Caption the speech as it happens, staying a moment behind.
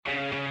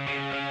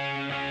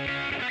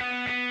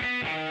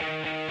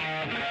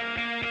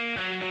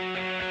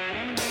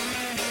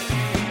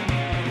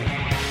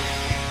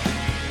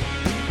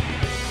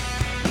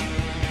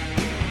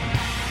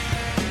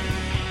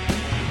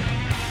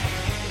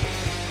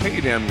Hey,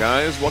 damn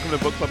guys. Welcome to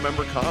Book Club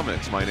Member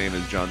Comics. My name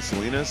is John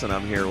Salinas, and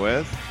I'm here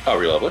with...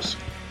 Aubrey Lovelace.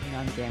 And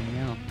I'm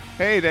Danielle.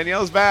 Hey,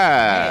 Danielle's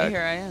back. Hey,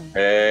 here I am.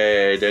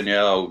 Hey,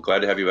 Danielle.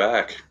 Glad to have you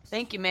back.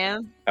 Thank you,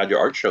 man. How'd your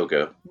art show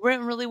go?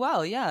 Went really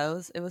well.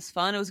 Yeah, it was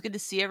fun. It was good to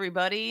see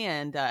everybody,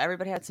 and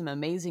everybody had some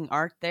amazing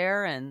art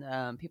there,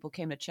 and people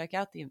came to check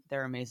out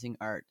their amazing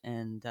art,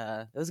 and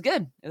it was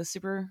good. It was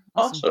super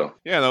awesome.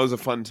 Yeah, that was a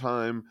fun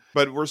time.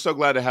 But we're so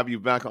glad to have you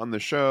back on the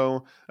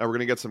show. We're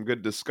going to get some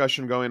good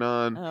discussion going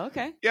on. Oh,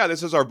 okay. Yeah,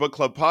 this is our book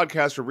club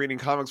podcast. We're reading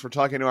comics. We're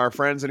talking to our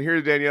friends. And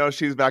here's Danielle.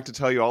 She's back to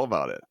tell you all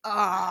about it.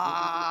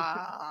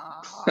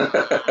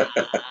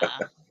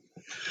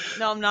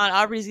 No, I'm not.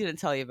 Aubrey's going to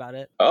tell you about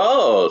it.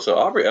 Oh, so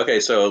Aubrey. Okay,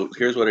 so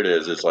here's what it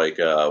is. It's like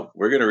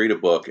we're going to read a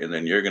book, and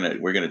then we're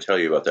going to tell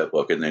you about that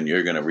book, and then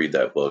you're going to read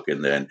that book,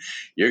 and then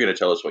you're going to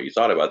tell us what you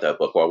thought about that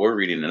book while we're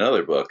reading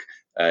another book,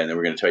 and then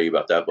we're going to tell you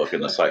about that book,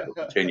 and the cycle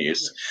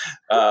continues.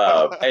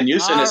 And you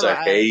send us a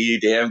hey, you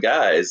damn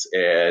guys,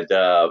 and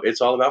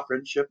it's all about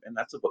friendship, and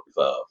that's a book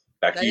club.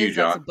 Back to you,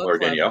 John, or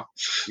Danielle.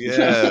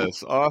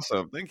 Yes,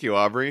 awesome. Thank you,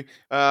 Aubrey.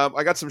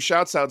 I got some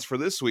shouts outs for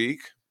this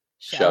week.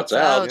 Shouts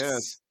out.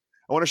 Yes.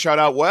 I want to shout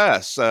out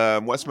Wes.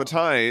 Wes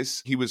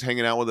Matthijs. He was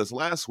hanging out with us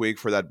last week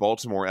for that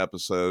Baltimore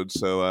episode.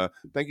 So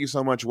thank you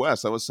so much,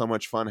 Wes. That was so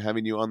much fun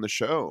having you on the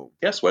show.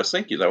 Yes, Wes,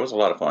 thank you. That was a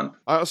lot of fun.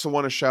 I also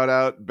want to shout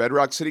out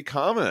Bedrock City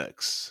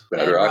Comics.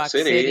 Bedrock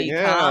City.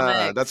 Yeah,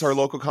 Comics. That's our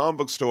local comic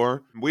book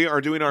store. We are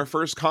doing our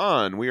first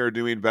con. We are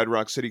doing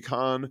Bedrock City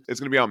Con.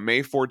 It's going to be on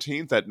May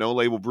 14th at No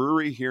Label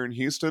Brewery here in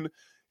Houston.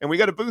 And we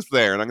got a booth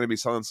there, and I'm going to be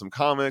selling some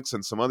comics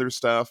and some other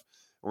stuff.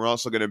 We're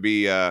also going to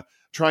be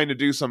trying to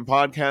do some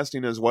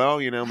podcasting as well,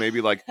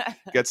 maybe like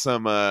get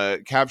some,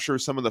 capture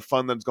some of the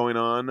fun that's going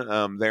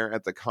on there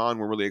at the con.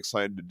 We're really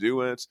excited to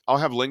do it. I'll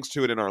have links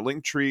to it in our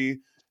link tree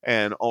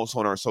and also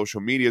on our social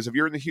medias. If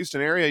you're in the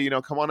Houston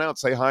area, come on out,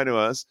 say hi to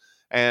us,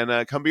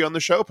 and come be on the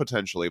show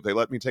potentially if they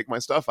let me take my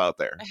stuff out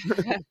there.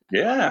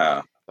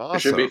 Yeah, awesome. It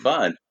should be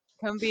fun.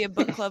 Come be a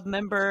book club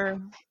member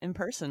in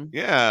person.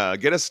 Yeah,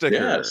 get a sticker.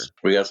 Yes,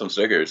 we got some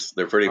stickers.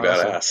 They're pretty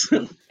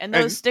badass. And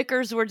those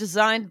stickers were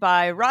designed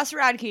by Ross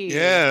Radke.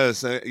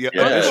 Yes. Yes. Book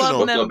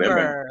club Book club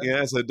member.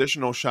 Yes,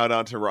 additional shout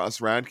out to Ross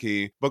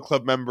Radke, book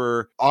club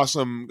member,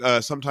 awesome,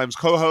 sometimes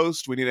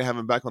co-host. We need to have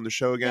him back on the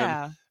show again.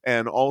 Yeah.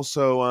 And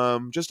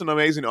also just an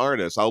amazing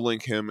artist. I'll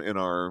link him in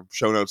our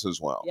show notes as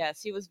well.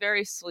 Yes, he was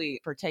very sweet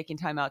for taking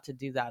time out to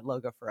do that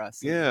logo for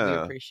us. Yeah. We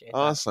appreciate that.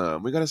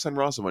 Awesome. We got to send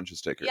Ross a bunch of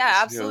stickers.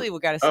 Yeah, absolutely. We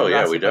got to send Oh,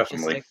 yeah, Ross we a bunch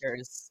definitely. of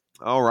stickers.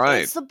 All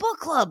right. It's the book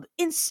club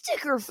in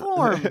sticker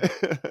form.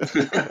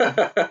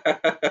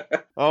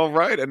 All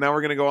right. And now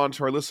we're going to go on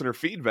to our listener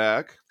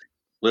feedback.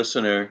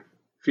 Listener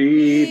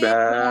feedback.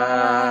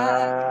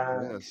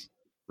 Yes.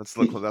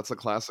 That's a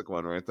classic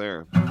one right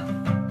there.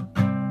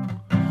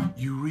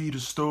 You read a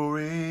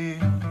story,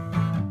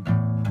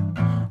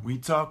 we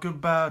talk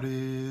about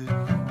it.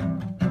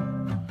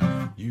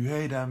 You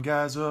hey damn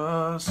guys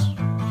us,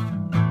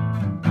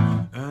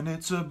 and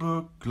it's a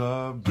book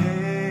club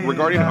game.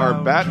 Regarding our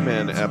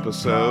Batman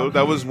episode,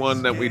 that was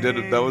one that we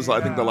did. That was,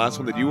 I think, the last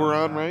one that you were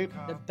on, right?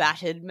 The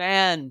Batted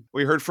Man.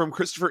 We heard from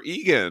Christopher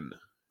Egan.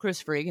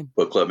 Christopher Egan.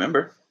 Book club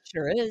member.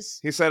 Sure is.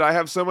 He said, I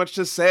have so much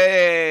to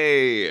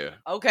say.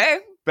 Okay.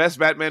 Best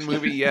Batman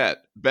movie yet.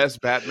 Best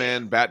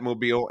Batman,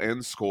 Batmobile,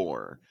 and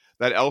score.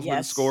 That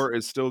Elfman score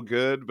is still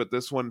good, but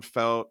this one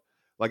felt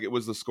like it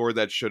was the score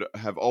that should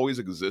have always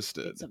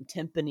existed. Get some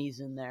timpanis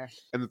in there.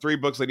 And the three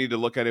books they need to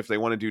look at if they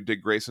want to do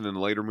Dick Grayson in a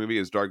later movie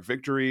is Dark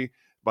Victory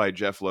by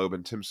Jeff Loeb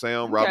and Tim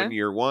Sale, Okay. Robin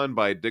Year One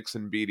by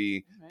Dixon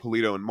Beatty,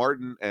 Polito and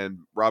Martin, and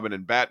Robin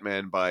and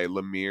Batman by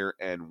Lemire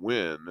and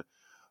Wynn.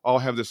 All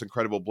have this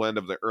incredible blend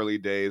of the early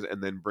days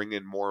and then bring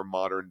in more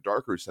modern,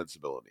 darker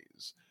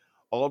sensibilities.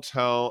 All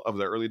tell of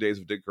the early days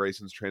of Dick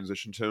Grayson's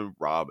transition to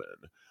Robin.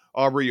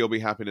 Aubrey, you'll be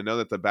happy to know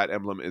that the bat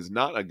emblem is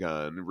not a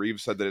gun.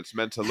 Reeves said that it's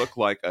meant to look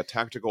like a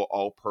tactical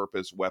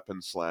all-purpose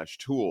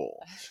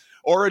weapon/tool.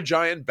 Or a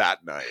giant bat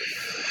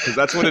knife. Because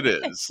that's what it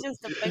is. It's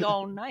just a big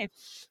old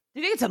knife. Do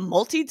you think it's a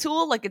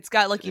multi-tool? Like it's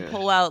got like you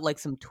pull out like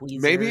some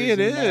tweezers. Maybe it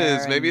in there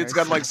is. Maybe and it's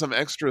got there's like some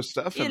extra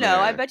stuff in You there.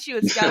 know, I bet you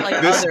it's got like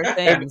other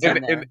things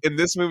in there. In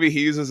this movie,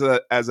 he uses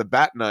it as a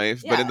bat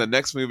knife, but Yeah. in the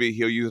next movie,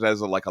 he'll use it as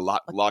a lock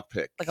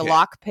pick. Like a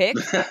lock pick.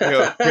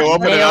 He'll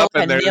open it up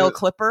and a there's nail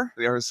clipper.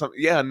 There's some,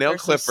 nail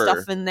There's clipper, some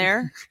stuff in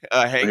there.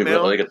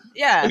 hangnail. Like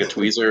Yeah. a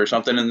tweezer or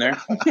something in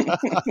there.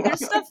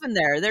 There's stuff in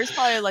there. There's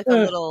probably like a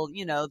little,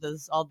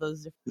 all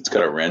those. It's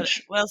got a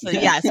wrench. What else?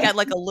 Yeah, it's got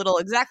like a little.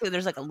 Exactly.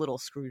 There's like a little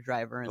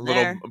screwdriver in A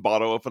there. little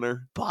bottle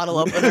opener. Bottle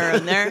opener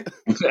in there.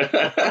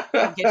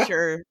 Get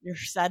your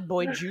sad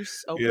boy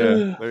juice open.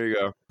 Yeah, there you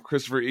go.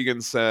 Christopher Egan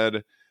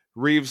said,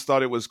 Reeves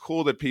thought it was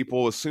cool that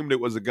people assumed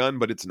it was a gun,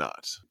 but it's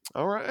not.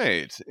 All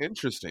right.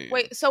 Interesting.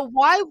 Wait, so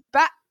why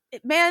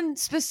Batman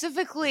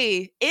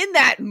specifically in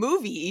that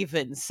movie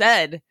even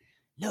said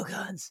no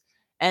guns?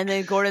 And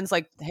then Gordon's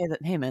like,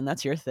 hey man,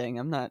 that's your thing.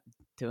 I'm not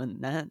doing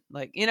that.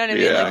 Like, you know what I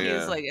mean? Yeah, Like yeah.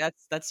 he's like,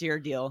 that's your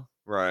deal.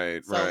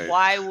 Right, So right.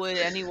 why would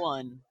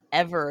anyone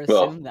ever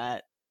assume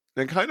that?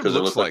 It kind of Because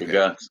it looks looks like a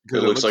gun.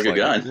 It looks like a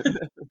gun.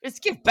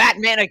 Just give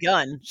Batman a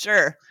gun.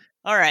 Sure.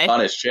 All right. on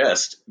his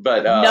chest.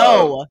 But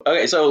No.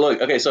 Okay,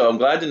 so I'm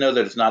glad to know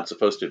that it's not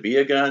supposed to be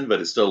a gun,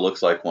 but it still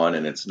looks like one,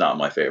 and it's not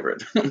my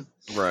favorite.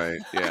 Right.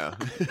 Yeah.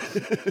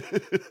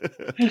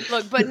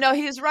 Look, but no,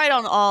 he's right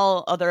on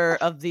all other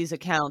of these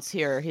accounts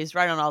here. He's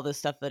right on all the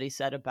stuff that he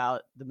said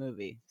about the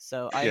movie.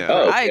 So I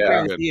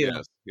agree with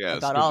you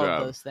about all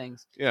of those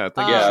things. Yeah.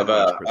 Thank you so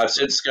much, I've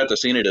since got to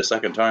seen it a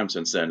second time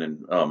since then,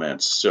 and oh man,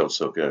 it's still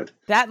so good.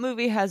 That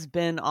movie has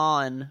been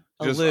on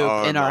a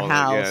loop in our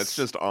house. Yeah, it's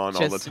just on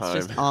all the time.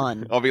 It's just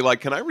on. I'll be like,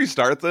 can I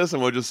restart this?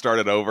 And we'll just start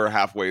it over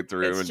halfway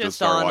through and just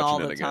start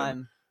watching it again.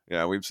 Time.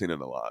 Yeah, we've seen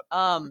it a lot.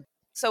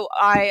 So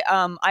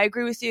I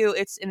agree with you.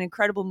 It's an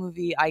incredible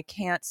movie. I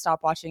can't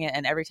stop watching it,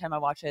 and every time I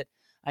watch it,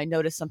 I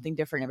notice something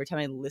different. Every time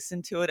I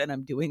listen to it and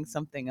I'm doing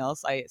something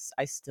else, I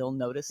still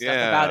notice stuff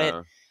about it,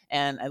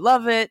 and I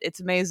love it. It's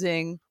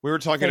amazing. We were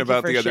talking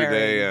about the other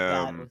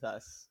day with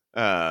us.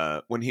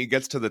 When he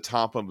gets to the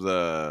top of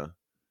the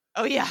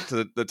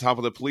to the top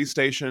of the police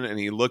station, and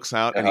he looks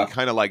out, and he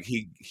kind of like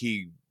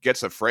he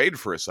gets afraid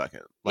for a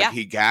second, like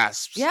he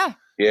gasps. Yeah.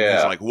 Yeah.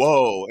 He's like,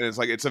 whoa. And it's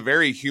like, it's a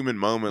very human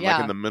moment,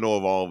 like in the middle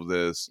of all of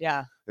this.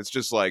 Yeah. It's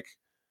just like,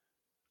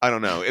 I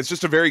don't know. It's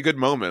just a very good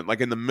moment.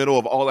 Like in the middle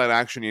of all that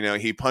action,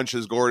 he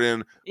punches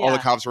Gordon. Yeah. All the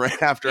cops run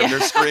after him.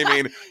 They're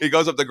screaming. He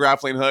goes up the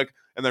grappling hook.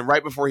 And then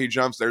right before he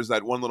jumps, there's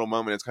that one little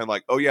moment. It's kind of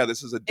like, oh yeah,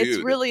 this is a dude.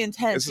 It's really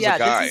intense. This is a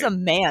guy. This is a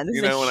man. This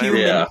is a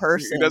human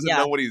person. He doesn't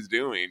know what he's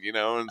doing,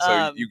 And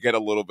so you get a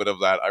little bit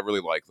of that. I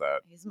really like that.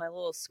 He's my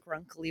little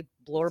scrunkly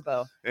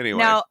blorbo. Anyway.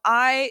 Now,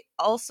 I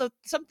also,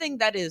 something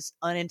that is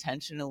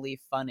unintentionally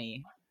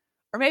funny,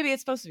 or maybe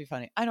it's supposed to be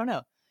funny. I don't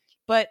know.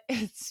 But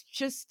it's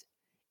just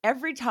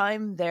every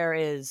time there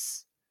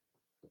is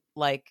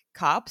like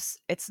cops,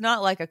 it's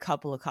not like a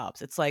couple of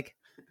cops. It's like,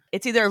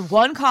 it's either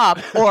one cop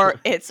or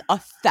it's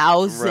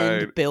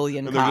 1,000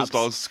 billion and cops. They're just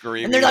all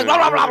screaming. And they're like, blah,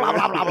 blah, blah,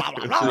 blah, blah, blah,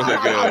 it's really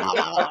good.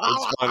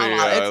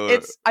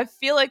 It's funny. I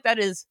feel like that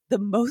is the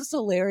most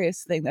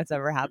hilarious thing that's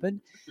ever happened.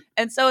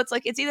 And so it's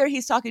like, it's either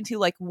he's talking to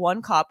like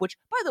one cop, which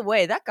by the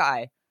way, that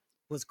guy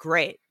was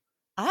great.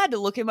 I had to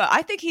look him up.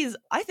 I think he's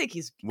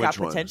got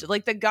potential.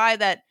 Like the guy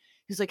that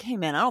he's like, hey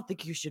man, I don't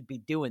think you should be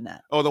doing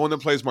that. Oh, the one that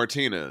plays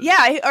Martinez.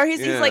 Yeah. Or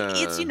he's like,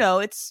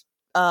 it's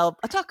a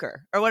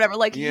Tucker or whatever.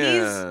 Like he's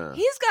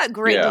got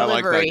great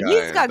delivery.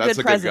 He's got good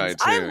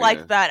presence. I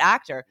like that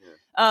actor.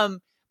 Yeah.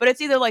 But it's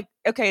either like,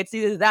 okay, it's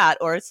either that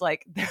or it's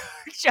like there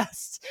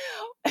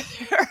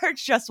are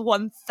just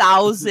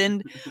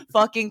 1,000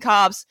 fucking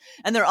cops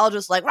and they're all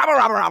just like rah,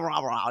 rah, rah, rah,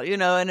 rah,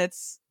 and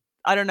it's,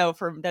 I don't know,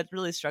 that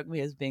really struck me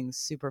as being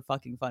super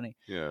fucking funny.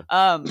 Yeah.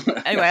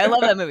 Anyway, I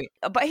love that movie.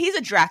 But he's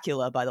a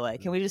Dracula, by the way.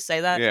 Can we just say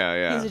that?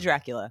 Yeah. He's a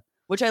Dracula.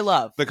 Which I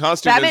love. The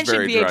costume Batman is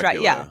very should be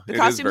Dracula. The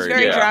costume's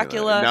very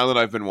Dracula. Now that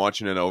I've been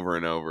watching it over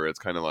and over, it's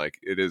kind of like,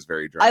 it is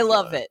very Dracula. I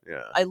love it.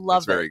 Yeah, I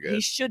love it. Very good.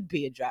 He should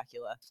be a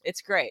Dracula.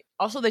 It's great.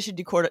 Also, they should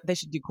do Court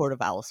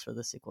of Owls for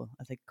the sequel.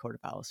 I think Court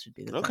of Owls should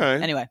be the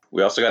thing. Anyway.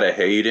 We also got a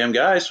hey you damn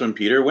guys from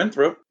Peter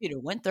Winthrop.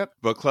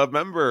 Book club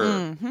member.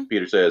 Mm-hmm.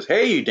 Peter says,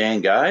 hey you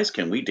damn guys,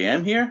 can we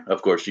damn here?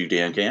 Of course you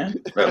damn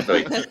can.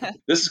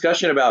 This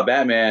discussion about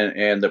Batman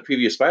and the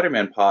previous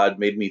Spider-Man pod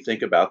made me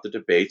think about the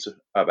debates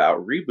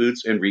about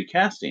reboots and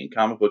recasting.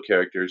 Comic book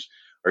characters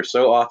are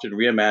so often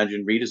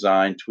reimagined,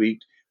 redesigned,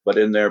 tweaked, but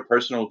in their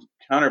personal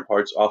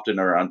counterparts often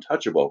are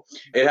untouchable.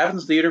 It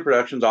happens in theater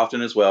productions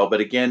often as well,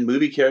 but again,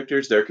 movie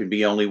characters, there can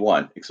be only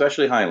one,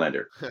 especially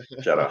Highlander.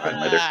 Shout out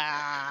Highlander.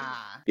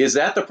 Is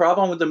that the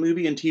problem with the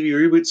movie and TV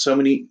reboots? So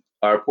many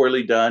are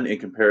poorly done in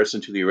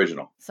comparison to the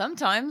original.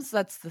 Sometimes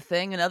that's the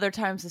thing, and other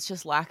times it's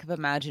just lack of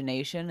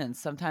imagination, and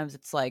sometimes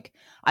it's like,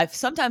 I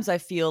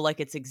feel like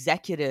it's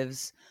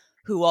executives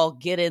who all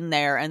get in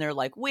there and they're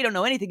like, we don't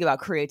know anything about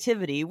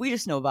creativity. We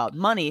just know about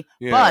money,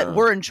 but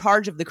we're in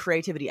charge of the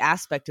creativity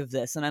aspect of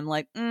this. And I'm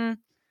like,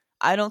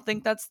 I don't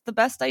think that's the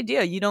best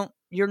idea.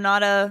 You're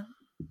not a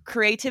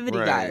creativity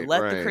guy.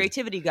 Let the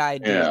creativity guy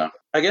do it.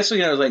 I guess,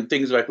 like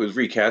things like with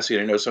recasting,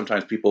 I know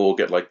sometimes people will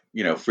get like,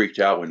 freaked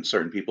out when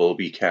certain people will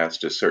be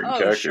cast as certain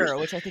characters. Sure,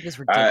 which I think is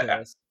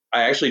ridiculous.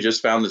 I actually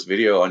just found this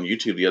video on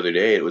YouTube the other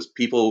day. It was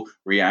people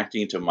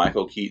reacting to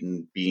Michael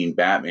Keaton being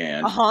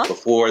Batman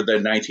before the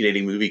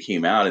 1980 movie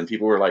came out, and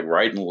people were like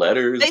writing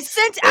letters. They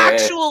sent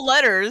actual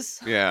letters.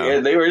 Yeah,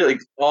 they were like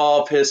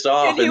all pissed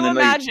off. Can you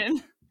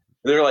imagine?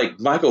 They're like,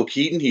 Michael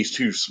Keaton, he's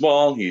too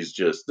small. He's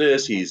just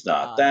this. He's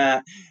not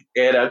that.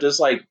 And I'm just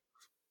like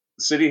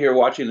sitting here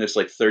watching this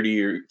like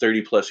 30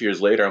 plus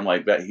years later. I'm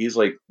like, he's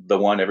like the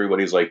one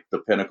everybody's like the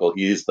pinnacle.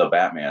 He's the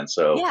Batman.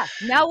 So yeah.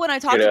 Now when I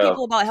talk to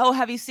people about,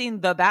 have you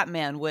seen the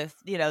Batman with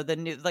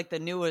the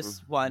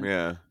newest one?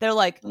 Yeah. They're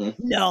like,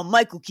 no,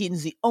 Michael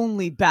Keaton's the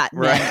only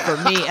Batman for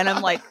me. And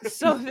I'm like,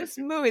 so this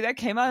movie that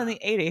came out in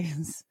the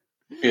 80s.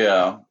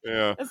 Yeah.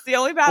 It's the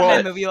only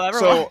Batman movie you'll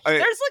ever watch. There's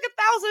like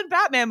 1,000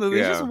 Batman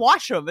movies. Just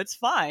watch them. It's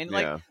fine.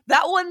 Like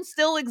that one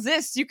still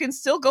exists. You can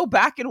still go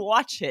back and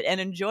watch it and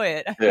enjoy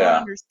it. I don't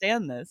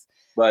understand this.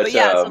 But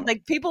so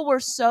like people were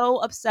so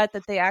upset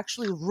that they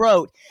actually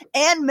wrote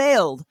and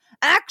mailed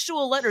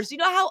Actual letters. You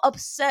know how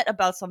upset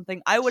about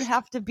something I would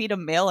have to be to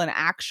mail an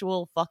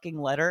actual fucking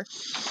letter?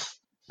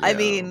 I Yeah.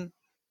 mean,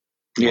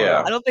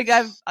 Yeah. I don't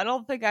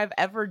think I've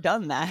ever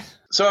done that.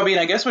 So, I mean,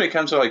 I guess when it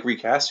comes to like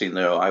recasting,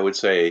 though, I would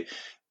say,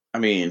 I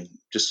mean,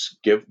 just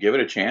give it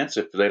a chance.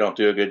 If they don't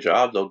do a good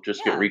job, they'll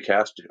just get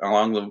recast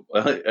along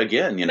the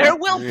again. You know, There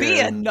will be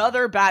Yeah.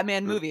 another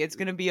Batman movie. It's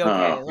gonna be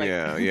okay. Like,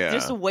 Yeah.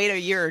 just wait a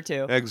year or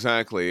two.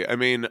 Exactly. I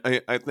mean,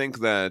 I think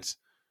that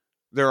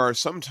there are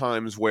some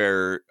times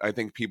where I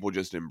think people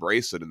just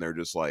embrace it and they're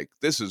just like,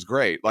 this is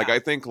great. Like, Yeah. I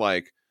think,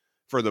 like,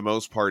 for the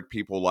most part,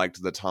 people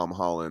liked the Tom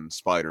Holland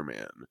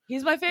Spider-Man.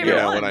 He's my You favorite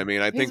know one. what I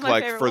mean? I He's think, my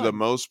like, favorite for the one.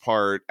 most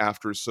part,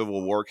 after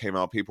Civil War came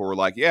out, people were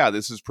like, yeah,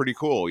 this is pretty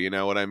cool. You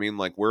know what I mean?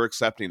 Like, we're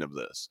accepting of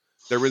this.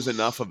 There is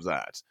enough of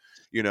that.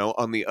 You know,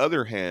 on the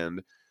other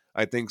hand,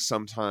 I think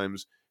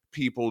sometimes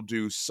people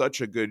do such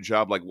a good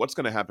job. Like, what's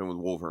going to happen with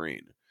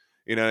Wolverine?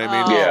 You know what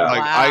I mean? Yeah.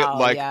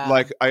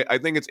 Like, I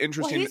think it's Well,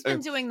 interesting. he's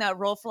been doing that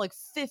role for like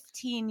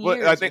 15 Well,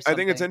 years. I think it's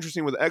something.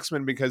 interesting with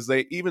X-Men because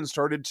they even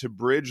started to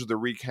bridge the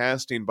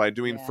recasting by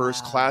doing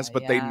First Class,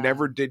 but they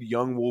never did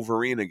young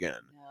Wolverine again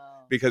No.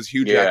 because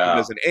Hugh Jackman Yeah.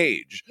 doesn't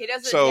age. He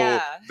doesn't. So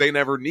yeah. they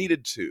never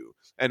needed to.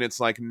 And it's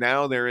like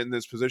now they're in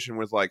this position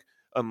with like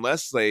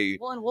unless they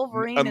Well, and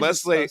Wolverine unless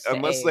isn't they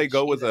supposed to age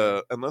go with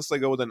either. unless they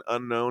go with an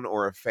unknown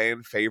or a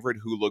fan favorite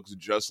who looks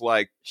just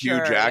like Hugh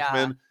Sure,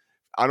 Jackman,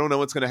 I don't know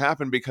what's going to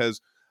happen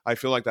because I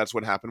feel like that's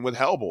what happened with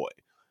Hellboy.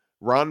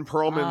 Ron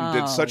Perlman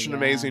did such an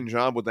amazing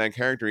job with that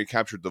character. He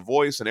captured the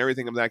voice and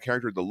everything of that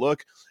character, the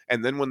look.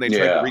 And then when they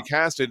tried to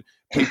recast it,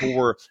 people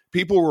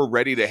were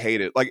ready to hate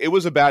it. Like it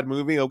was a bad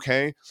movie,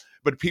 okay,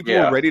 but people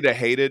were ready to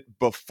hate it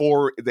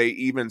before they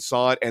even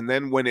saw it. And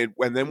then when it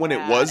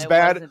was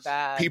bad,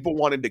 people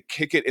wanted to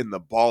kick it in the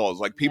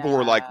balls. Like people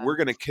were like, "We're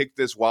gonna kick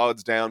this while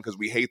it's down because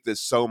we hate this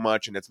so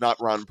much, and it's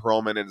not Ron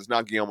Perlman and it's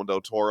not Guillermo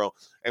del Toro,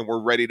 and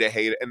we're ready to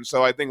hate it." And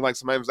so I think like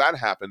sometimes that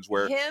happens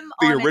where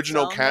the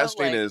original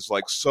casting is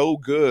like so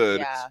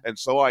good and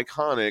so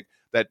iconic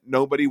that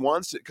nobody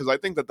wants it because I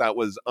think that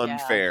was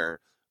unfair.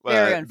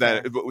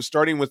 That it was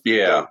starting with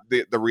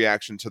the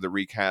reaction to the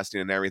recasting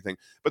and everything,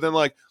 but then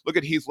like look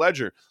at Heath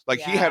Ledger, like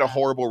he had a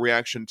horrible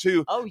reaction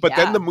too. But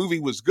then the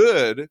movie was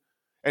good,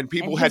 and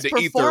people had to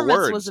eat their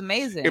words. Was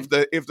amazing. If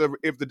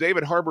the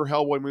David Harbour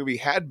Hellboy movie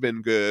had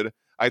been good,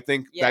 I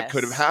think that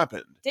could have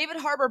happened. David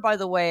Harbour, by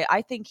the way,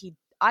 I think he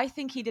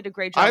did a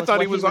great job. I thought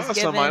he was awesome.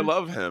 Given. I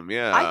love him.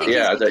 Yeah, I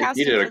think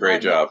he did a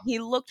great job. He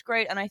looked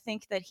great, and I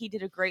think that he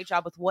did a great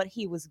job with what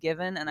he was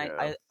given. And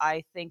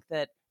I think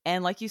that.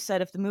 And like you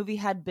said, if the movie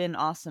had been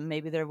awesome,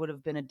 maybe there would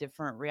have been a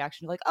different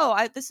reaction. Like,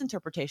 oh, this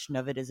interpretation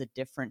of it is a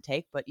different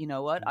take, but you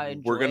know what? I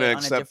enjoy We're gonna it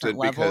accept on a it different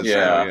level. because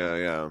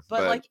yeah.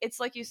 But like, it's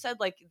like you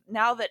said, like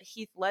now that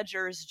Heath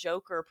Ledger's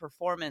Joker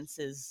performance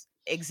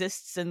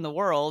exists in the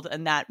world,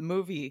 and that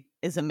movie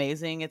is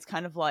amazing. It's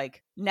kind of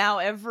like now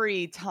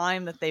every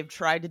time that they've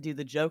tried to do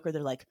the Joker,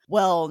 they're like,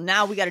 well,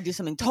 now we got to do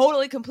something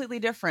totally, completely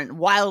different,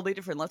 wildly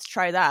different. Let's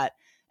try that.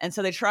 And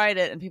so they tried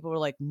it and people were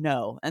like,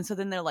 no. And so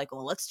then they're like,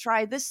 well, let's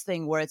try this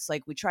thing where it's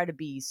like we try to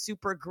be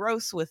super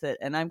gross with it.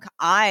 And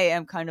I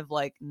am kind of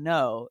like,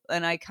 no.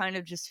 And I kind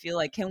of just feel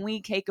like, can we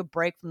take a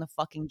break from the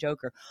fucking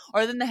Joker?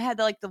 Or then they had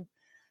like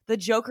the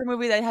Joker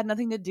movie that had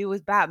nothing to do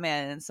with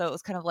Batman. And so it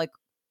was kind of like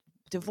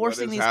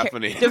divorcing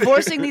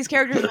these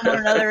characters from one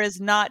another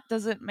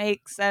doesn't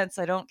make sense.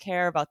 I don't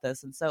care about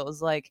this. And so it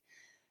was like,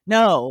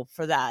 no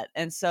for that.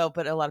 And so,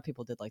 but a lot of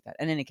people did like that.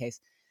 In any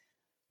case,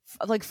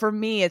 like for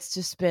me, it's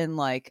just been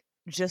like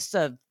just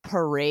a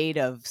parade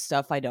of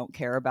stuff I don't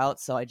care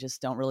about, so I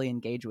just don't really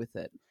engage with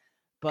it.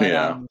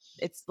 But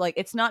it's like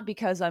it's not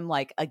because I'm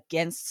like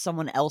against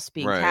someone else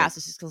being cast.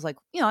 It's just because like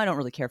I don't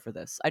really care for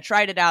this. I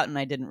tried it out and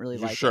I didn't really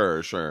like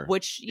it. Sure.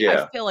 Which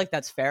I feel like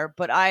that's fair.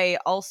 But I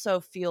also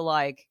feel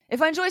like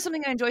if I enjoy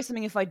something, I enjoy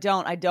something. If I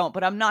don't, I don't.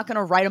 But I'm not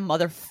gonna write a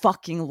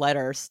motherfucking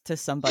letter to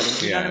somebody.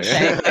 You know what I'm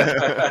saying?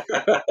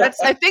 Like,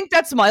 I think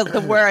that's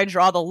where I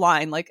draw the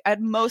line. Like at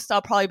most,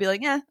 I'll probably be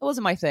like, it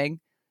wasn't my thing.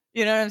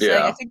 You know what I'm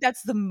saying? I think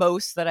that's the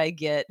most that I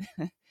get.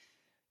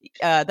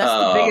 That's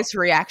the biggest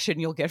reaction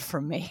you'll get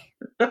from me.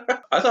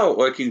 I thought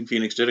Joaquin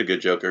Phoenix did a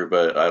good Joker,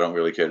 but I don't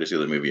really care to see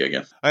the movie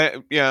again.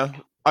 I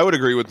would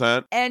agree with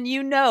that. And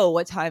you know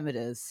what time it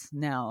is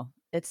now.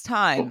 It's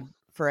time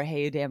for a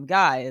Hey You Damn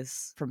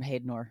Guys from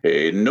Haydenor.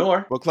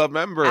 Haydenor. Book club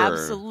member.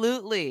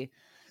 Absolutely.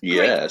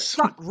 Yes.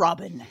 Great thought,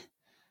 Robin.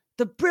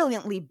 The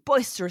brilliantly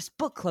boisterous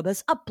book club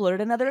has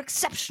uploaded another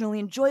exceptionally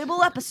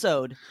enjoyable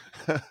episode.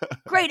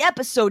 Great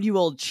episode, you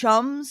old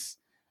chums.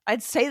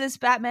 I'd say this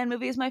Batman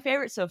movie is my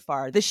favorite so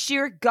far. The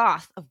sheer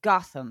goth of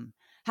Gotham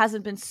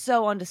hasn't been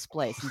so on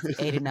display since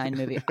the 89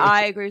 movie.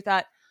 I agree with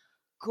that.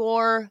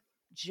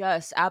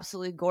 Gorgeous.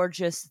 Absolutely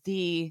gorgeous.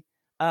 The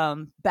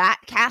Bat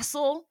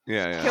Castle.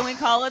 Yeah. Can we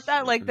call it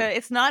that? Like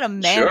it's not a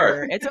manor.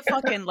 Sure. It's a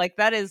fucking like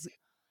that is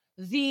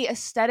the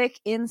aesthetic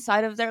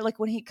inside of there. Like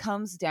when he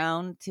comes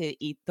down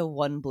to eat the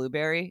one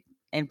blueberry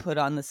and put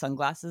on the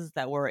sunglasses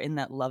that were in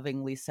that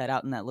lovingly set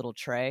out in that little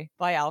tray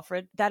by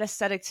Alfred. That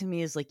aesthetic to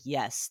me is like,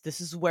 yes,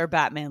 this is where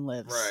Batman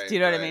lives. Right, do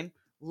you know what I mean?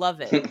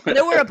 Love it. And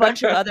there were a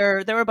bunch of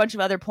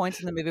other points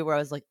in the movie where I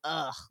was like,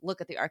 ugh,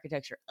 look at the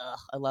architecture. Ugh,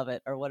 I love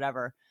it, or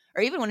whatever.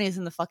 Or even when he's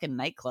in the fucking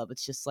nightclub,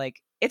 it's just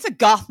like, it's a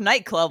goth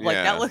nightclub. Like,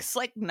 Yeah. that looks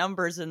like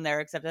numbers in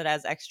there, except it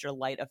has extra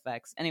light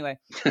effects. Anyway,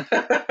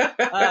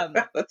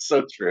 That's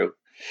so true.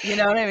 you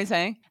know what I'm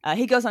saying?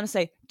 He goes on to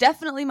say,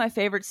 definitely my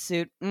favorite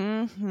suit.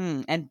 And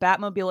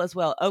Batmobile as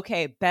well.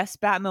 Okay, best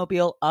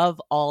Batmobile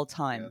of all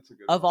time. that's a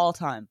good Of one. all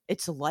time.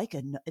 It's like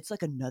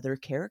another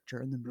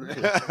character in the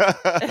movie.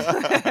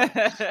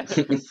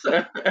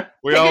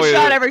 We Take always, a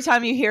shot every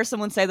time you hear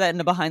someone say that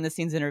in a behind the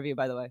scenes interview,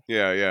 by the way.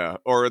 yeah,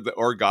 or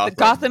Gotham.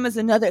 Gotham's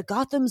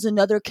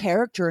another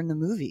character in the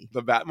movie.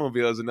 The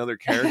Batmobile is another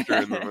character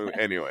in the movie.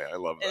 Anyway, I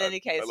love that. In any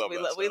case, I love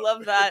that we stuff.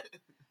 love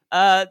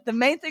that. The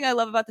main thing I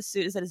love about the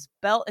suit is that his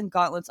belt and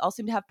gauntlets all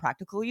seem to have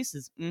practical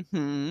uses.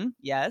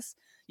 Yes.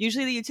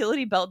 Usually the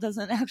utility belt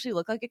doesn't actually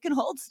look like it can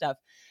hold stuff.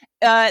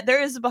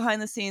 There is a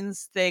behind the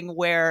scenes thing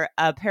where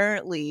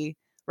apparently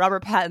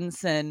Robert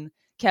Pattinson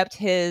kept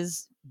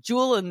his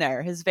jewel in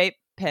there, his vape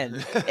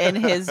pen, in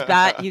his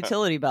bat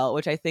utility belt,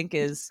 which I think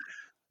is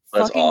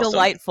That's fucking awesome.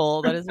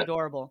 delightful. That is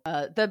adorable.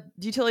 The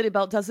utility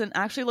belt doesn't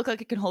actually look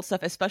like it can hold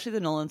stuff, especially the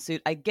Nolan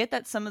suit. I get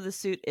that some of the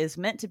suit is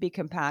meant to be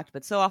compact,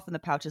 but so often the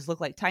pouches look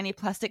like tiny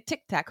plastic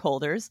Tic Tac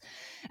holders.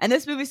 And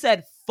this movie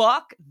said,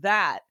 fuck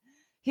that.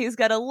 He's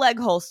got a leg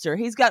holster.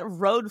 He's got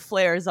road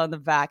flares on the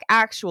back,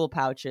 actual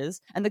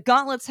pouches. And the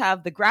gauntlets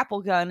have the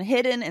grapple gun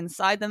hidden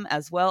inside them,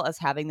 as well as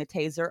having the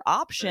taser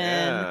option.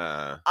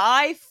 Yeah.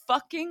 I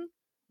fucking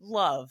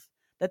love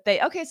that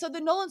so the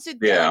Nolan suit,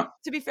 Yeah.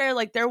 to be fair,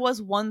 like, there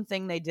was one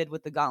thing they did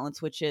with the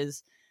gauntlets, which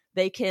is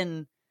they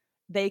can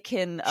shoot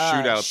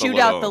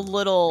out the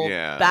little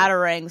yeah.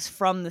 batarangs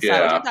from the side. I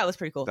Yeah. thought that was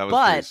pretty cool. That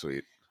was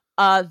pretty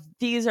But sweet.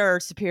 these are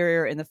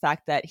superior in the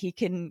fact that he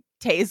can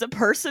tase a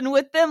person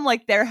with them.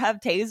 Like, they have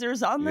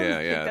tasers on them. Yeah, I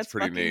think yeah, it's that's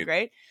pretty fucking neat.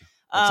 great.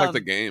 It's like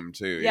the game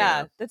too.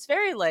 Yeah, that's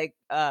very like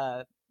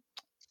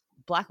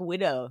Black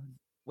Widow,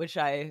 which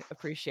I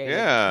appreciated. I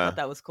Yeah. thought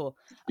that was cool.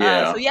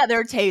 Yeah. So yeah,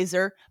 they're a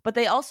taser, but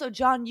they also,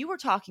 John, you were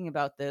talking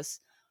about this,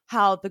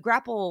 how the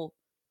grapple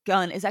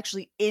gun is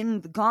actually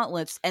in the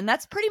gauntlets, and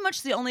that's pretty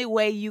much the only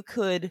way you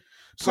could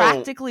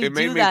practically it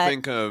made do me that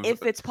think of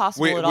if it's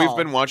possible at we've all.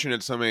 been watching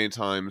it so many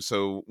times.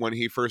 So when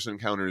he first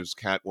encounters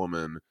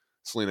Catwoman,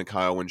 Selena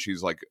Kyle, when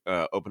she's like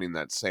opening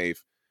that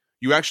safe,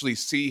 you actually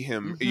see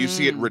him. You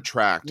see it Mhm.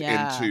 retract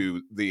Yeah.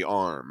 into the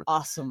arm,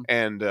 Awesome.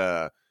 and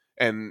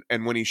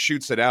when he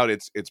shoots it out,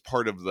 it's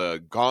part of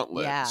the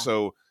gauntlet. Yeah.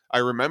 So I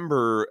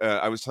remember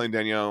I was telling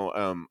Danielle,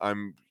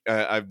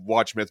 I've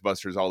watched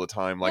MythBusters all the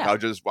time. Like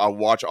Yeah. I'll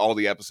watch all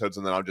the episodes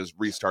and then I'll just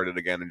restart it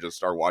again and just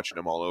start watching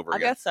them all over I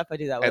again. got stuff I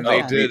do that with. And Oh, they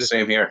yeah. did-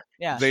 same here.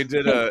 Yeah. They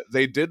did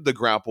the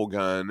grapple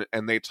gun,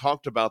 and they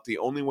talked about the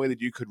only way that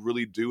you could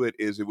really do it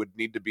is it would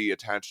need to be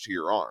attached to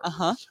your arm.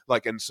 Uh-huh.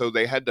 Like, and so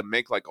they had to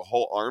make like a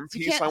whole arm So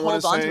you piece. can't I want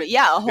hold to on say to it.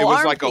 Yeah, a whole it was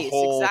arm like a piece,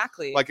 whole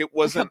exactly. like it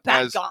wasn't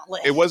bat as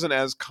gauntlet. it wasn't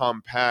as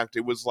compact.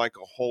 It was like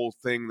a whole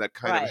thing that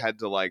kind Right. of had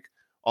to like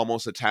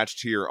almost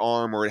attach to your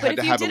arm, or it But had if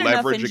to you have a did enough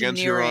leverage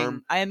against your engineering,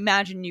 arm. I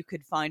imagine you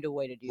could find a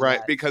way to do Right,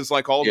 that. because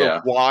like all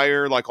Yeah. the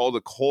wire, like all the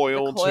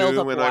coil coiled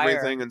too, up and wire.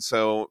 everything, and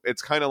so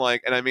it's kind of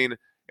like, and I mean,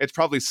 it's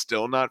probably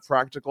still not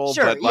practical,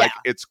 Sure, but like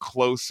yeah. it's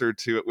closer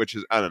to it, which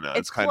is I don't know,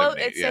 it's kind of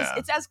neat, yeah.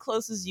 It's as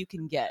close as you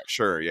can get.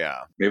 Sure, yeah,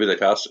 Maybe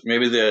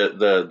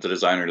the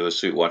designer to the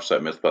suit watched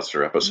that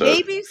MythBuster episode.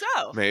 Maybe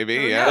so. maybe,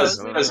 Who yeah.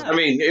 knows? I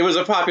mean, it was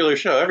a popular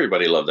show.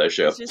 Everybody loved that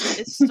show.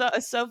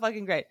 It's so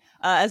fucking great.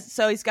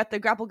 So he's got the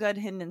grapple gun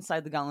hidden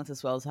inside the gauntlets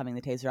as well as having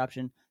the taser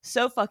option.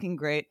 So fucking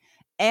great.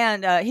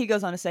 And he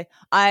goes on to say,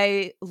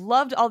 I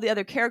loved all the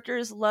other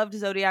characters, loved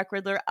Zodiac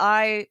Riddler.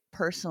 I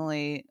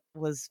personally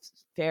was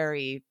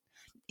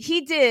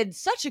he did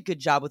such a good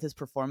job with his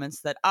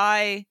performance that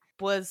I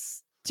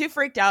was too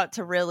freaked out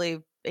to really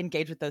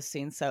engage with those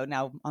scenes. So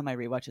now on my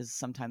rewatches,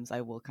 sometimes I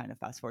will kind of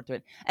fast forward to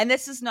it. And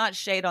this is not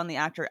shade on the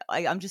actor.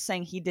 I'm just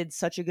saying he did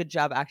such a good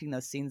job acting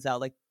those scenes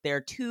out. Like,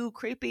 they're too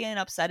creepy and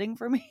upsetting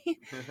for me.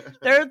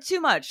 They're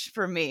too much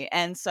for me.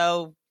 And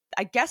so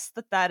I guess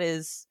that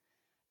is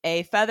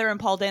a feather in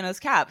Paul Dano's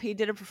cap. He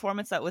did a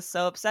performance that was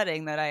so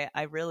upsetting that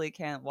I really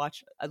can't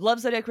watch. I love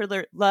Zodiac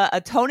Riddler. A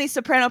Tony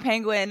Soprano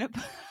penguin.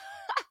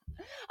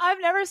 I've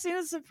never seen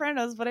The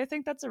Sopranos, but I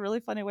think that's a really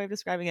funny way of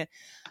describing it.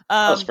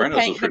 Sopranos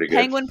was pretty the good.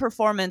 penguin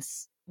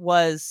performance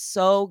was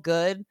so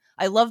good.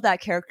 I love that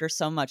character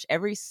so much.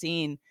 Every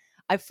scene,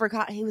 I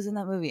forgot he was in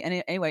that movie.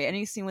 And anyway,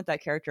 any scene with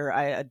that character,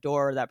 I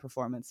adore that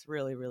performance.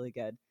 Really, really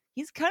good.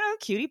 He's kind of a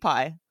cutie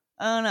pie.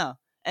 I don't know.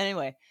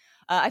 Anyway,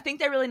 I think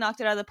they really knocked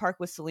it out of the park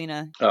with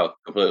Selena. Oh,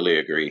 completely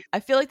agree.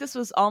 I feel like this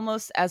was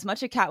almost as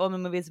much a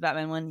Catwoman movie as a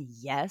Batman one.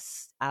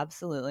 Yes,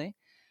 absolutely.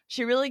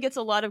 She really gets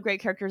a lot of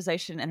great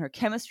characterization, and her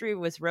chemistry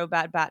with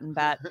Robat Bat and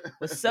Bat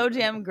was so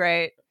damn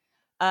great.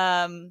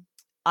 I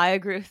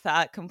agree with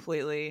that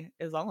completely.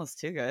 It was almost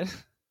too good.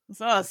 It's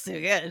almost too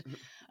good.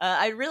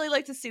 I'd really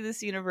like to see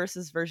this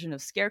universe's version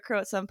of Scarecrow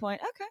at some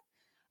point. Okay.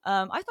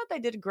 I thought they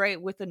did great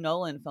with the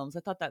Nolan films. I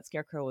thought that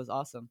Scarecrow was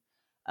awesome.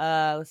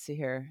 Let's see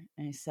here.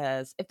 And he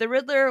says, if the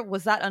Riddler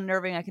was that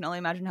unnerving, I can only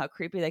imagine how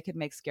creepy they could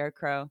make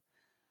Scarecrow.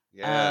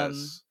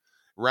 Yes.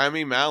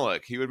 Rami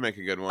Malek, he would make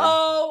a good one.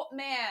 Oh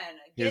man,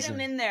 get He's- him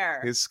in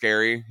there. He's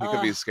scary. He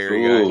could be a Ugh.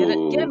 scary guy.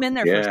 Ooh. Get him in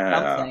there for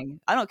Yeah. something.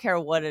 I don't care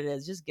what it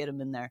is. Just get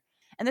him in there.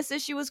 And this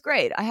issue was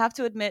great. I have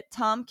to admit,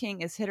 Tom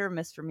King is hit or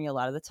miss for me a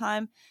lot of the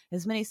time.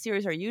 His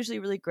miniseries are usually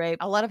really great.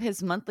 A lot of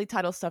his monthly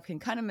title stuff can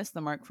kind of miss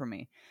the mark for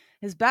me.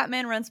 His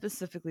Batman run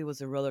specifically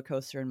was a roller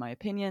coaster in my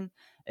opinion,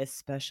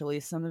 especially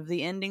some of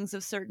the endings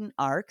of certain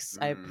arcs.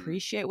 I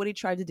appreciate what he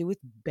tried to do with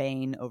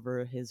Bane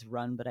over his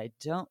run, but I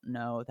don't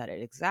know that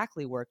it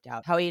exactly worked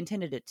out how he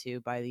intended it to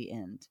by the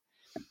end.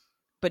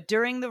 But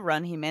during the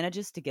run, he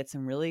manages to get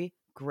some really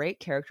great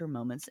character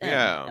moments in,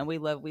 and we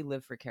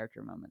live for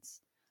character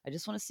moments. I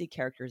just want to see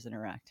characters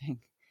interacting.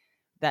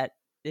 That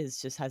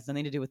is just has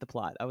nothing to do with the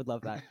plot. I would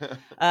love that.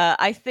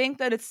 I think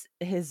that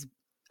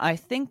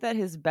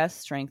his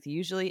best strength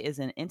usually is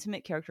in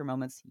intimate character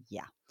moments.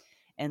 Yeah.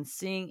 And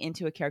seeing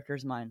into a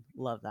character's mind.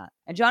 Love that.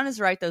 And John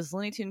is right. Those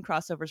Looney Tune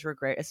crossovers were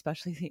great,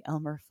 especially the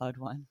Elmer Fudd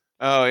one.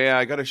 Oh, yeah.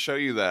 I got to show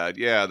you that.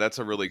 Yeah, that's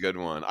a really good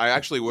one. I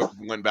actually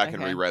went back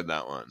and Okay. reread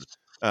that one.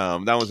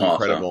 That was Awesome.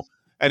 incredible.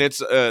 And it's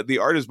the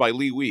art is by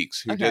Lee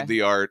Weeks, who Okay. did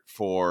the art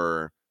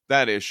for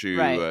that issue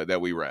Right.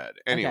 that we read.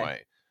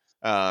 Anyway,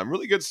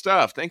 really good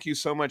stuff. Thank you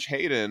so much,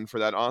 Hayden, for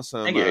that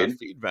awesome Thank you, Hayden.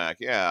 feedback.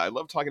 Yeah, I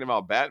love talking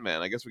about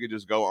Batman. I guess we could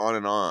just go on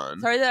and on.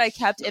 Sorry that I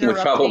kept We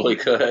interrupting. probably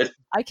could.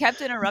 I kept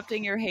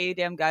interrupting your Hey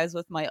Damn Guys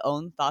with my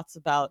own thoughts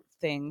about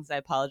things. I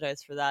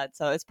apologize for that.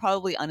 So it's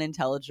probably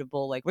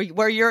unintelligible, like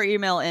where your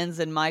email ends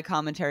and my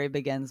commentary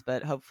begins,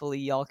 but hopefully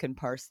y'all can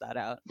parse that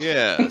out.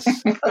 Yes.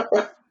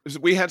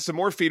 We had some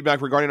more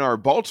feedback regarding our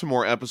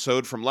Baltimore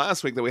episode from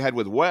last week that we had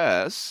with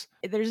Wes,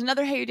 There's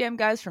another Hey You Damn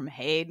Guys from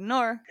Hayden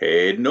Orr.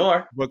 Hey,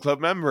 Nor. book club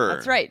member.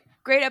 That's right.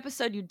 Great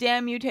episode, you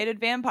damn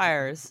mutated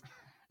vampires.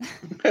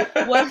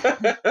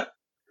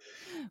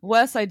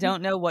 Wes, I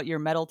don't know what your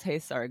metal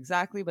tastes are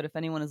exactly, but if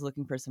anyone is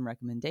looking for some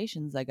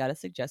recommendations, I gotta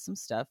suggest some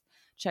stuff.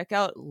 Check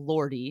out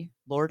Lordi,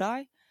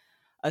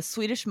 a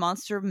Swedish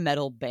monster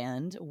metal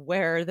band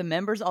where the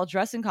members all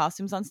dress in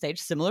costumes on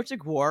stage, similar to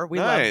Gwar. We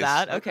love Nice.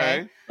 that.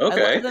 Okay. I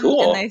Okay, love them,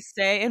 cool. And they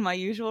stay in my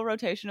usual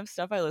rotation of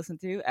stuff I listen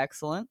to.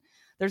 Excellent.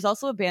 There's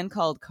also a band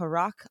called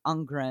Karak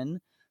Angren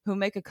who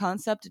make a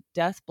concept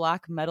death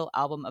black metal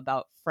album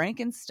about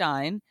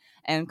Frankenstein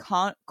and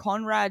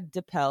Konrad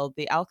Dippel,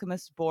 the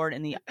alchemist born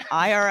in the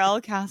IRL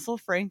castle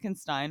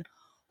Frankenstein.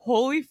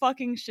 Holy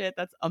fucking shit,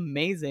 that's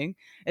amazing.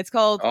 It's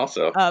called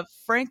Also,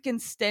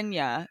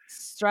 Frankensteinia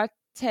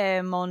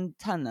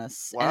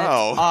Stratemontanus. Wow.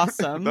 And it's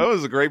awesome. That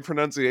was a great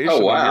pronunciation Oh,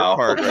 on wow. your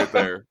part right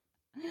there.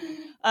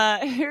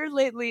 Here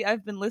lately,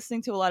 I've been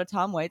listening to a lot of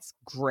Tom Waits.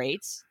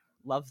 Great.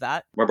 Love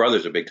that. my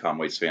brother's a big Tom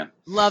Waits fan.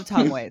 Love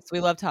Tom Waits. We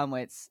love Tom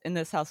Waits. In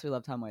this house, we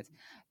love Tom Waits.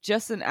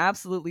 Just an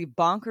absolutely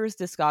bonkers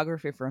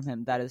discography from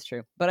him. That is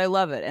true. But I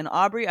love it. And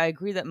Aubrey, I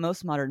agree that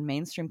most modern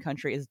mainstream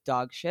country is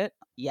dog shit.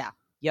 Yeah.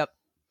 Yep.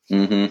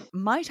 Mm-hmm.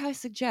 Might I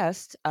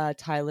suggest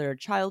Tyler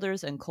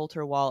Childers and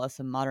Coulter Wall as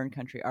some modern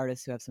country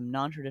artists who have some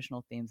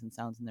non-traditional themes and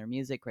sounds in their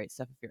music. Great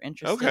stuff if you're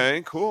interested.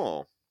 Okay,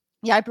 cool.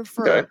 Yeah,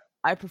 Okay.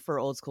 I prefer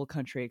old school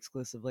country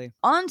exclusively.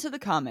 On to the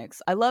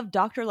comics. I love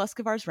Dr.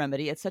 Lescavar's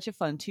Remedy. It's such a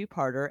fun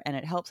two-parter, and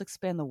it helps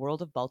expand the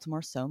world of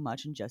Baltimore so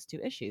much in just 2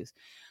 issues.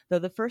 Though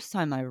the first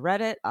time I read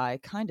it, I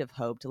kind of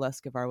hoped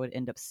Lescavar would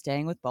end up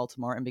staying with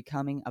Baltimore and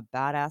becoming a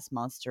badass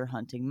monster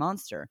hunting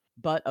monster.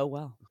 But oh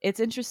well.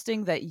 It's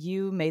interesting that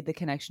you made the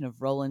connection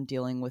of Roland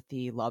dealing with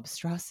the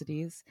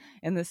lobstrosities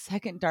in the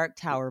second Dark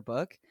Tower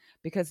book,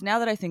 because now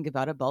that I think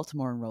about it,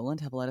 Baltimore and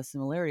Roland have a lot of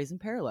similarities and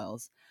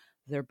parallels.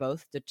 They're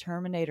both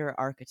Determinator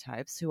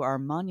archetypes who are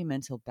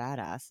monumental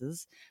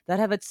badasses that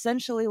have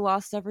essentially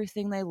lost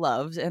everything they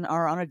loved and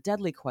are on a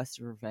deadly quest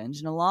of revenge.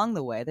 And along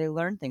the way, they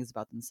learn things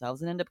about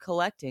themselves and end up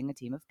collecting a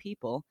team of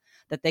people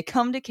that they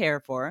come to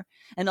care for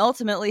and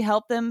ultimately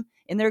help them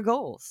in their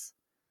goals.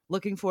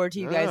 Looking forward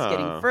to you guys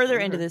getting further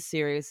into this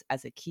series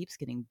as it keeps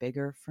getting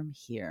bigger from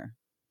here.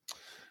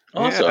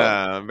 Awesome.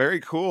 Yeah,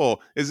 very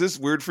cool. Is this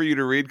weird for you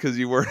to read because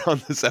you weren't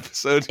on this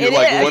episode? It You're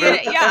like, is. what are,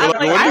 Yeah, I'm like,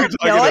 like, what I are you have no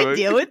talking about?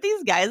 idea what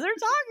these guys are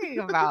talking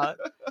about.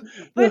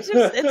 But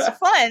it's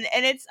fun,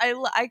 and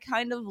I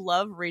kind of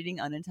love reading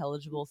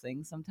unintelligible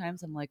things.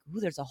 Sometimes I'm like, ooh,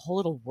 there's a whole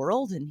little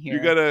world in here.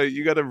 You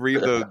gotta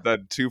read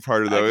that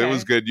 2-parter though. It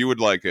was Okay. good. You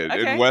would like it.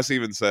 Okay. And Wes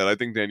even said, I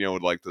think Danielle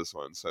would like this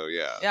one. So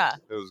yeah, Yeah.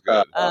 it was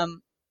good.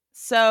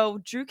 So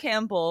Drew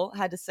Campbell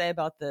had to say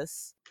about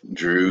this.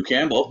 Drew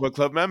Campbell. Book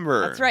club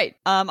member. That's right.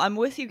 I'm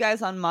with you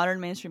guys on modern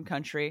mainstream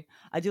country.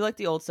 I do like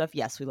the old stuff.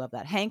 Yes, we love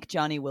that. Hank,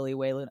 Johnny, Willie,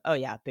 Waylon. Oh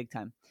yeah, big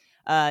time.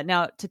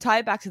 Now to tie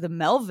it back to the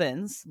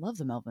Melvins, love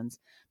the Melvins.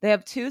 They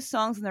have 2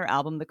 songs in their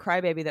album, "The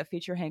Crybaby," that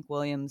feature Hank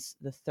Williams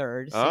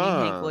III singing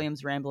Hank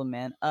Williams' "Ramblin'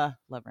 Man."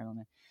 Love "Ramblin'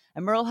 Man,"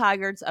 and Merle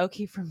Haggard's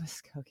 "Okie from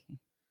Muskogee."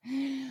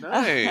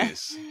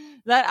 Nice.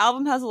 That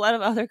album has a lot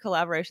of other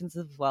collaborations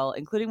as well,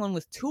 including one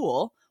with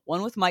Tool,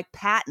 one with Mike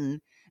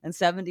Patton, and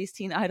 70s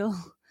teen idol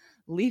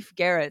Leif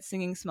Garrett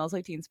singing Smells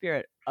Like Teen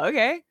Spirit.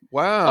 Okay.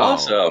 Wow.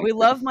 Awesome. We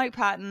love Mike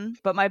Patton,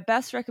 but my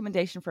best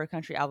recommendation for a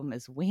country album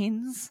is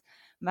Ween's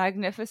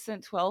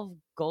magnificent 12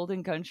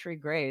 golden country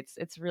greats.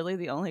 It's really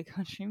the only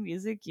country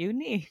music you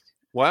need.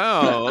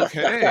 Wow.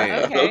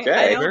 Okay. Okay.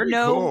 I don't Very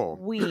know cool.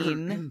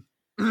 Ween,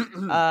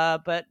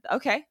 but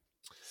okay.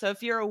 So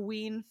if you're a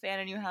Ween fan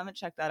and you haven't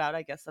checked that out,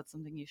 I guess that's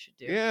something you should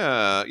do.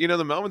 Yeah,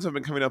 the Melvins have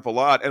been coming up a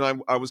lot,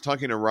 and I was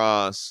talking to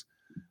Ross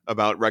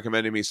about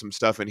recommending me some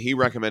stuff, and he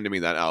recommended me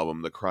that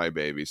album, The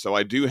Crybaby. So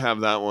I do have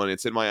that one.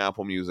 It's in my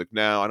Apple Music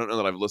now. I don't know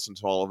that I've listened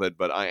to all of it,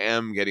 but I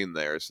am getting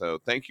there. So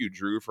thank you,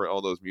 Drew, for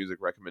all those music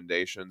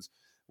recommendations.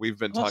 We've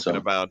been talking Awesome.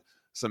 about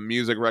some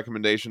music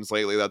recommendations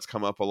lately. That's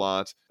come up a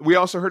lot. We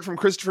also heard from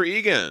Christopher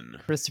Egan.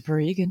 Christopher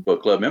Egan.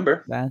 Book club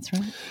member. That's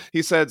right.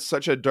 He said,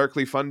 such a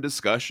darkly fun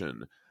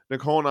discussion.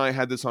 Nicole and I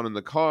had this on in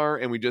the car,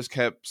 and we just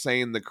kept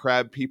saying the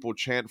crab people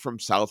chant from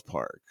South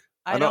Park.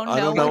 I don't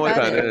know what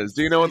that is.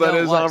 Do you know what that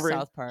Don't is, watch Aubrey?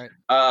 South Park.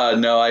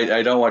 No,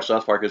 I don't watch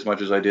South Park as much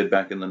as I did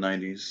back in the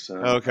 90s. So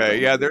Okay,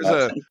 yeah,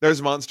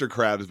 there's monster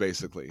crabs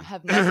basically. I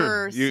have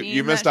never You- seen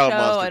you missed that out show.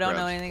 Monster I don't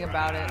know Crabs. anything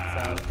about it.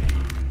 So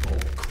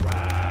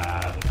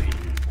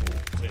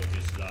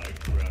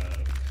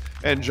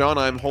And John,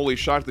 I'm wholly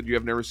shocked that you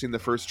have never seen the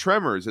first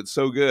Tremors. It's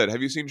so good.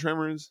 Have you seen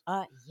Tremors?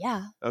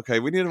 yeah. Okay,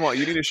 you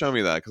need to show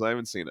me that because I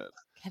haven't seen it.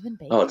 Kevin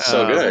Bacon. Oh, it's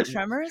so good.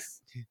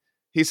 Tremors?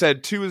 He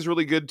said 2 is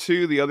really good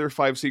too. The other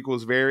 5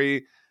 sequels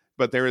vary,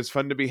 but there is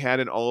fun to be had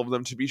in all of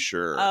them to be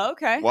sure. Oh,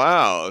 okay.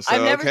 Wow. So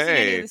I've never seen any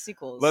okay, of the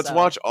sequels. let's so.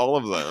 watch all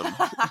of them.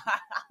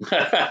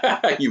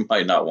 You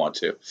might not want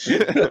to.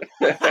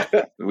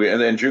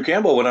 And then Drew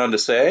Campbell went on to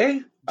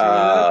say,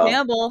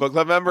 Campbell. Book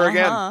club member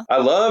again. Uh-huh. I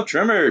love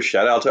Tremors.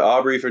 Shout out to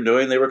Aubrey for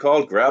knowing they were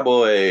called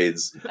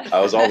Graboids.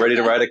 I was all ready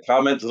to write a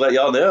comment to let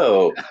y'all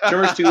know.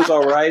 Tremors 2 is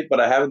all right, but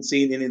I haven't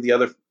seen any of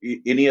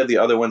the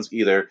other ones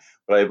either.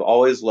 But I've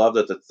always loved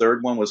that the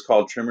third one was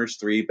called Tremors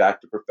 3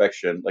 Back to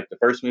Perfection. Like the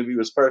first movie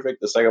was perfect,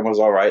 the second one was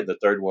all right, the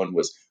third one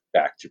was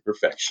back to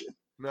perfection.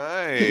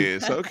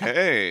 Nice.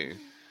 Okay.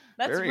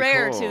 That's Very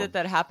rare cool. too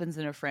that happens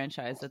in a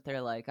franchise that they're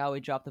like, oh,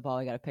 we dropped the ball,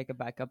 we got to pick it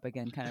back up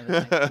again, kind of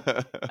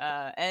a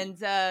thing.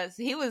 So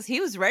he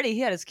was ready. He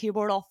had his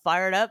keyboard all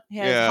fired up. He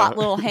had his hot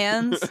little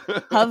hands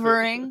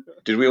hovering.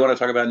 Did we want to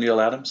talk about Neil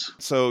Adams?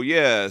 So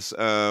yes,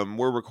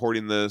 we're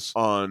recording this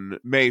on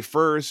May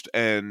 1st,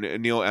 and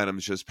Neil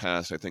Adams just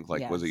passed. I think,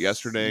 was it Yes,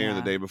 yesterday or the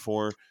yeah. day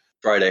before?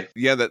 Friday.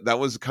 Yeah, that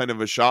was kind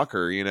of a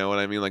shocker. You know what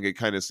I mean? Like it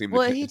kind of seemed.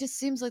 Well, to he just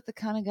seems like the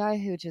kind of guy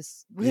who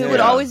Yeah. would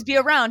always be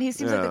around. He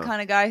seems like Yeah. the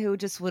kind of guy who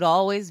just would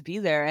always be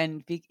there.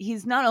 And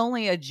he's not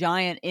only a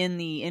giant in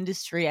the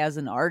industry as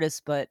an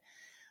artist, but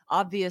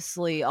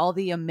obviously all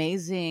the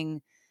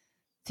amazing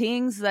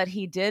things that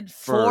he did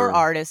for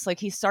artists. Like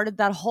he started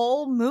that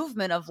whole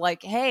movement of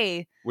like,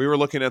 hey, we were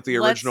looking at the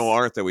original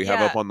art that we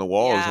have up on the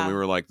walls, and we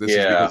were like, "This is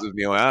because of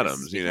Neil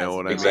Adams." You know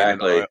what I mean?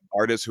 Exactly.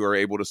 Artists who are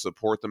able to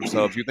support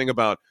themselves. You think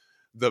about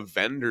the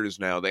vendors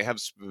now; they have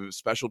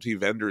specialty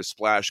vendors,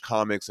 Splash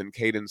Comics and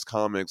Cadence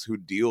Comics, who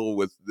deal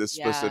with this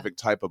specific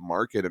type of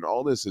market, and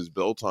all this is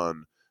built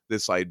on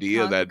this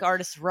idea comic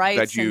artists'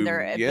 rights and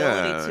their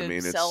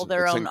ability to sell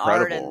their own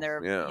art and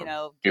their,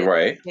 You're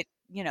right.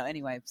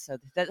 Anyway, so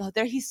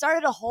there he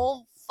started a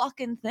whole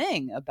fucking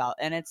thing about,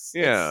 and it's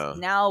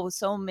now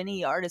so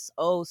many artists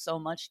owe so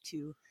much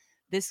to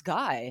this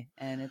guy,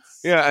 and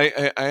it's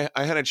I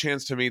had a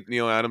chance to meet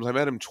Neil Adams. I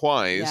met him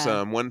twice.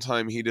 Yeah. One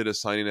time he did a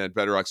signing at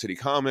Bedrock City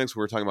Comics, we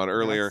were talking about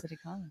earlier,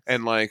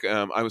 and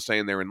I was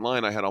staying there in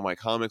line. I had all my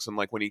comics, and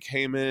when he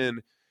came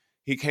in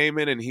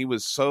and he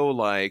was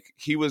so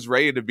he was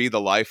ready to be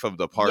the life of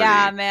the party.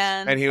 Yeah,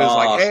 man. And he was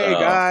like, "Hey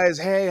guys,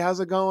 hey, how's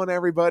it going,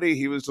 everybody?"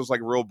 He was just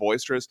real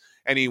boisterous,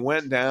 and he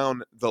went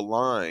down the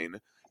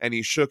line and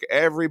he shook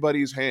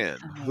everybody's hand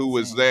who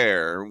was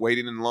there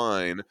waiting in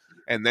line.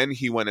 And then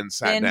he went and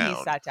sat down.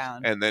 He sat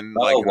down. And then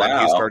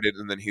wow.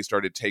 he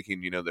started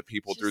taking, the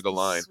people through the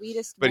line.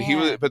 Sweetest But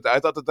man. but I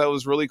thought that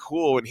was really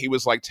cool, and he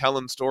was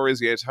telling stories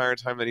the entire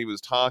time that he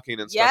was talking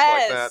and stuff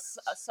like that.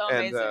 So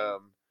amazing. And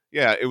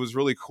yeah, it was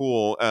really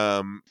cool.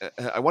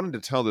 I wanted to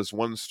tell this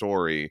one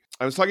story.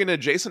 I was talking to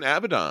Jason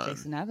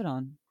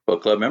Abaddon.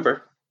 Book club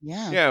member.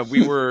 Yeah,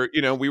 we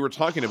were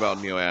talking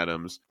about Neil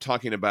Adams,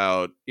 talking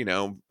about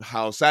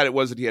how sad it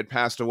was that he had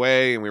passed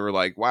away, and we were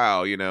like,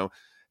 wow,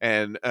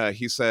 And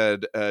he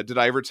said, "Did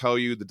I ever tell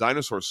you the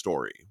dinosaur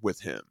story with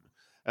him?"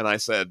 And I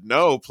said,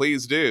 "No,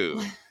 please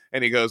do."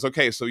 And he goes,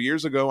 "Okay, so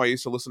years ago, I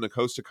used to listen to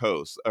Coast to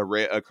Coast,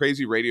 a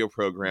crazy radio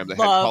program that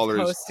had callers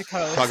Coast to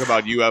Coast. talk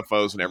about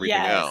UFOs and everything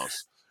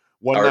else."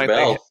 One Art night,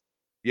 Bell.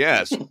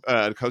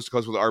 Coast to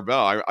Coast with Art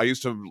Bell. I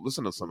used to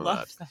listen to some of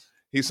that.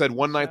 He said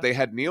one night they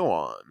had Neil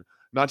on,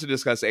 not to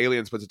discuss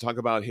aliens, but to talk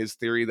about his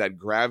theory that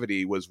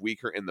gravity was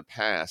weaker in the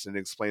past, and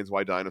it explains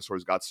why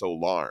dinosaurs got so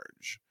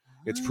large.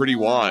 It's pretty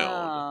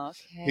wild.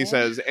 Okay. He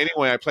says,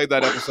 anyway, I played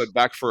that episode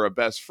back for a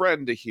best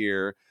friend to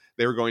hear.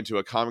 They were going to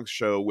a comics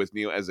show with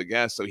Neil as a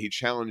guest, so he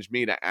challenged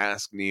me to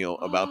ask Neil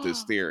about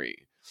this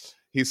theory.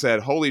 He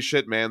said, "Holy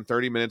shit, man,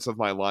 30 minutes of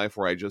my life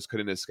where I just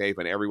couldn't escape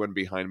and everyone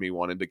behind me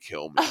wanted to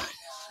kill me."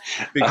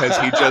 because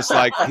he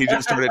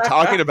just started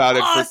talking about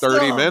it for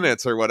 30 Awesome.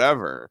 minutes or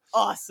whatever.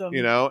 Awesome.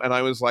 You know, and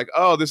I was like,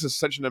 oh, this is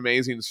such an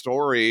amazing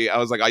story. I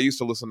was like, I used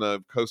to listen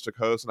to Coast to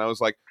Coast, and I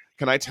was like,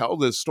 can I tell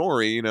this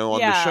story, you know, on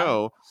the Yeah.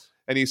 show?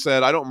 And he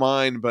said, I don't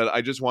mind, but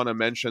I just want to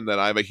mention that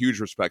I have a huge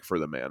respect for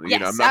the man. You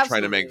know, Yes, I'm not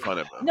trying to make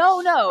absolutely. fun of him.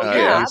 No,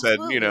 yeah, He said,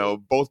 absolutely. you know,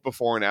 both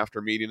before and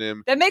after meeting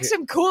him, That makes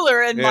him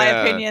cooler, in my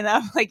Yeah. opinion.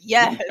 I'm like,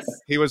 yes.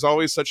 he was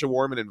always such a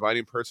warm and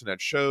inviting person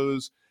at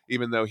shows.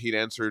 Even though he'd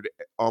answered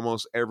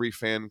almost every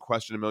fan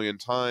question a million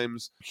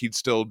times, he'd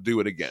still do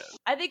it again.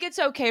 I think it's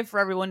okay for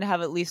everyone to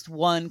have at least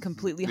one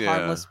completely Yeah.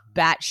 harmless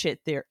batshit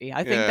theory. I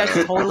think Yeah.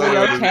 that's totally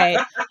okay.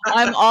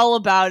 I'm all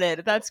about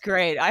it. That's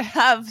great. I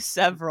have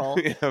several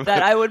Yeah, but-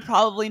 that I would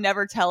probably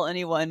never tell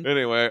anyone.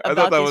 anyway, I about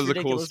thought that these was a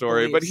cool ridiculous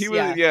story. But beliefs, he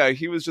was,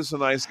 he was just a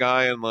nice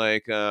guy, and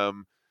like,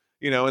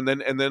 you know, and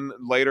then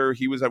later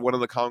he was at one of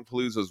the Comic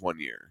Paloozas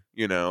one year,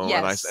 you know,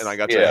 Yes. and I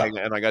got to Yeah. hang,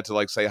 and I got to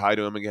like say hi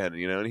to him again,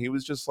 you know, and he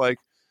was just like,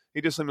 he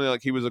just seemed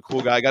like he was a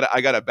cool guy.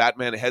 I got a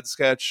Batman head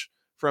sketch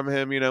from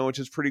him, you know, which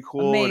is pretty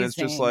cool, Amazing. and it's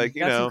just like,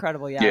 you that's know,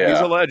 incredible. Yeah. Yeah. he's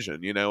a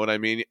legend, you know what I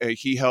mean?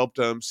 He helped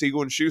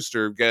Siegel and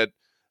Schuster get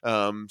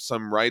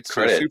some rights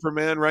Credit. to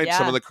Superman, right?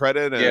 Some Yeah. of the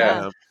credit, and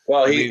Yeah.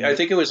 Well, I I mean-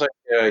 think it was like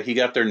he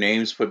got their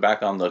names put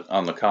back on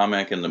the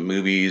comic and the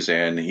movies,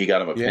 and he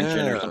got him a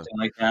pension or Yeah. something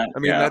like that. I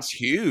mean, yeah. that's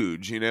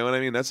huge, you know what I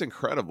mean? That's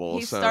incredible.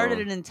 He so, started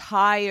an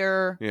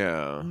entire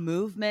yeah.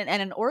 movement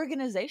and an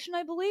organization,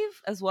 I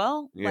believe, as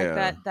well. Yeah.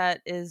 Like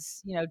that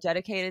is, you know,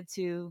 dedicated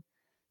to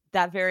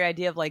that very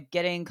idea of like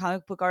getting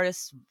comic book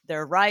artists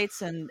their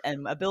rights and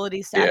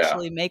abilities to Yeah.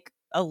 actually make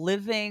a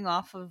living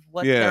off of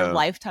what Yeah. their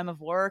lifetime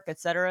of work,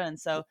 etc. And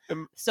so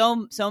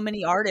Um, so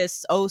many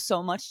artists owe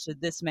so much to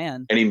this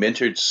man. And he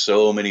mentored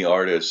so many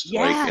artists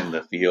like Yeah. in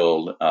the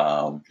field.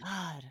 God.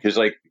 Because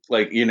like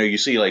you know, you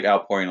see like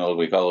outpouring all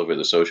over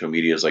the social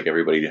medias, like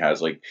everybody has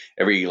like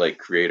every like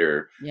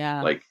creator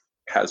Yeah. like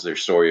has their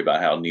story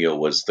about how Neil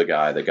was the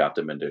guy that got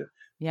them into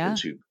Yeah.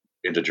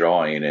 into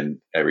drawing and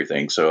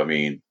everything. So I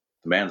mean,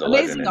 the man's a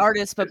Amazing legend.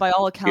 artist, but by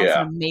all accounts,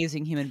 Yeah. an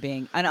amazing human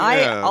being. And Yeah.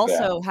 I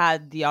also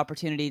had the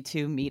opportunity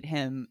to meet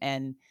him,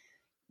 and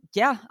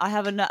yeah, I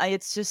have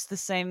it's just the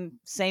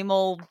same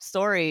old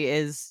story.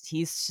 Is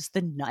he's just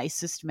the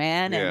nicest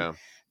man and Yeah.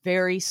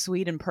 very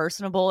sweet and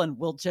personable, and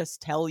will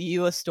just tell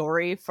you a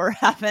story for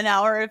half an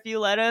hour if you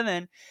let him,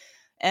 and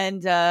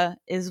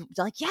is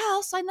like, yeah,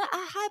 I'll sign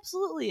that,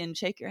 absolutely, and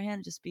shake your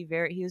hand, just be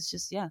he was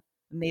just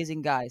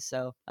amazing guy.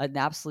 So an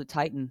absolute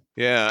titan.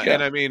 Yeah. Yeah.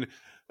 And I mean,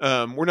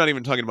 we're not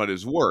even talking about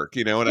his work,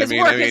 you know what His I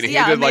mean? work I mean, is, he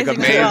yeah, did like amazing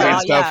amazing as well,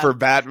 stuff yeah. for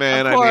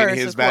Batman. Of I course, mean,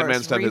 his of Batman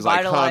course. stuff is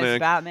Revitalized iconic.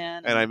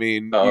 Batman. And I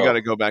mean, Oh. you got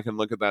to go back and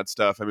look at that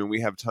stuff. I mean, we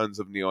have tons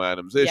of Neil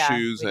Adams Yeah,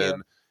 issues, we do.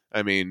 and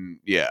I mean,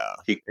 yeah,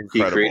 He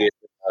incredible.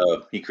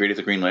 created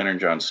the Green Lantern,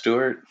 John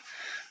Stewart.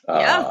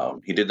 Yeah.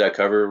 He did that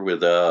cover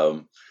with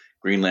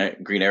Green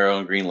Arrow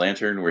and Green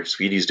Lantern, where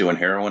Speedy's doing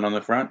heroin on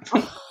the front.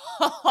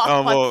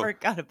 well, I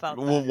forgot about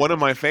that. Well, one of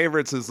my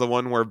favorites is the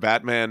one where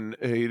Batman,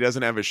 he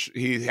doesn't have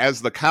he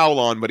has the cowl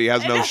on, but he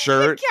has I no know, the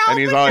shirt, cowl, and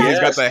he's the on. He's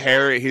Yes.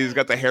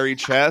 got the hairy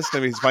chest,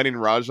 and he's fighting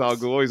Ra's al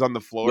Ghul. He's on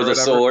the floor with or a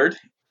whatever. sword.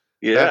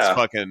 Yeah, That's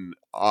fucking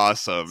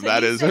awesome. So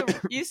That you is. say,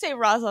 you say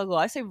Ra's al Ghul.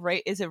 I say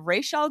is it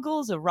Ra's al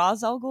Ghul? Is it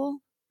Ra's al Ghul?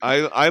 I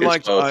It's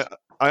liked. both.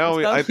 I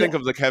always I both? think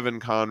of the Kevin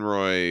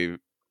Conroy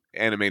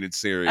animated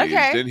series.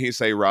 Okay. Didn't he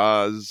say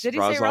Raz? Did he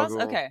Ra's say al Ra's?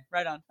 Ghul? Okay,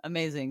 right on.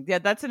 Amazing. Yeah,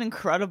 that's an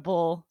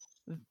incredible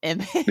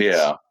image.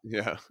 yeah.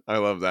 Yeah, I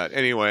love that.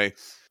 Anyway,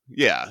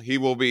 yeah, he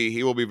will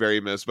be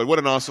very missed. But what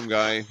an awesome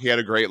guy. He had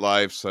a great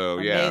life. So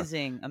yeah,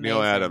 Amazing.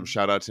 Neil Adams.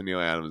 Shout out to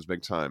Neil Adams,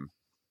 big time.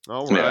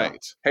 All Yeah.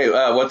 right. Hey,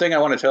 one thing I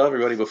want to tell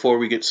everybody before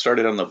we get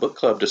started on the book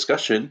club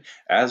discussion: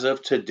 as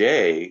of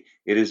today,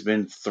 it has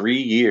been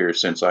 3 years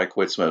since I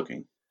quit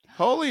smoking.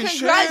 Holy shit,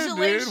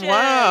 Congratulations. dude!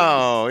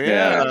 Wow,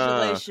 yeah.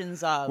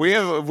 Congratulations.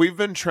 We've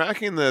been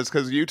tracking this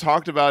because you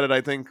talked about it. I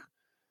think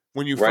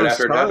when you Right first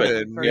after it happened.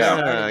 started. First Yeah,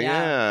 started, yeah.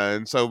 yeah.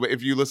 And so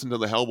if you listen to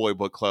the Hellboy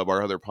Book Club,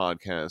 our other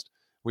podcast,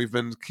 we've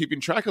been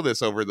keeping track of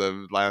this over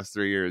the last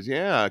 3 years.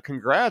 Yeah,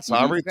 congrats, Mhm.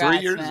 Aubrey. 3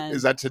 Congrats, years. man.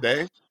 Is that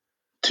today?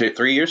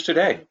 3 years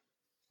today.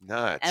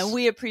 Nuts. And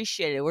we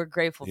appreciate it. We're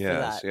grateful for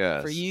Yes, that.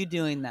 yes. For you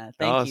doing that.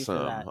 Thank you for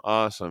that.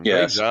 Awesome.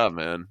 Yes. Great job,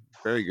 man.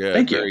 Very good.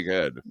 Thank you. Very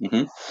good.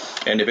 hmm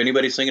And if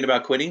anybody's thinking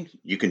about quitting,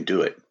 you can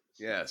do it.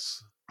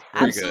 Yes.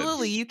 Very good.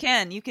 Absolutely. You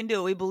can do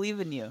it. We believe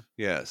in you.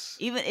 Yes.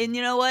 And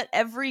you know what?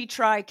 Every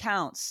try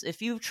counts.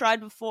 If you've tried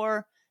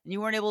before and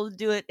you weren't able to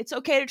do it, it's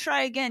okay to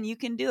try again. You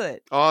can do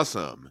it.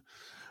 Awesome.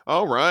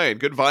 All right.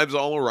 Good vibes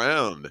all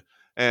around.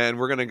 And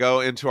we're going to go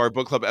into our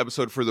book club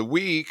episode for the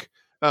week.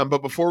 But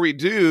before we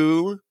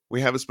do,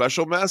 we have a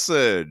special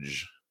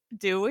message.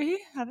 Do we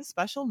have a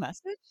special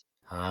message?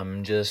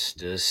 I'm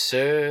just a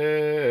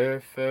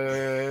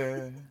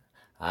surfer.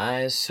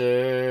 I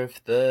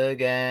surf the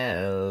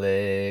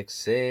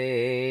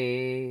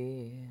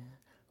galaxy.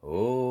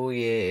 Oh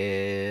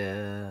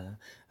yeah,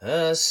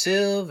 a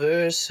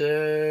silver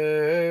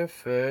surfer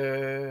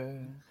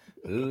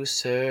who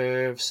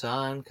surfs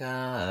on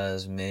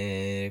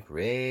cosmic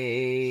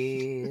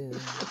rays.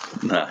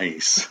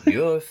 Nice.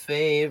 Your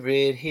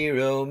favorite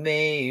hero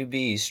may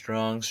be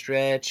strong,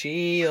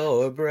 stretchy,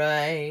 or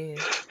bright.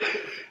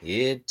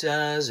 It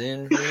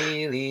doesn't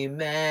really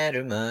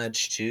matter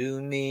much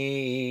to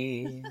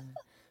me.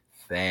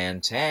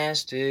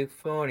 Fantastic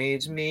Four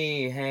needs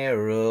me,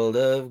 Herald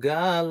of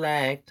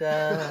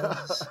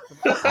Galactus.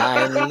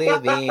 I'm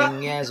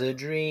living as a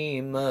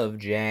dream of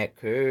Jack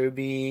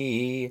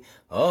Kirby.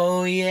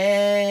 Oh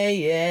yeah,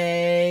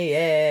 yeah,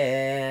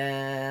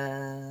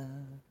 yeah.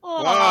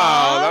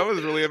 Wow, that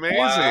was really amazing.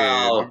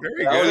 Wow,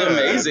 Very that was good.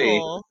 amazing.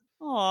 Cool.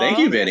 Thank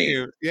you, Aw,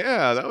 Vinny.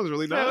 Yeah, that was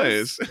really That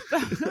nice.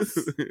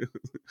 that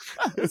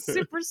was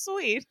super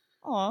sweet.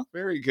 Aw,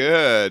 Very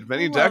good.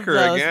 Benny love Decker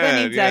those.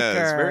 again. Benny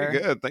Yes, very Decker.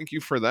 good. Thank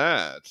you for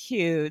that.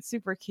 cute,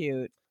 super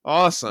cute.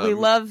 Awesome. We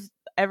love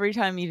every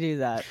time you do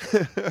that.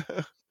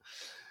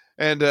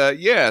 And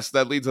yes,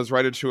 that leads us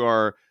right into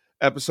our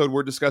episode.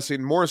 We're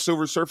discussing more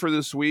Silver Surfer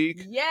this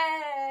week.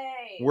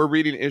 Yay! We're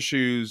reading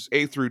issues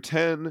 8 through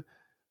 10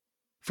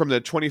 from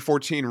the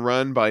 2014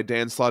 run by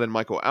Dan Slott and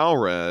Michael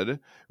Allred,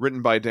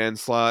 written by Dan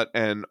Slott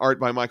and art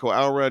by Michael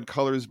Allred,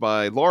 colors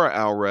by Laura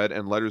Allred,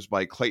 and letters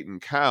by Clayton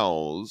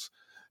Cowles.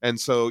 And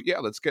so, yeah,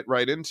 let's get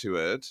right into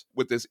it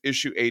with this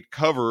issue 8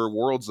 cover,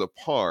 Worlds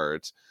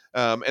Apart.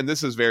 And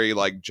this is very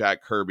like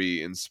Jack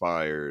Kirby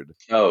inspired.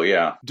 Oh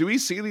yeah. Do we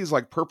see these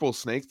like purple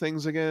snake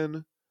things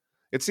again?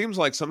 It seems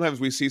like sometimes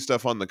we see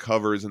stuff on the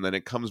covers and then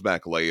it comes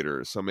back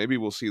later. So maybe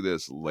we'll see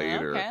this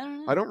later. Okay, I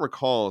don't know. I don't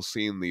recall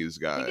seeing these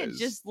I guys. think it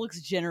just looks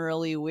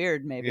generally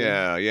weird, maybe.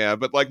 Yeah.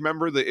 But like,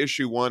 remember the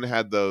issue 1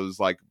 had those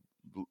like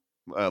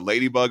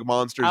ladybug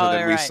monsters, Oh, and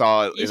then we right.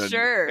 saw it You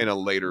sure? in a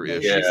later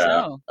Maybe issue. Yeah.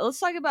 so. Let's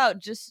talk about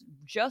just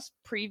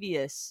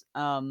previous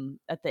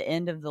at the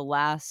end of the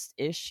last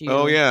issue.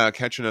 Oh yeah,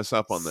 catching us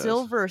up on this.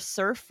 Silver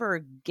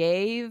Surfer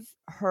gave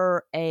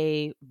her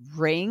a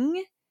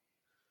ring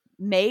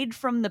made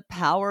from the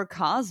power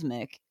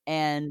cosmic,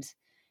 and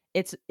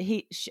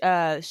she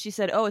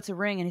said, "Oh, it's a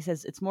ring," and he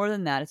says, "It's more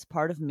than that. It's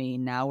part of me.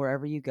 Now,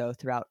 wherever you go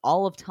throughout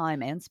all of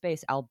time and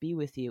space, I'll be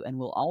with you, and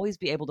we'll always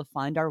be able to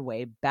find our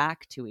way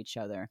back to each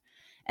other."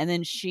 And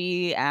then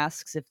she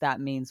asks if that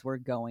means we're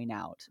going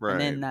out, and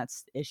then Right.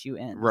 that's issue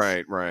ends.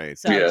 Right.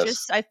 So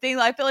Yes. I feel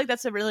like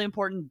that's a really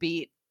important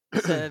beat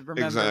to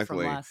remember Exactly. from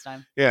last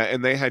time. Yeah,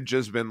 and they had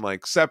just been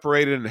like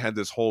separated and had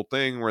this whole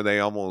thing where they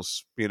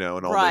almost, and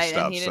all this Right,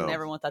 stuff. and he didn't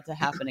ever want that to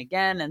happen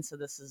again, and so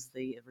this is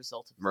the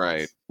result of that.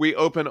 Right. We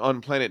open on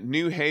planet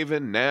New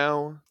Haven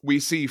now. We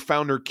see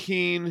Founder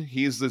Keen.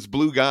 He's this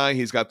blue guy.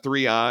 He's got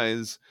 3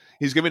 eyes.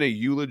 He's giving a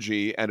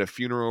eulogy at a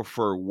funeral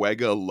for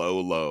Wega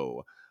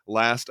Lolo,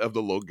 last of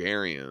the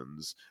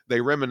Logarians.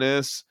 They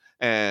reminisce,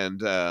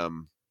 and I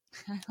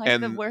like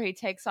And- where he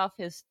takes off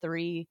his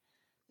three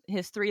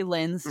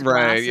lens Right,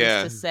 glasses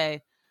yeah. to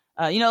say,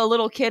 a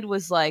little kid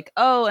was like,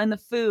 "Oh, and the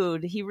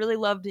food. He really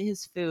loved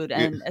his food,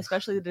 and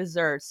especially the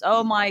desserts.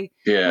 Oh, my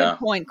Yeah. good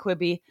point,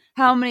 Quibi.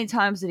 How many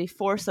times did he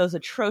force those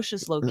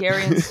atrocious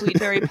Logarian sweet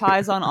berry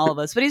pies on all of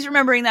us?" But he's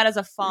remembering that as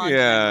a fond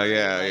Yeah, memory.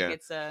 yeah, Like, yeah.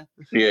 It's a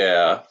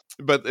Yeah.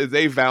 but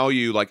they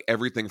value like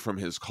everything from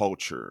his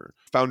culture.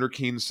 Founder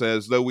Keen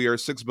says, though we are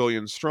 6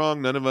 billion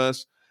strong, none of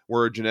us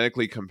were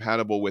genetically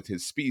compatible with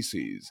his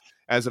species.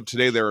 As of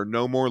today, there are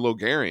no more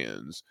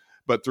Logarians.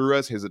 But through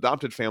us, his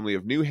adopted family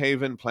of New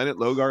Haven, planet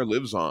Logar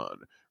lives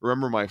on.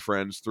 Remember, my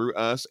friends, through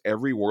us,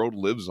 every world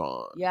lives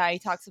on. Yeah, he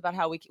talks about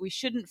how we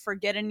shouldn't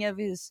forget any of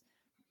his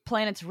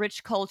planet's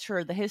rich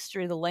culture, the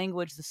history, the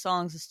language, the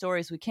songs, the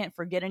stories. We can't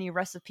forget any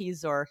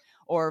recipes or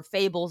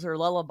fables or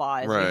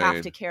lullabies. We have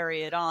Right. to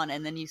carry it on.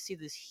 And then you see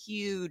this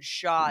huge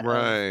shot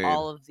Right. of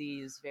all of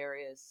these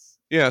various.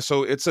 Yeah,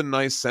 so it's a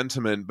nice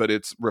sentiment, but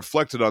it's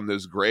reflected on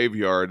this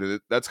graveyard.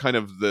 And that's kind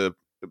of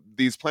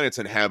these planets'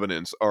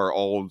 inhabitants are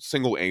all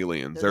single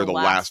aliens. They're the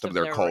last of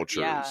their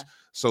cultures. Yeah,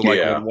 So like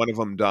Yeah. when one of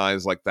them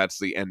dies, like that's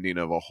the ending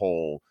of a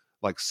whole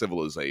like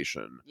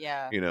civilization.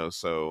 yeah.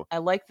 So I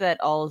like that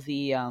all of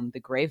the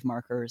grave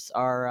markers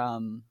are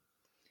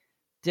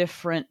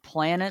different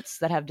planets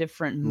that have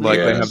different moons. like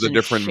they Yes. have the and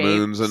different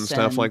moons and shapes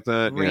stuff like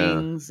that. Yeah.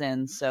 rings,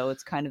 and so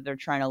it's kind of they're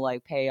trying to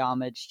like pay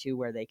homage to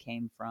where they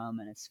came from,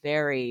 and it's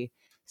very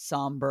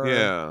somber.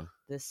 Yeah.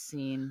 This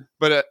scene.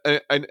 But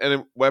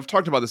I've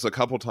talked about this a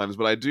couple times,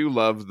 but I do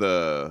love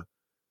the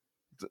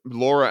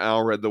Laura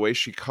Allred, the way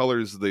she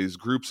colors these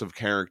groups of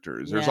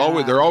characters. They're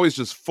Yeah. always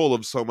just full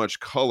of so much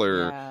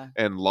color Yeah.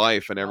 and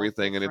life and All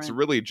everything, and it's different.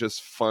 really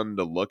just fun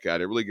to look at.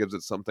 It really gives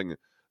it something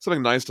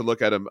nice to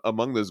look at.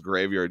 Among this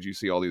graveyard, you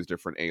see all these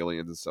different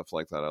aliens and stuff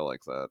like that. I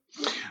like that.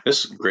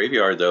 This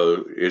graveyard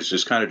though is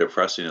just kind of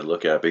depressing to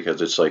look at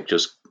because it's like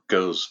just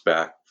goes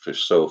back for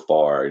so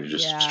far. It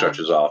just Yeah.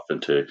 stretches off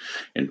into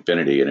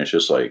infinity, and it's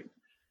just like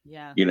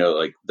Yeah.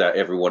 like that.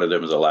 Every one of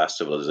them is a last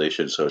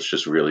civilization, so it's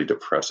just really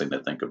depressing to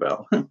think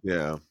about.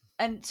 Yeah.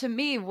 And to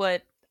me,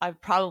 what I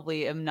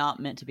probably am not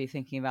meant to be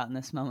thinking about in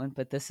this moment,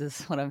 but this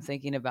is what I'm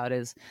thinking about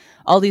is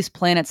all these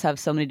planets have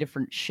so many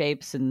different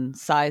shapes and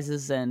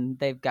sizes, and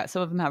they've got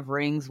some of them have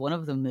rings. One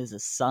of them is a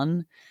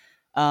sun.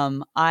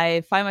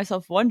 I find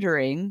myself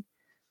wondering,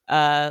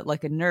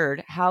 like a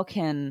nerd, how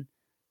can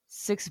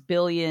 6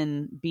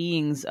 billion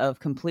beings of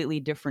completely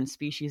different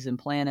species and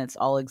planets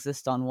all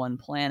exist on one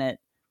planet?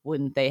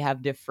 Wouldn't they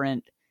have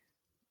different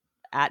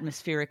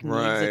atmospheric needs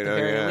Right. at the Oh,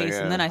 very yeah, least?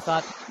 yeah. And then I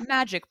thought,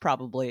 magic,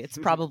 probably. It's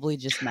probably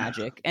just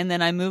magic. And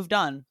then I moved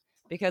on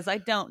because I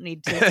don't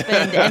need to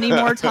spend any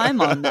more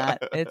time on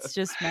that. It's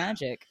just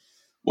magic.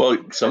 Well,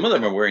 some of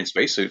them are wearing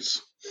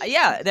spacesuits.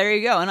 Yeah, there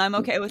you go. And I'm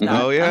okay with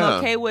that. Oh, yeah. I'm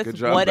okay with Good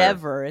job there.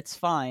 whatever. It's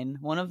fine.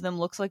 One of them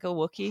looks like a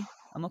Wookiee.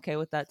 I'm okay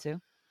with that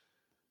too.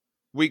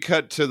 We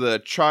cut to the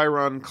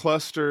Chiron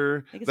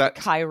cluster. I think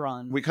it's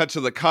Chiron. We cut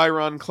to the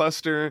Chiron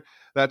cluster.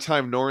 That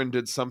time Norrin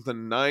did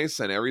something nice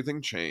and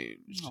everything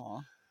changed.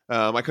 Aw.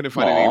 I couldn't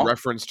find any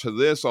reference to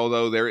this,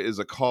 although there is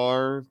a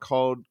car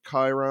called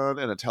Chiron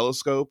and a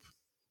telescope.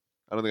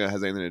 I don't think that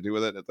has anything to do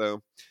with it,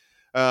 though.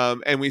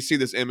 And we see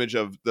this image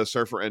of the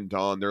Surfer and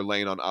Dawn. They're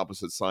laying on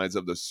opposite sides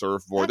of the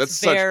surfboard.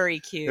 That's very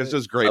cute. It's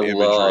just great I imagery.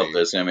 love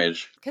this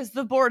image. Because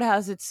the board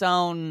has its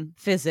own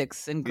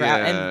physics and, Yeah,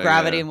 and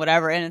gravity yeah. and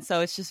whatever, and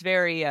so it's just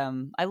very.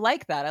 I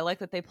like that. I like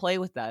that they play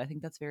with that. I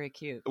think that's very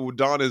cute.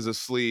 Dawn is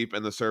asleep,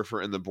 and the Surfer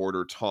and the board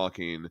are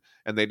talking,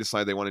 and they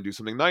decide they want to do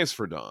something nice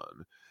for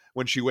Dawn.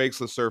 When she wakes,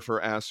 the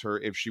Surfer asks her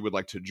if she would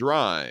like to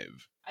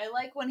drive. I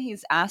like when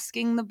he's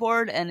asking the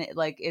board, and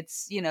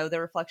it's the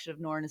reflection of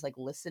Norrin is like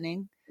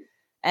listening.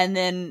 And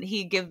then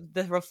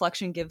the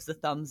reflection gives the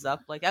thumbs up.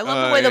 Like, I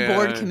love the way the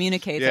board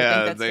communicates. I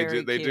think that's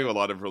very they cute. do a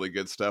lot of really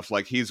good stuff.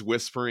 Like, he's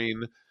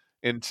whispering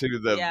into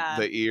the Yeah.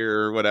 ear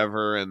or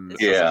whatever, and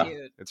It's Yeah. just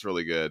cute. it's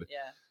really good. Yeah.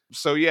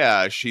 So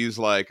yeah, she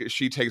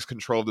takes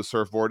control of the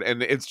surfboard,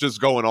 and it's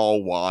just going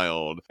all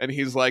wild. And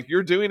he's like,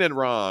 "You're doing it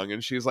wrong."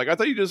 And she's like, "I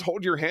thought you just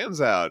hold your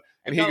hands out."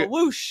 And Go,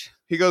 whoosh.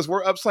 he goes,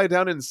 "We're upside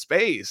down in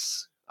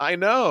space. I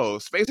know.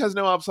 Space has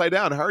no upside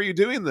down. How are you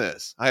doing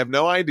this? I have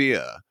no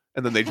idea."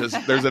 And then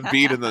there's a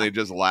beat, and then they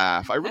just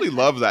laugh. I really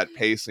love that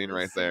pacing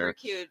right It's there. super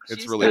cute.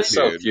 It's She's really kind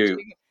so of- cute.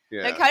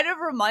 Yeah. That kind of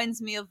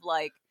reminds me of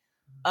like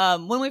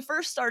when we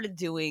first started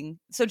doing.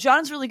 So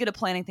John's really good at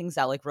planning things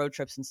out, like road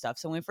trips and stuff.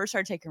 So when we first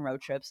started taking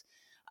road trips,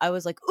 I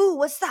was like, "Ooh,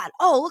 what's that?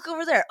 Oh, look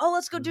over there. Oh,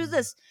 let's go do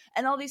this,"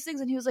 and all these things.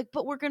 And he was like,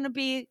 "But we're gonna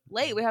be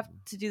late. We have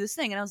to do this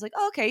thing." And I was like,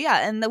 oh, "Okay,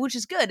 yeah," and which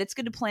is good. It's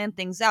good to plan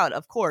things out.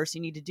 Of course, you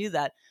need to do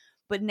that.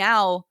 But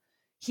now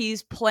he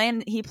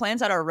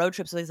plans out our road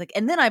trip. So he's like,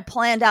 and then I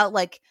planned out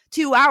like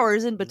 2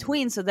 hours in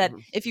between so that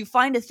if you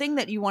find a thing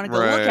that you want to go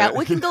look at,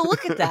 we can go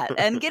look at that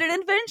and get an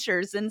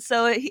adventures. And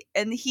so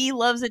he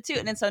loves it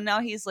too. And so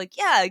now he's like,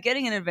 yeah,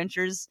 getting an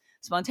adventures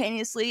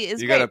spontaneously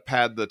is You great. gotta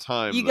pad the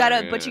time. You there,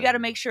 gotta, yeah. but you gotta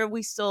make sure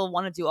we still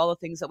want to do all the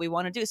things that we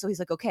want to do. So he's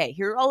like, okay,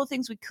 here are all the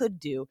things we could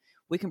do.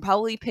 We can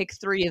probably pick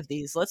 3 of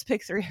these. Let's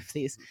pick 3 of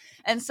these.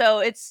 And so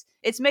it's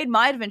made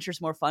my adventures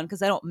more fun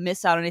because I don't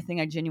miss out on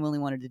anything I genuinely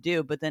wanted to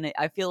do. But then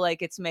I feel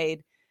like it's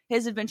made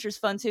his adventures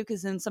fun too,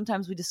 because then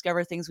sometimes we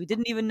discover things we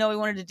didn't even know we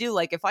wanted to do.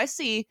 Like if I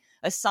see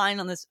a sign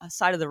on this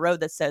side of the road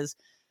that says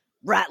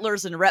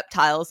rattlers and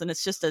reptiles, and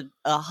it's just a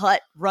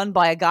hut run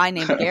by a guy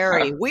named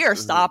Gary, we are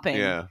stopping.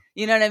 Yeah.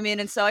 You know what I mean?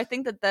 And so I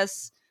think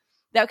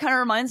that kind of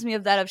reminds me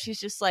of that. Of she's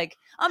just like,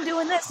 I'm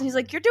doing this, and he's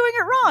like, you're doing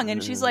it wrong,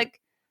 and she's like,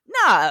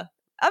 nah,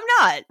 I'm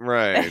not. And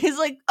Right. he's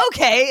like,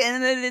 okay,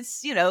 and then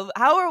it's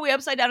how are we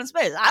upside down in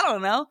space? I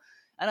don't know.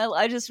 And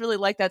I just really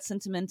like that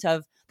sentiment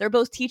of they're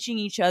both teaching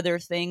each other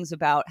things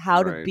about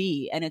how to Right.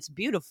 be, and it's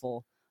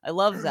beautiful. I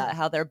love that,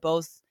 how they're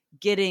both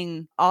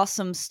getting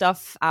awesome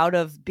stuff out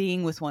of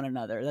being with one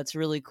another. That's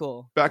really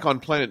cool. Back on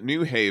planet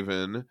New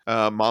Haven,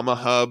 Mama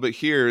Hub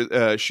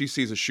here, she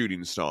sees a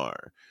shooting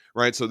star,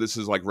 right? So this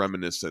is like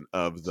reminiscent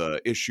of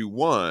the issue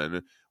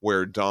 1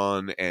 where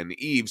Dawn and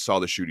Eve saw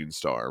the shooting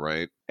star,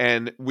 right?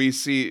 And we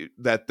see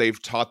that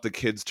they've taught the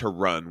kids to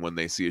run when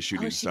they see a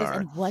shooting She goes, star.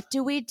 and what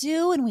do we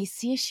do when we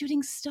see a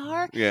shooting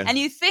star? Yeah. And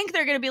you think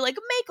they're going to be like,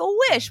 make a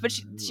wish. But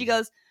she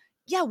goes,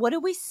 yeah, what do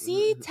we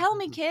see? Tell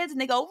me, kids.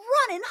 And they go,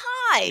 run and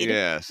hide.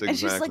 Yes, exactly. And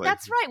she's like,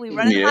 that's right. We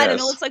run and hide. And it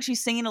Yes. looks like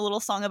she's singing a little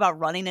song about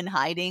running and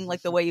hiding,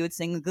 like the way you would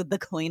sing the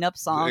cleanup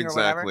song or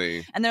whatever.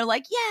 Exactly. And they're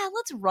like, yeah,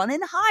 let's run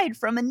and hide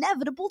from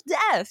inevitable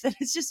death. And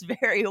it's just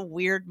very a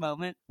weird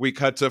moment. We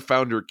cut to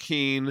Founder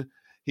Keen.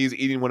 He's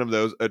eating one of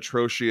those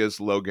atrocious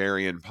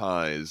Logarian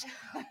pies.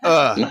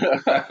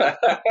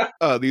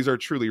 These are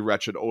truly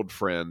wretched, old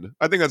friend.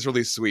 I think that's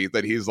really sweet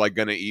that he's like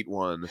gonna eat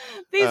one.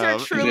 These are Um,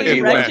 truly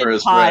eat one wretched for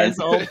his pies,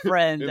 friend. old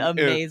friend.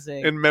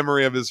 Amazing. In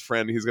memory of his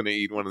friend, he's gonna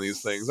eat one of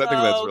these things. I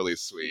think that's So really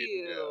sweet.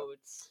 Yeah. cute.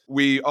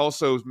 We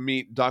also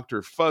meet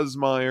Dr.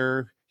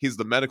 Fuzzmeyer. He's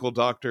the medical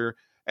doctor.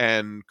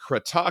 And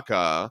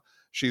Krataka,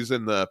 she's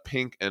in the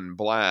pink and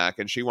black,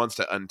 and she wants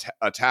to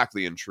attack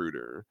the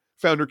intruder.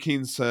 Founder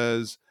Keen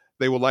says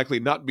they will likely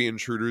not be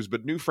intruders,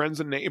 but new friends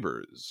and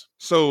neighbors.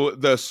 So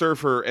the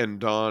Surfer and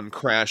Dawn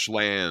crash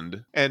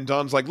land, and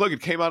Dawn's like, look,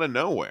 it came out of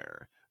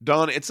nowhere.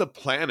 Dawn, it's a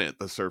planet,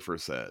 the Surfer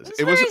says.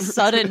 It was a very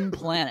sudden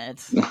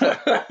planet.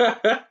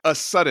 a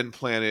sudden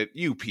planet,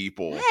 you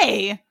people.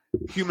 Hey,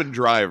 human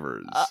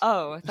drivers.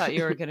 Oh, I thought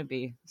you were going to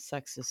be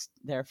sexist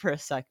there for a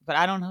sec, but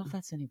I don't know if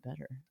that's any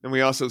better. And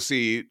we also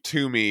see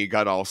Toomey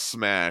got all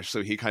smashed,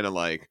 so he kind of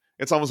like,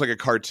 it's almost like a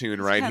cartoon,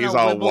 right? kinda He's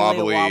all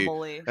wibbly-wobbly.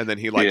 wobbly, and then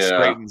he like Yeah.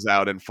 straightens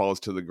out and falls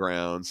to the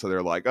ground. So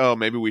they're like, oh,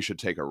 maybe we should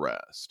take a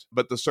rest.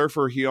 But the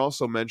surfer, he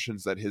also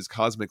mentions that his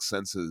cosmic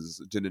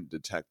senses didn't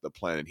detect the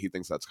planet. He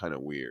thinks that's kind of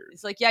weird.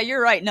 It's like, yeah,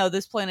 you're right. No,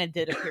 this planet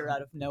did appear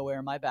out of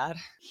nowhere. My bad.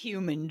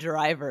 Human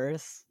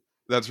drivers.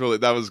 That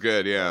was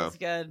good, yeah. That's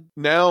good.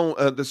 Now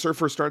the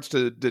surfer starts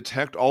to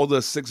detect all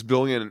the 6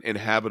 billion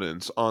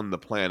inhabitants on the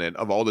planet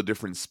of all the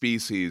different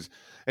species,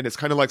 and it's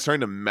kind of like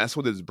starting to mess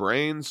with his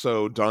brain.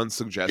 So Don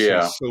suggests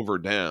Yeah. he silver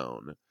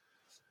down,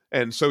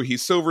 and so he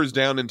silvers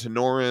down into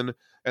Norin,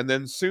 and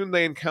then soon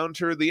they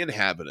encounter the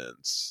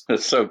inhabitants.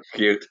 That's so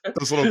cute.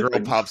 This little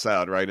girl pops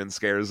out, right, and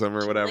scares them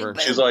or whatever.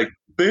 She's like,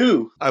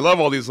 boo. I love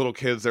all these little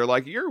kids. They're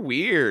like, "You're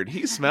weird.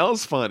 He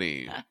smells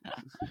funny."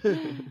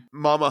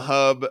 Mama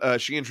Hub,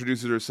 she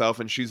introduces herself,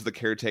 and she's the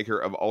caretaker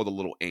of all the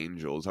little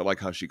angels. I like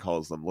how she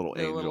calls them little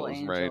The angels,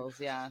 little right? angels,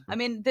 yeah. I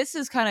mean, this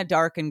is kind of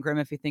dark and grim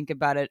if you think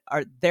about it.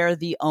 They're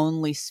the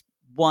only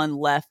one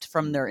left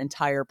from their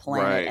entire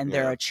planet, Right, and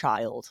they're yeah. a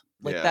child.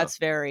 Like Yeah. that's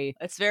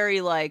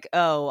very like,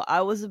 oh,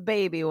 I was a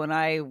baby when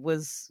I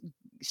was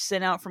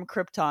sent out from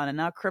Krypton, and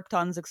now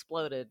Krypton's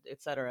exploded,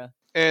 etc.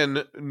 And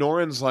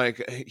Norin's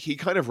like, he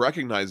kind of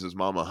recognizes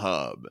Mama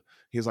Hub.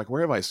 He's like,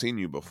 where have I seen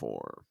you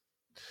before?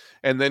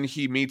 And then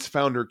he meets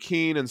Founder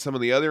Keen and some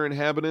of the other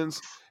inhabitants,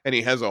 and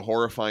he has a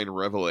horrifying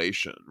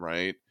revelation,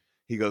 right?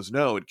 He goes,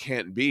 no, it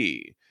can't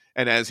be.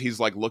 And as he's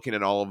like looking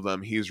at all of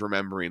them, he's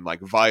remembering like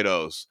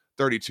Vidos,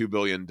 32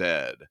 billion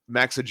dead,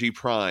 Maxa G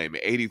Prime,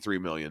 83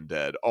 million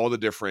dead, all the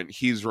different,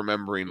 he's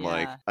remembering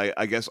like,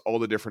 I guess all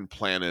the different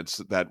planets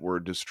that were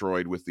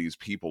destroyed with these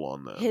people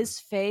on them. His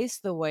face,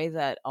 the way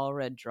that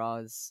Allred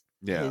draws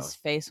Yeah. his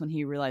face when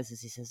he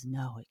realizes, he says,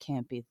 no, it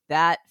can't be.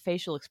 That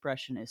facial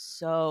expression is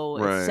so,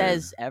 Right. it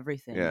says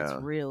everything. Yeah.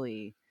 It's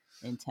really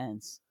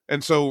intense.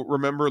 And so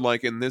remember,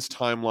 like in this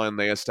timeline,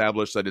 they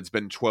established that it's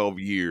been 12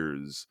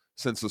 years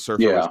since the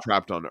surfer Yeah. was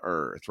trapped on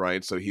Earth,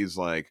 right? So he's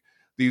like,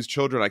 these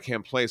children, I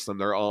can't place them.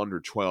 They're all under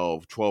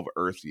 12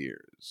 Earth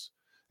years.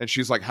 And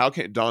she's like,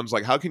 Don's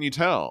like, how can you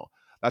tell?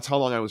 That's how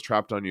long I was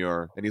trapped on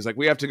your, and he's like,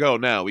 we have to go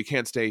now. We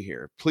can't stay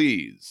here,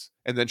 please.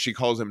 And then she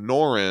calls him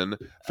Norin.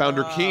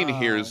 Founder Keen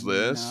hears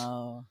this.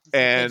 No.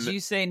 And Did you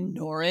say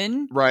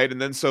Norin? right.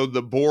 And then so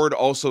the board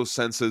also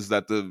senses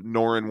that the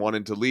Norin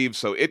wanted to leave.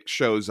 So it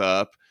shows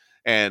up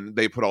and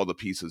they put all the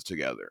pieces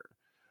together.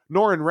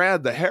 Norin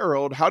Rad, the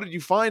Herald, how did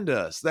you find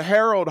us? The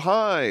Herald,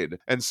 hide.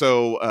 And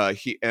so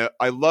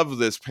I love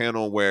this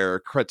panel where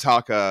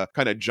Krataka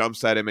kind of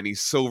jumps at him and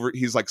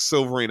he's like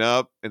silvering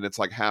up and it's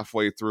like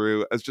halfway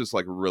through. It's just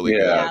like really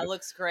good. Yeah, it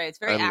looks great. It's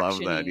very I love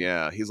actiony. that.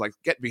 Yeah. He's like,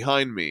 get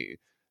behind me.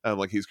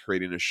 Like he's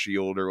creating a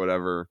shield or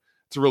whatever.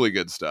 It's really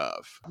good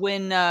stuff.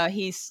 When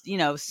he's,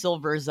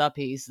 silvers up,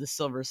 he's the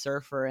Silver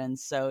Surfer. And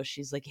so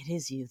she's like, it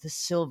is you, the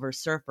Silver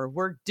Surfer.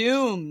 We're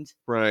doomed.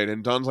 Right.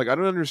 And Don's like, I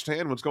don't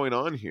understand what's going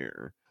on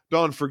here.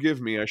 Don, forgive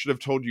me. I should have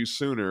told you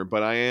sooner,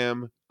 but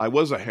I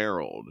was a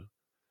herald.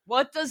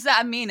 What does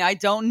that mean? I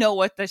don't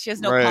know she has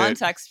no Right.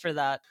 context for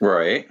that.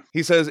 Right.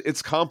 He says,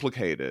 it's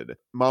complicated.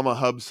 Mama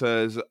Hub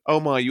says, oh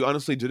my, you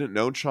honestly didn't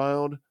know,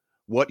 child?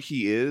 What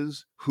he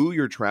is? Who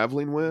you're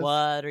traveling with?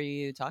 What are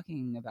you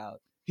talking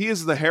about? He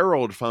is the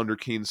herald, Founder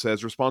Keen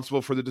says,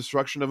 responsible for the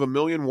destruction of 1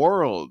 million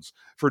worlds,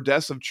 for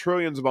deaths of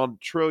trillions upon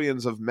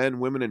trillions of men,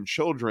 women, and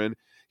children.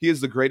 He is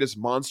the greatest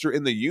monster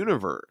in the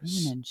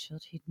universe. Women and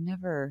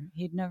children,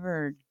 he'd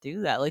never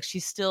do that. Like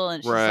she's still,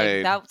 and she's Right.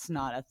 like, that's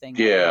not a thing.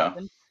 that Yeah.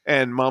 happened.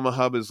 And Mama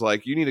Hub is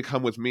like, you need to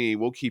come with me.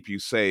 We'll keep you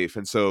safe.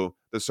 And so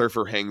the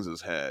surfer hangs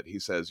his head. He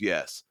says,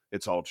 yes,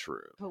 it's all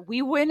true. But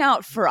we went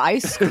out for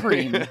ice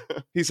cream.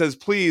 He says,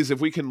 please, if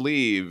we can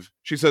leave.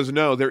 She says,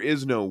 no, there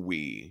is no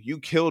we. You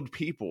killed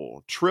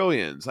people.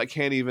 Trillions. I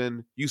can't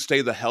even. You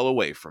stay the hell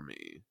away from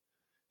me.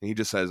 And he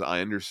just says,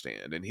 I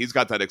understand. And he's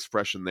got that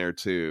expression there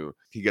too.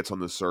 He gets on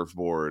the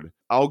surfboard.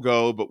 I'll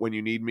go, but when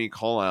you need me,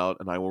 call out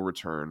and I will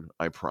return.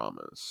 I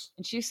promise.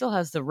 And she still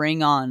has the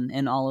ring on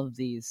in all of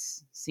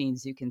these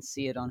scenes. You can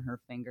see it on her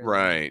finger.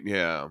 Right,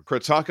 yeah.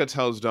 Krataka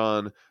tells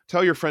Don,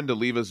 tell your friend to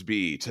leave us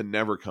be, to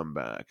never come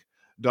back.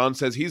 Don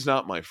says, he's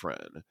not my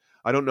friend.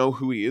 I don't know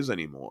who he is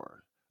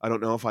anymore. I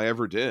don't know if I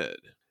ever did.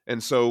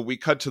 And so we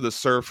cut to the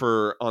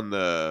surfer on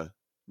the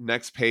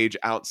next page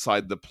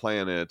outside the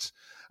planet.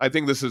 I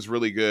think this is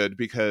really good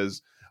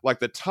because like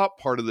the top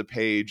part of the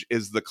page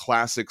is the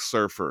classic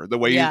surfer, the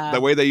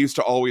way they used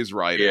to always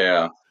write it.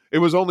 Yeah. It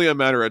was only a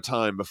matter of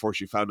time before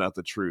she found out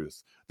the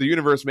truth. The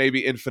universe may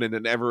be infinite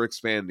and ever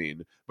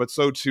expanding, but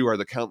so too are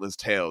the countless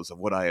tales of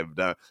what I have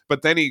done.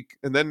 But then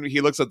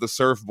he looks at the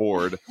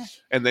surfboard,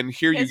 and then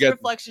here His you get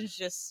reflections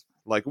just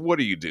like, what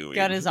are you doing?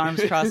 got his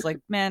arms crossed. Like,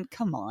 man,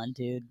 come on,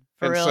 dude.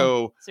 For And real?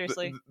 so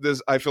Seriously?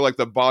 this, I feel like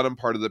the bottom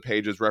part of the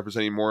page is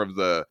representing more of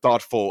the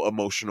thoughtful,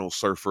 emotional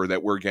surfer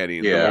that we're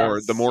getting. Yeah.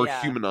 The more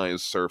Yeah.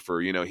 humanized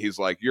surfer. You know, he's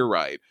like, you're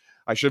right.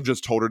 I should have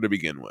just told her to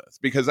begin with,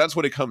 because that's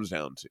what it comes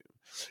down to.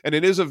 And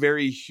it is a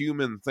very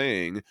human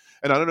thing.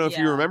 And I don't know if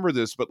you Yeah. remember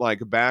this, but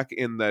like back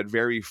in that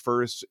very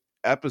first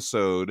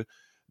episode,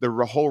 the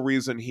whole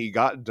reason he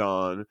got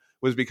Dawn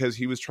was because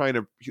he was trying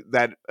to,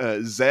 that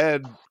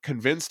Zed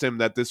convinced him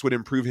that this would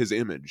improve his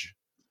image.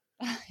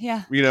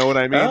 Yeah. You know what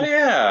I mean? Oh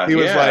yeah, He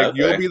was yeah, like,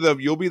 okay.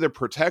 you'll be the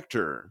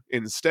protector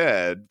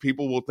instead.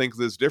 People will think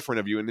this different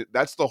of you. And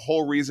that's the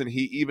whole reason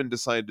he even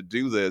decided to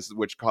do this,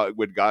 which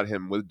got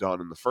him with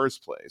Dawn in the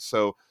first place.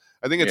 So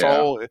I think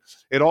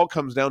it all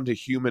comes down to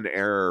human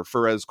error.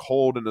 For as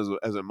cold and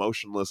as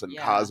emotionless and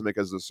Yeah. cosmic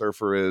as the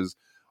Surfer is,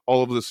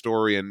 all of the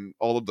story and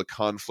all of the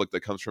conflict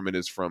that comes from it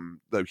is from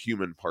the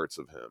human parts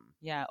of him.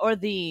 Yeah. Or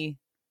the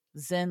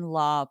Zen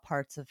law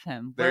parts of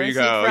him. There Where you is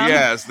he go. from?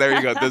 Yes, there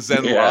you go. The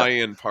Zen Yeah.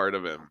 lion part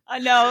of him. I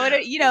know.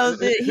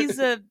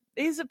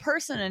 He's a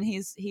person, and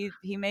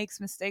he makes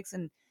mistakes,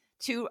 and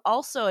to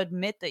also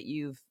admit that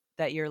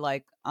you're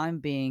like, I'm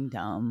being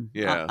dumb.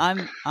 Yeah.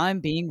 I'm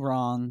being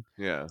wrong.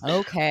 Yeah.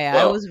 Okay, I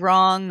Well- was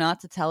wrong not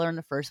to tell her in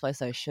the first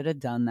place. I should have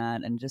done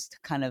that, and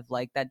just kind of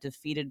like that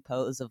defeated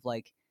pose of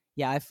like,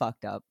 yeah, I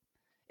fucked up,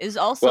 is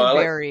also Well, I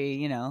like-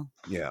 very,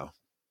 Yeah.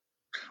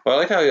 Well, I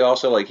like how he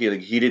also like he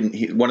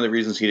didn't. One of the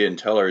reasons he didn't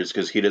tell her is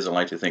because he doesn't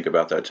like to think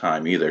about that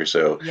time either.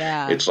 So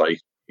yeah. it's like,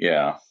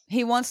 yeah,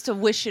 He wants to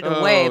wish it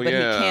away, Oh, but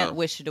yeah. he can't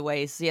wish it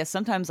away. So, yeah,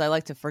 sometimes I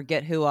like to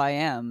forget who I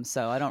am,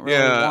 so I don't really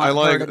Yeah, want I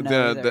like her to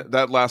know either.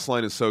 that last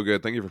line is so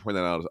good. Thank you for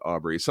pointing that out,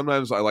 Aubrey.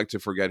 Sometimes I like to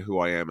forget who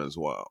I am as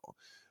well.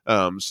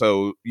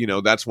 So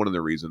that's one of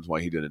the reasons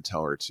why he didn't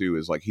tell her too,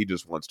 is like he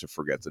just wants to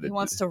forget that He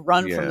wants to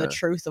run from the yeah.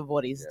 truth of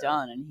what he's Yeah.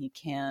 done, and he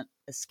can't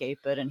escape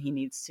it, and he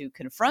needs to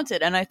confront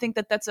it. And I think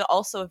that that's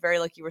also a very,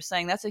 like you were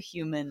saying, that's a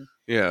human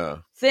Yeah.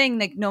 thing.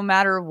 Like no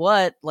matter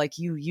what, like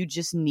you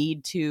just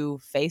need to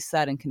face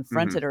that and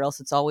confront Mhm. it, or else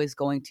it's always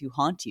going to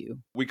haunt you.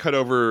 We cut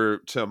over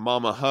to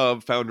Mama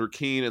Hub, Founder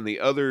Keen, and the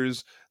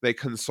others. They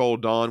console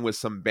Dawn with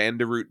some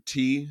Bandaroot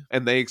tea,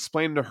 and they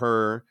explain to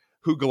her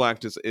who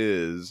Galactus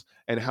is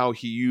and how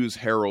he used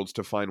heralds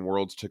to find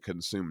worlds to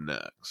consume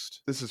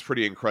next. This is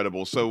pretty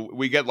incredible. So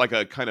we get like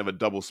a kind of a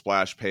double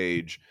splash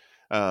page.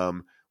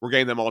 We're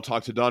getting them all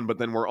talk to Dawn, but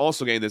then we're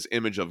also getting this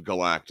image of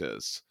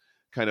Galactus.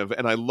 Kind of,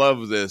 and I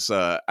love this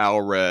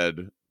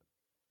Alred's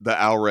The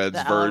Alred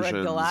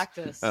versions.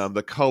 Galactus.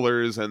 The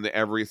colors and the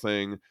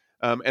everything.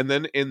 And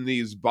then in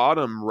these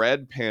bottom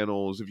red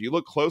panels, if you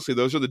look closely,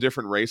 those are the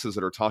different races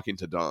that are talking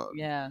to Dawn.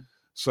 Yeah.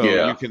 So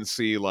Yeah. you can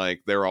see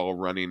like they're all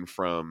running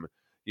from,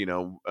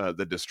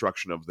 the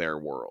destruction of their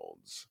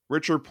worlds.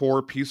 Rich or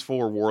poor, peaceful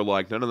or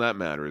warlike, none of that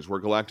matters.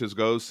 Where Galactus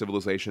goes,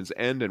 civilizations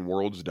end and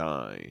worlds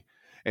die.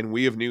 And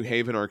we of New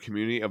Haven are a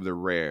community of the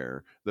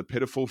rare, the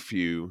pitiful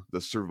few, the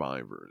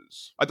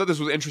survivors. I thought this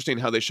was interesting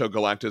how they show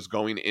Galactus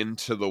going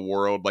into the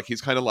world. Like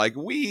he's kind of like,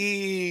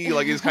 wee!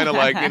 Like he's kind of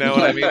like, you know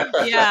what I mean?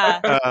 Yeah.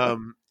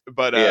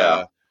 But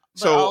Yeah. But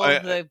so all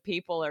of the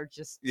people are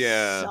just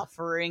Yeah.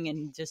 suffering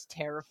and just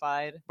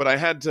terrified. but I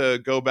had to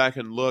go back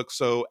and look.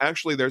 So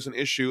actually, there's an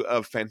issue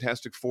of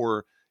Fantastic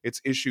Four.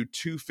 It's issue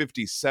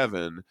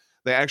 257.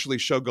 They actually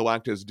show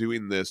Galactus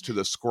doing this to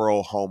the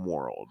Squirrel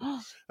homeworld.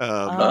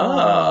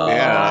 Oh,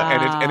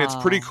 Yeah, and it's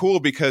pretty wow. cool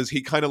because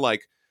he kind of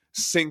like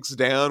sinks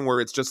down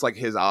where it's just like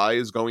his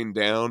eyes going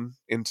down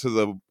into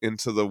the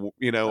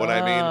you know what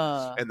I mean?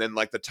 Ugh. And then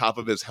like the top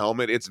of his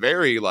helmet. It's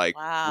very like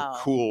Wow.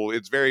 cool.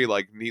 It's very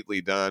like neatly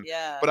done.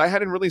 Yeah. But I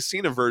hadn't really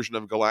seen a version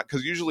of Galactus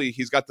because usually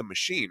he's got the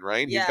machine,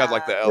 right? He's got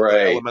like the, Yeah. the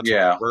Right, elemental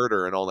yeah.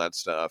 converter and all that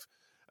stuff.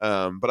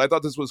 But I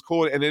thought this was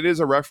cool, and it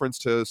is a reference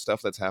to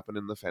stuff that's happened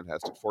in the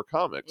Fantastic Four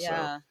comics.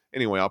 Yeah. So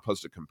anyway, I'll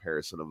post a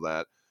comparison of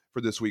that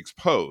for this week's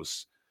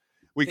post.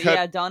 We But cut,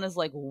 yeah, Donna's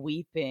like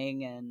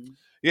weeping and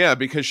yeah,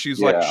 because she's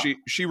like Yeah.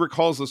 she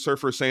recalls the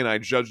Surfer saying, "I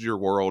judged your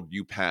world,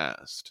 you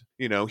passed."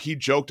 He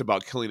joked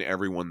about killing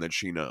everyone that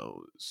she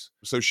knows.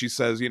 So she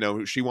says,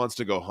 she wants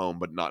to go home,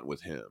 but not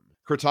with him.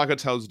 Kurtaka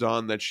tells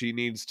Dawn that she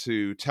needs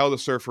to tell the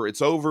Surfer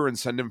it's over and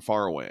send him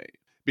far away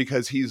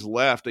because he's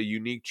left a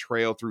unique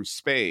trail through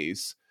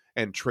space,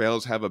 and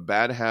trails have a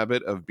bad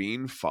habit of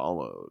being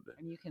followed.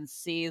 and you can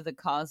see the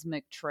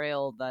cosmic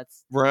trail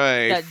that's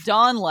Right. that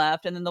Dawn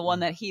left, and then the one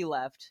that he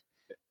left.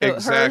 Hers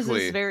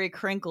Exactly. is very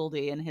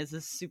crinkledy, and his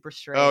is super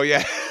straight. Oh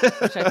yeah.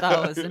 Which I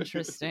thought was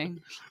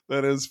interesting.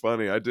 That is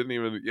funny. I didn't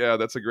even. Yeah,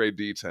 that's a great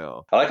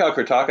detail. I like how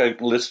Kurtaka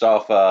lists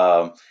off,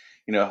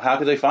 how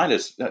could they find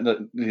us?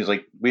 He's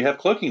like, we have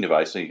cloaking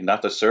devices,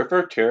 not the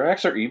Surfer,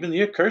 Terrax, or even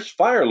the accursed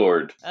Fire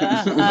Lord.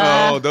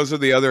 Oh, those are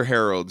the other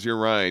heralds. You're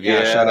right.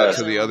 Yeah, Yeah. shout out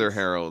to Those the are other ones.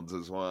 heralds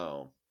as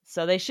well.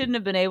 So they shouldn't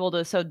have been able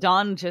to. So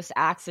Dawn just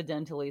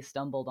accidentally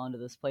stumbled onto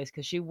this place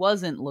because she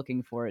wasn't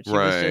looking for it. She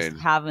was just Right.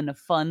 having a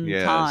fun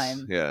Yes,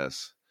 time.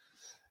 yes.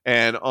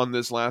 And on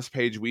this last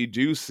page, we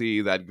do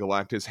see that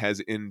Galactus has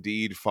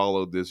indeed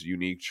followed this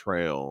unique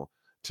trail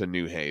to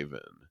New Haven.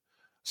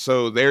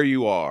 So there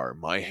you are,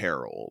 my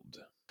herald.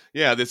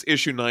 Yeah, this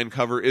issue 9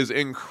 cover is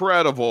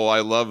incredible. I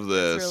love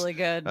this. It's really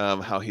good.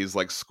 How he's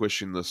like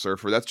squishing the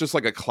Surfer. That's just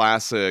like a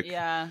classic.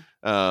 Yeah.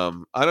 I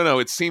don't know.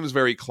 It seems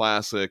very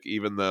classic,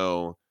 even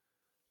though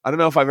I don't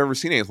know if I've ever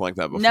seen anything like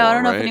that before. No, I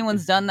don't know if right?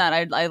 anyone's done that.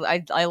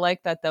 I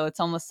like that though. It's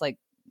almost like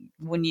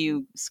when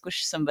you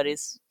squish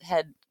somebody's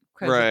head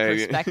because Right. of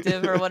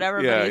perspective or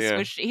whatever. Yeah,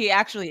 but yeah. he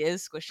actually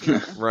is squishing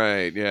him.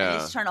 Right, And yeah.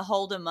 he's trying to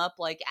hold him up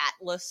like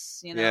Atlas,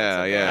 you know.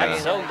 Yeah, it's a yeah. very,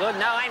 That's so good.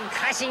 Now I'm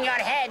crushing your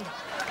head.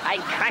 I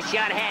crush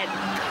your head.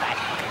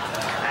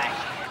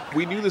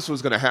 We knew this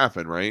was going to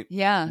happen, right?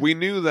 Yeah. We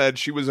knew that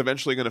she was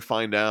eventually going to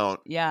find out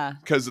Yeah.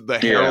 because the Yeah.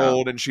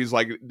 Herald, and she's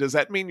like, does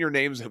that mean your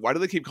name's, why do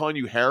they keep calling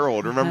you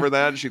Harold? Remember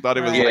that? She thought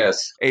it was Right. like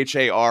Yes.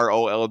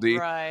 Harold.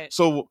 Right.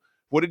 So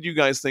what did you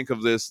guys think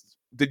of this?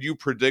 Did you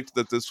predict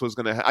that this was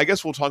going to I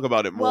guess we'll talk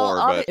about it more,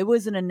 but it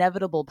was an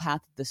inevitable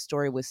path that the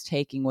story was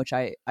taking, which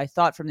I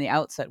thought from the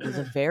outset was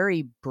a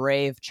very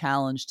brave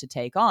challenge to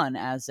take on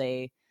as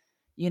a,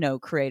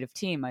 creative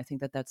team. I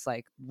think that that's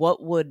like,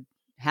 what would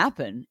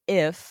happen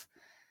if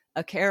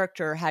a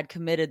character had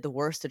committed the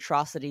worst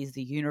atrocities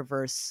the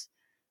universe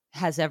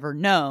has ever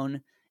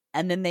known,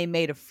 and then they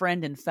made a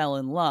friend and fell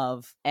in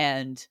love,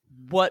 and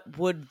what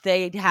would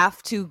they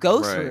have to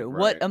go Right, through? right.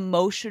 What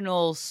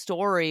emotional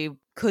story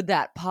could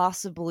that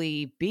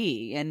possibly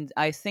be? And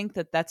I think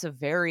that that's a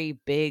very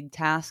big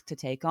task to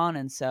take on.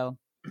 And so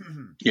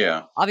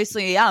Yeah.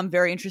 obviously, yeah, I'm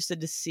very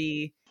interested to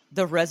see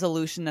the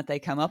resolution that they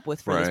come up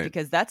with for this, Right.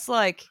 because that's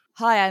like,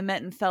 hi, I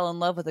met and fell in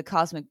love with a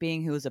cosmic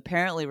being who is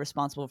apparently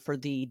responsible for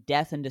the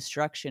death and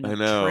destruction I of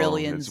know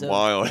trillions it's of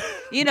wild.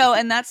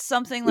 and that's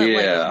something that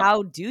like, Yeah.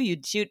 how do you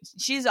shoot?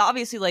 She's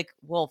obviously like,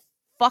 well,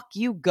 fuck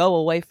you, go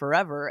away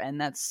forever. And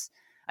that's,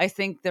 I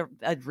think,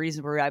 a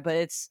reasonable right, but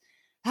it's,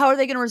 how are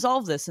they going to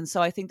resolve this? And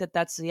so I think that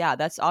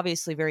that's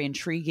obviously very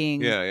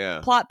intriguing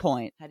yeah. plot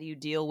point. How do you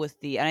deal with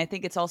and I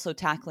think it's also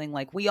tackling,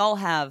 like, we all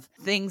have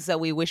things that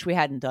we wish we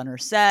hadn't done or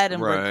said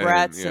and Right,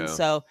 regrets. yeah. And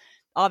so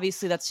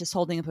obviously that's just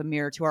holding up a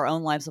mirror to our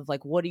own lives of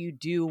like, what do you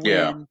do when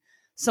Yeah.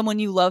 someone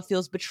you love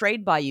feels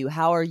betrayed by you?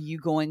 How are you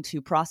going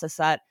to process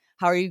that?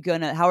 How are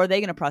they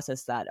going to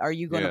process that? Are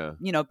you going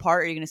to,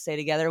 part? Are you going to stay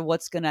together?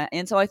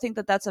 And so I think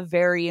that that's a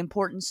very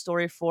important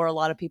story for a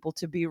lot of people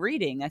to be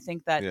reading. I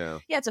think that, Yeah.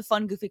 it's a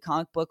fun, goofy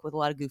comic book with a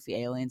lot of goofy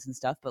aliens and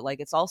stuff, but like,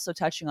 it's also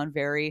touching on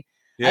very,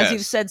 Yes. as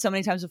you've said so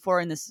many times before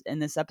in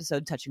this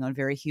episode, touching on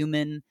very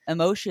human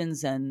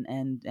emotions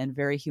and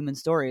very human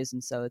stories.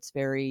 And so it's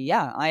very,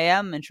 I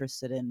am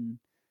interested in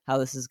how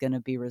this is going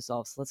to be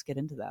resolved. So let's get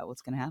into that.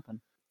 What's going to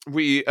happen?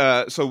 We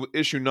so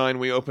issue 9,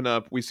 we open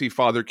up, we see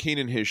Father Keen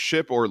in his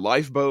ship or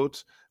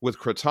lifeboat with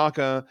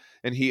Krataka,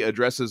 and he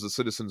addresses the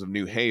citizens of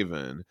New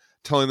Haven,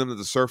 telling them that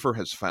the surfer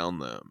has found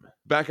them.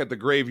 Back at the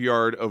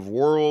Graveyard of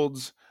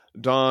Worlds,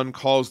 Dawn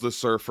calls the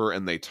surfer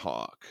and they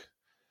talk.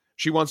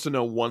 She wants to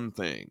know one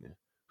thing.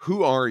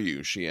 Who are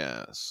you? She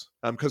asks.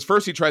 Because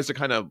first he tries to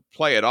kind of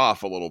play it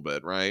off a little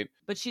bit, right?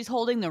 But she's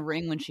holding the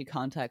ring when she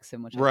contacts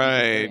him, which I think is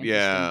Right, very interesting.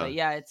 yeah. But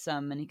yeah, it's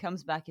and he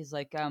comes back. He's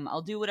like,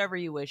 I'll do whatever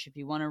you wish if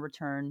you want to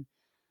return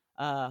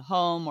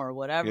home or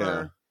whatever.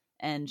 Yeah.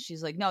 And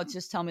she's like, no,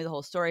 just tell me the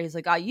whole story. He's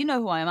like, you know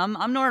who I am.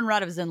 I'm Norrin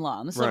Rad of Zinla.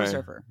 I'm the Silver Right.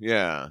 Surfer.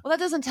 Yeah. Well, that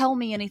doesn't tell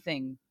me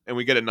anything. And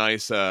we get a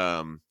nice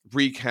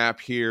recap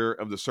here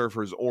of the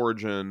surfer's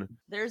origin.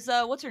 There's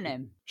what's her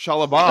name?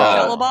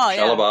 Shalabah. Shalabah,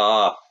 yeah.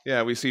 Shalabah.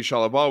 Yeah, we see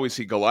Shalabah, we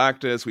see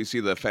Galactus, we see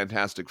the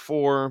Fantastic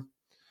Four.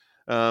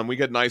 We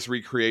get nice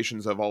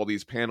recreations of all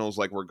these panels,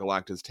 like where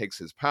Galactus takes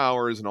his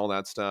powers and all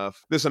that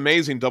stuff. This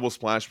amazing double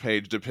splash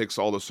page depicts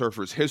all the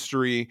surfer's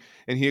history,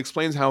 and he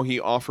explains how he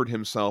offered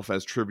himself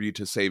as tribute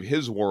to save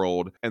his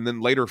world, and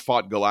then later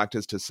fought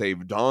Galactus to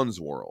save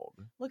Dawn's world.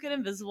 Look at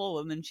Invisible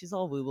Woman. She's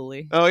all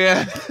woobly. Oh,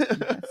 yeah.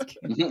 That's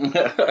cute.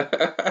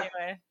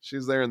 Anyway.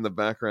 She's there in the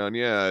background.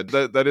 Yeah,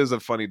 that is a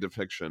funny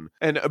depiction.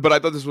 But I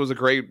thought this was a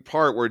great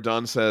part where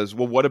Dawn says,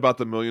 well, what about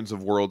the millions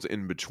of worlds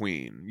in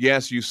between?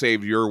 Yes, you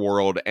saved your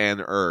world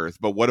and Earth,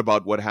 but what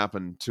about what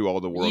happened to all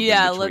the worlds in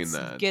between let's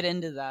that? get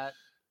into that.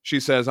 She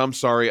says, I'm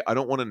sorry, I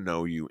don't want to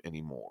know you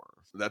anymore.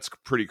 That's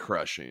pretty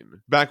crushing.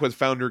 Back with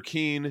Founder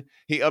Keen,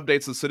 he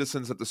updates the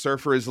citizens that the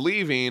surfer is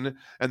leaving,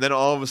 and then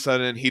all of a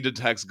sudden he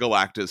detects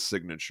Galactus'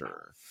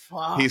 signature.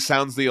 Fuck. He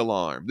sounds the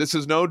alarm. This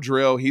is no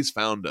drill, he's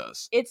found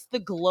us. It's the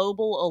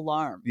global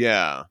alarm.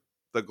 Yeah,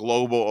 the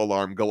global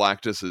alarm.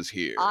 Galactus is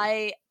here.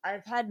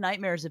 I've had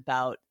nightmares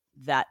about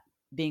that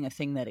being a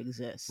thing that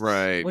exists.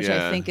 Right, Which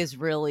yeah. I think is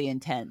really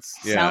intense.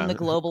 Yeah. Sound the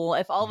global.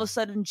 If all of a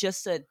sudden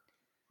just an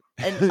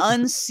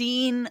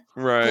unseen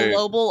Right.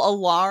 global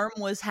alarm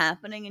was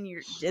happening and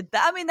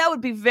that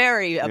would be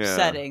very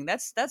upsetting.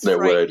 That's That would.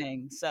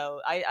 frightening.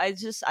 So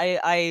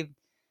I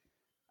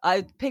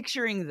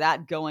picturing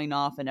that going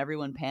off and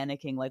everyone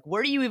panicking, like,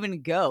 where do you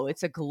even go?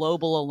 It's a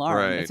global alarm.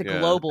 Right, It's a yeah.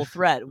 global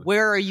threat.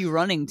 Where are you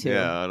running to?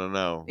 Yeah, I don't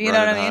know. You know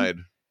Run what and I mean? hide.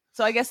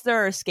 So I guess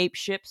there are escape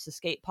ships,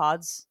 escape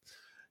pods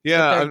that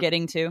Yeah, they're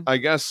getting to. I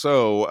guess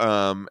so.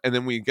 And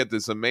then we get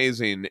this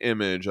amazing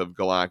image of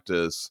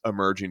Galactus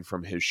emerging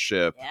from his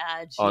ship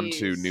Yeah,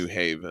 onto jeez. New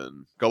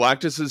Haven.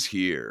 Galactus is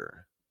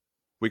here.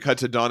 We cut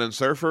to Dawn and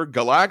Surfer.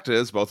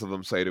 Galactus, both of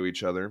them say to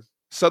each other.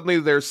 Suddenly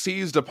they're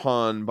seized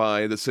upon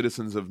by the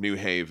citizens of New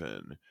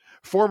Haven.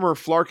 Former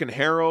Flark and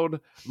Herald,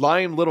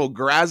 lying little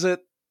Grazit,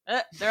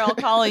 They're all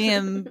calling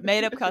him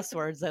made up cuss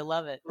words. I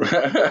love it.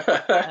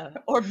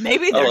 Or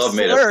maybe I they're love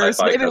made up slurs.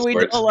 sci-fi Maybe cuss we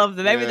words. don't love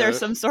them. Maybe Yeah. there's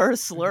some sort of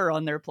slur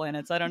on their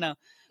planets. I don't know.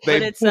 They-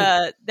 But it's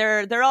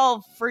they're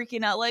all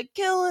freaking out like,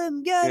 kill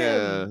him, get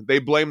Yeah, him. they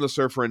blame the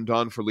Surfer and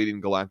Dawn for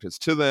leading Galactus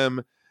to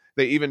them.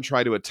 They even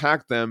try to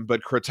attack them,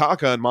 but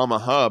Krataka and Mama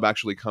Hub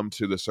actually come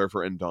to the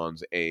Surfer and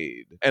Dawn's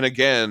aid. And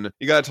again,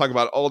 you got to talk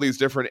about all these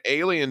different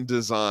alien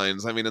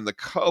designs. I mean, and the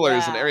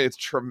colors and Yeah. everything. It's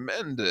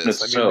tremendous.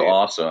 It's I mean, so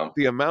awesome.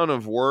 the amount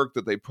of work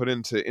that they put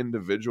into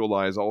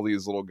individualize all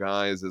these little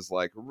guys is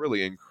like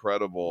really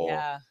incredible.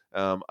 Yeah.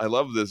 I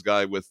love this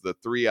guy with the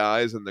 3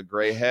 eyes and the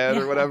gray head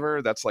Yeah. or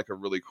whatever. That's like a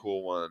really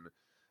cool one.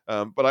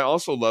 But I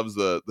also love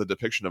the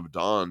depiction of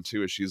Dawn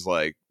too, as she's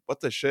like, "What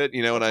the shit?"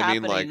 You know what What's I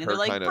mean? happening? Like And her they're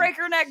like, kind of break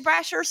her neck,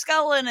 bash her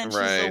skull in, and she's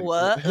right. like,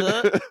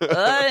 what?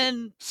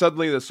 And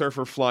Suddenly, the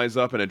Surfer flies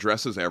up and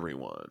addresses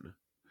everyone.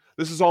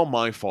 "This is all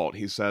my fault,"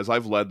 he says.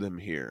 "I've led them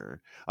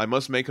here. I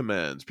must make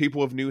amends.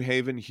 People of New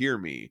Haven, hear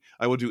me.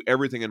 I will do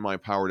everything in my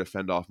power to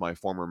fend off my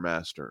former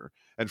master.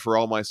 And for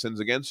all my sins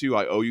against you,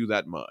 I owe you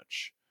that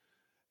much."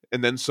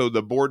 And then so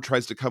the board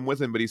tries to come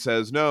with him, but he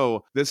says,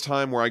 "No, this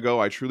time where I go,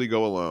 I truly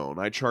go alone.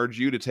 I charge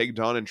you to take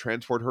Dawn and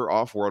transport her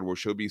off-world where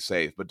she'll be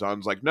safe." But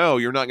Dawn's like, "No,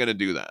 you're not going to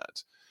do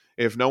that.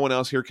 If no one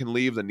else here can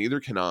leave, then neither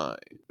can I."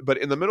 But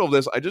in the middle of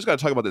this, I just got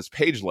to talk about this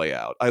page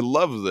layout. I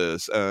love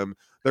this.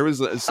 There was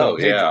some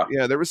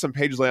there was some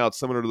page layout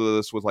similar to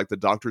this with like the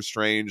Doctor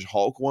Strange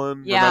Hulk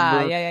one. yeah,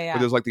 remember? yeah. Where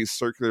there's like these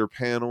circular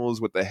panels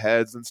with the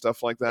heads and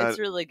stuff like that. It's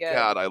really good.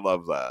 God, I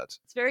love that.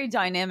 It's very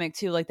dynamic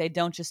too. Like they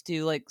don't just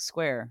do like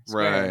square.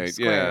 Right, It's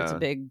yeah. a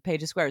big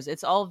page of squares.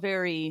 It's all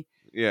very,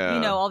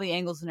 Yeah. all the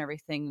angles and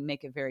everything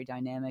make it very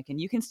dynamic, and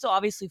you can still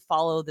obviously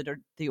follow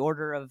the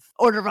order of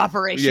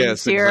operations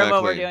Yes, here of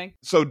what we're exactly. doing.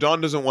 So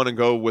Dawn doesn't want to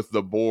go with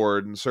the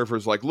board, and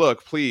Surfer's like,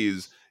 "Look,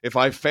 please, if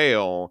I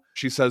fail,"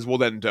 she says, "well,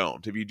 then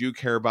don't. If you do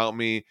care about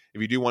me,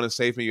 if you do want to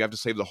save me, you have to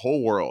save the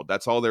whole world.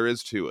 That's all there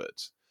is to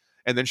it."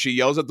 And then she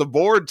yells at the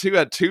board, too,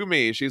 at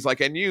Toomey. She's like,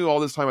 "And you, all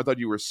this time I thought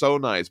you were so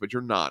nice, but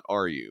you're not,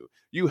 are you?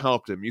 You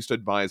helped him. You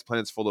stood by. His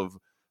planets full of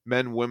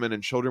men, women,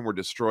 and children were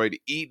destroyed,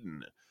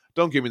 eaten.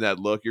 Don't give me that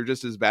look. You're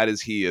just as bad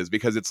as he is,"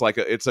 because it's like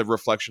it's a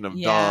reflection of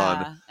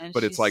Dawn, and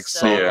but it's she's like so-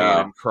 sulking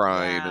Yeah. and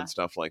crying Yeah. and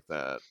stuff like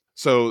that.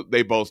 So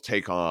they both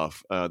take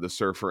off, the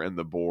Surfer and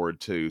the board,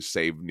 to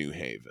save New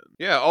Haven.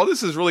 Yeah, all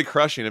this is really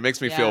crushing. It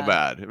makes me feel Yeah.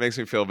 bad. It makes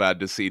me feel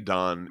bad to see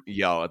Dawn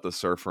yell at the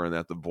Surfer and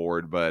at the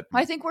board, but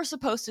I think we're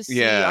supposed to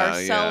see Yeah,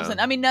 ourselves, yeah. and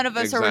I mean, none of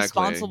us are Exactly.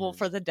 responsible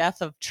for the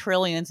death of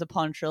trillions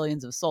upon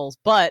trillions of souls,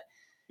 but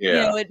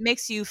Yeah. it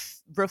makes you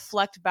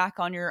reflect back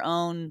on your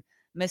own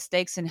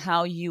mistakes and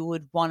how you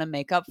would want to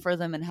make up for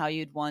them and how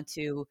you'd want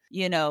to,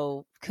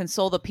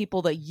 console the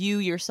people that you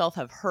yourself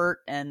have hurt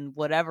and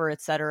whatever,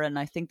 etc. And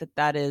I think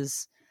that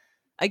is,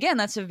 again,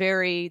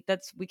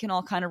 we can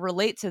all kind of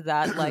relate to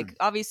that. Like,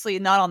 obviously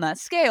not on that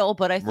scale,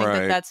 but I think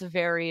Right. that's a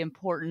very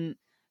important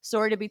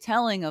story to be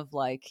telling of,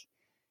 like,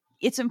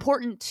 it's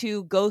important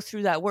to go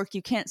through that work.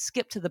 You can't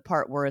skip to the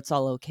part where it's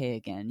all okay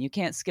again. You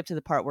can't skip to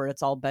the part where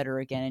it's all better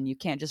again. And you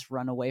can't just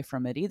run away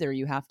from it either.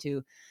 You have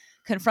to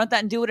confront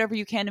that and do whatever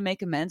you can to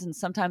make amends. And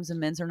sometimes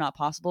amends are not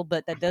possible,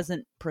 but that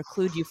doesn't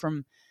preclude you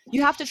from,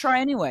 you have to try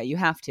anyway. You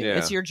have to, Yeah.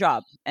 It's your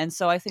job. And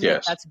so I think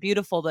Yes. that's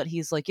beautiful that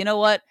he's like, you know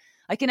what?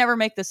 I can never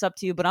make this up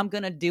to you, but I'm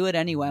going to do it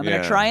anyway. I'm going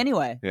Yeah. to try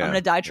anyway. Yeah. I'm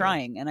going to die Yeah.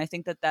 trying. And I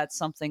think that's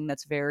something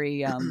that's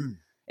very,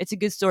 it's a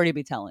good story to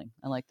be telling.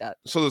 I like that.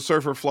 So the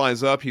Surfer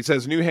flies up. He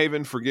says, "New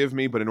Haven, forgive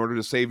me, but in order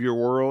to save your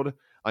world,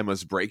 I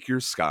must break your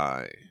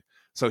sky."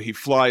 So he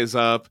flies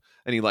up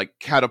and he like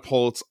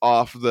catapults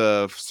off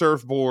the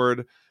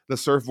surfboard. The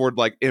surfboard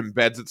like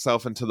embeds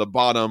itself into the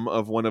bottom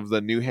of one of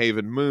the New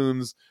Haven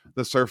moons.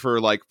 The Surfer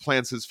like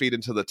plants his feet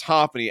into the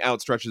top and he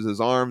outstretches his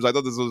arms. I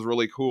thought this was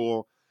really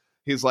cool.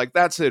 He's like,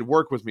 "That's it.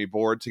 Work with me,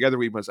 board. Together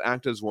we must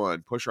act as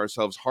one, push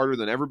ourselves harder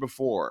than ever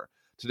before.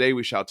 Today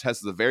we shall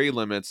test the very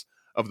limits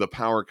of the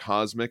power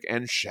cosmic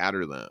and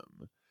shatter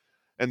them."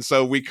 And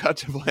so we cut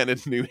to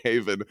planet New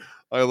Haven.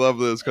 I love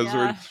this because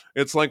Yeah.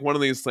 it's like one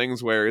of these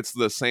things where it's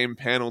the same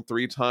panel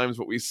 3 times,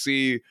 but we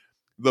see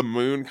the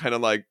moon kind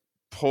of like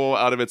pull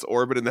out of its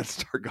orbit and then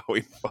start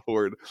going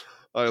forward.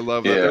 I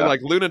love that. They're Yeah.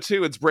 like, "Luna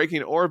 2, it's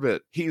breaking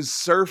orbit. He's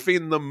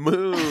surfing the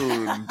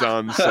moon,"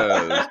 Don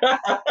says.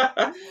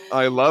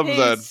 I love He's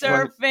that.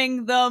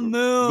 surfing the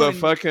moon. The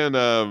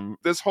fucking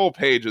this whole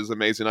page is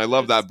amazing. I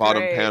love It's that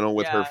bottom great, panel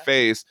with her yeah.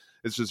 face.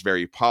 It's just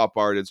very pop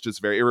art. It's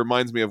just very, it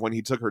reminds me of when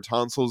he took her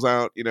tonsils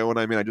out. You know what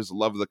I mean? I just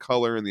love the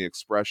color and the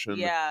expression.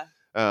 Yeah.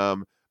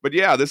 But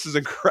yeah, this is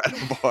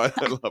incredible. I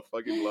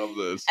fucking love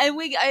this. And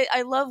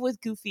I love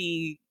with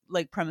goofy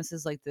like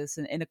premises like this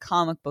and in a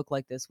comic book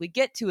like this, we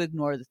get to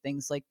ignore the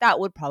things like that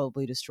would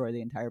probably destroy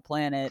the entire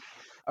planet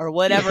or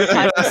whatever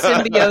type of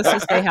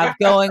symbiosis they have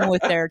going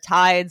with their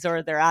tides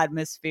or their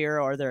atmosphere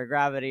or their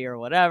gravity or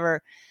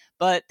whatever.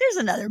 But there's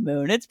another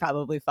moon. It's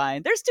probably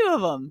fine. There's 2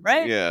 of them,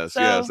 right? Yes,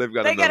 So yes, they've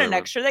got they got another an one.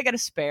 extra. They got a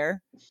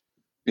spare.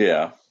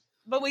 Yeah.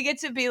 But we get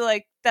to be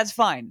like, that's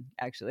fine.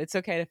 Actually, it's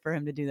okay for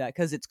him to do that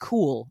because it's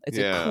cool. It's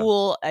Yeah.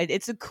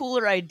 it's a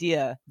cooler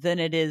idea than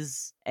it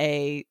is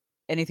a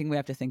anything we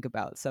have to think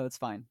about, so it's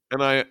fine.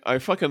 And I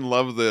fucking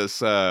love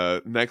this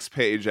next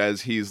page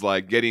as he's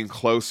like getting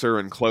closer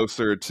and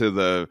closer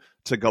to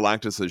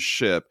Galactus's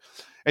ship,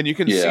 and you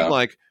can see Yeah.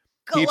 like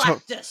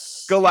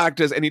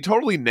Galactus, and he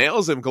totally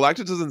nails him.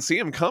 Galactus doesn't see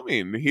him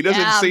coming. He doesn't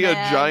Yeah, see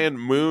man. a giant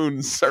moon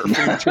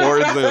surfing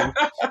towards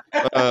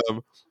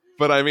him.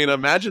 But I mean,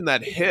 imagine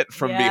that hit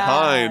from Yeah,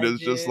 behind.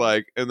 It's just dude.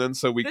 like, and then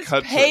so we This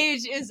cut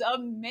page is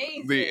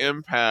amazing. to the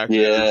impact. Is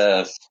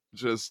Yes.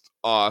 just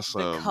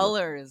awesome. The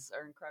colors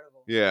are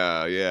incredible.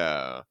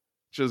 Yeah.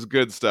 Just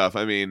good stuff.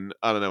 I mean,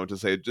 I don't know what to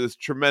say. Just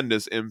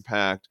tremendous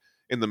impact.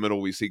 In the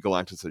middle, we see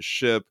Galactus'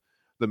 ship.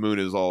 The moon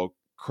is all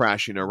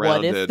crashing around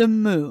What if it. the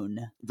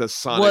moon The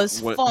Sonic was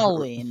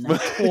falling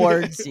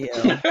towards you?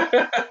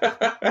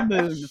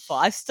 Moonfall.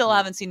 I still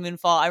haven't seen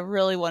Moonfall. I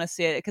really want to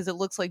see it because it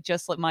looks like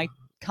just like my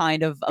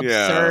kind of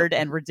Yeah. absurd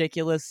and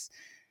ridiculous.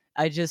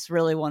 I just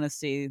really want to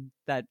see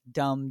that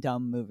dumb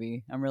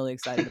movie. I'm really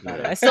excited about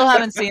it. I still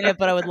haven't seen it,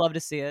 but I would love to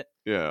see it.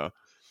 Yeah.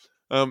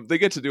 They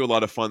get to do a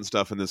lot of fun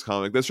stuff in this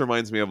comic. This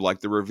reminds me of like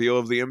the reveal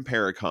of the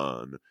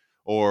Impericon,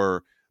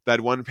 or that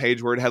one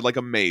page where it had like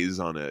a maze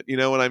on it. You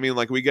know what I mean?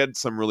 Like we get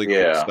some really cool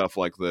Yeah. stuff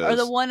like this. Or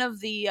the one of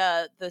the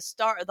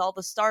star, all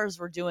the stars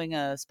were doing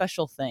a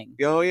special thing,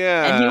 Oh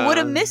yeah. and you would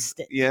have missed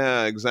it.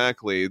 Yeah,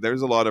 exactly.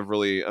 There's a lot of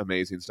really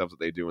amazing stuff that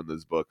they do in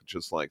this book,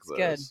 just like It's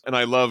this. good. And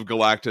I love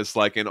Galactus,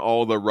 like in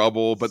all the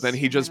rubble, but then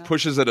he just Yeah.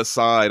 pushes it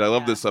aside. I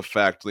love Yeah. this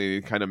effect. He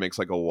kind of makes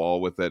like a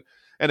wall with it.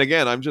 And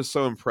again, I'm just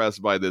so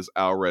impressed by this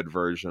Alred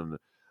version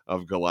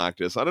of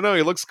Galactus. I don't know.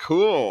 He looks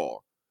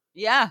cool.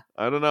 Yeah,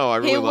 I don't know. I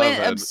really he love went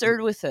it. absurd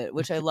with it,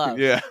 which I love.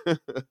 Yeah.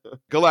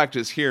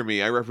 Galactus, hear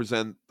me. I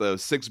represent the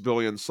 6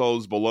 billion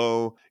souls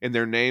below. In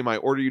their name, I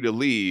order you to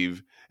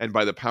leave. And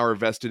by the power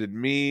vested in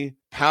me,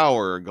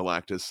 power,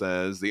 Galactus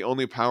says, the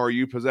only power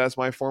you possess,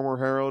 my former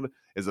herald,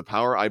 is the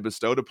power I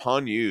bestowed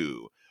upon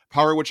you.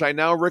 Power which I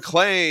now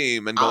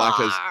reclaim. And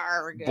Galactus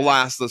Arrgh.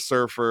 blasts the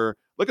surfer.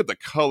 Look at the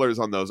colors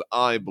on those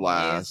eye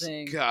blasts.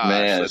 Amazing. Gosh,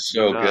 Man, that's it's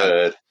so nuts.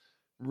 good.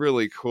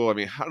 Really cool. I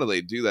mean, how do they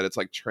do that? It's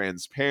like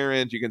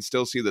transparent. You can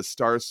still see the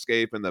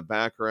starscape in the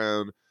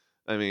background.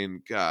 I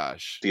mean,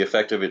 gosh. The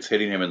effect of it's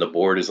hitting him and the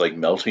board is like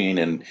melting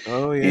and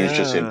Oh he's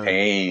just in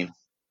pain.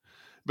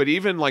 But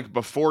even like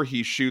before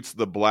he shoots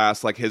the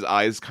blast, like his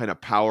eyes kind of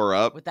power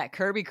up. With that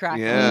Kirby crackle.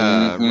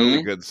 Yeah, Mhm.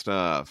 really good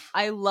stuff.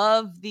 I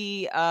love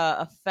the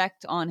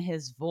effect on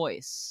his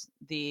voice.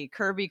 The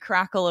Kirby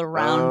crackle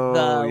around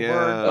the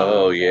word.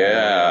 Oh,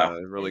 yeah.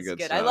 Really It's good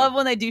good. stuff. I love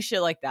when they do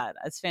shit like that.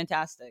 It's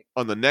fantastic.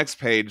 On the next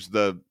page,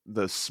 the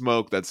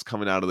smoke that's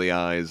coming out of the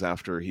eyes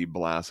after he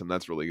blasts him,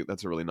 that's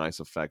a really nice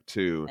effect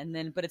too. And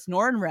then, but it's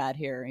Nornrad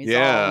here. He's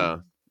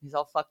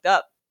all fucked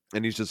up.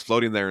 And he's just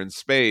floating there in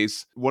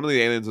space. One of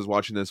the aliens is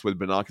watching this with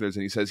binoculars,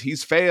 and he says,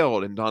 he's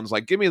failed. And Dawn's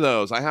like, give me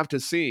those. I have to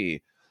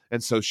see.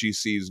 And so she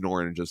sees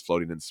Norrin just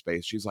floating in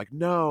space. She's like,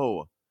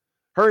 no,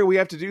 hurry, we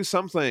have to do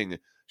something.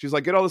 She's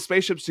like, get all the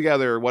spaceships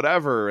together,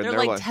 whatever. And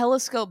They're like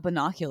telescope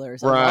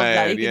binoculars. I love Right,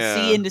 that. You can yeah.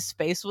 see into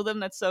space with them.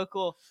 That's so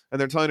cool.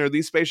 and they're telling her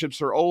these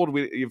spaceships are old.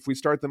 If we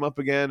start them up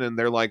again, and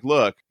they're like,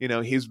 look,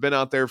 he's been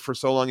out there for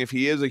so long. If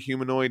he is a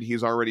humanoid,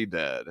 he's already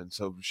dead. And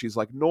so she's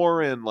like,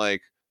 Norrin, like,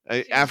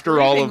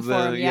 after all grieving of for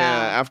the him, yeah.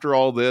 after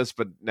all this,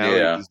 but now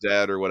Yeah. he's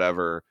dead or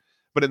whatever.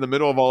 But in the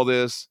middle of all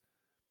this,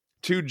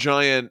 2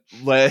 giant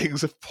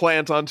legs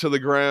plant onto the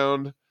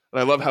ground, and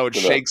I love how it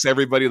Good up. shakes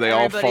everybody. They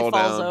Everybody all fall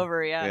falls down.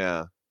 over. Yeah.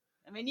 Yeah,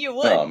 I mean, you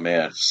would. Oh,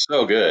 man.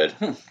 So good.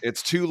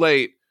 it's too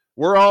late.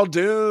 We're all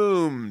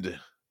doomed.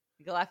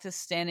 Galactus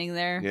standing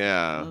there.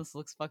 Yeah, This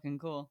looks fucking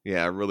cool.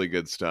 yeah, really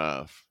good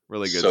stuff.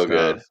 Really good So stuff.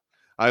 good.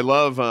 I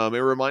love. It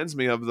reminds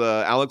me of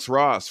the Alex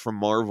Ross from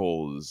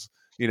Marvels.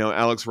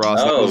 Alex Ross.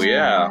 Oh,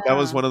 yeah. That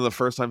was one of the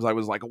first times I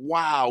was like,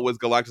 wow, with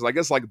Galactus. I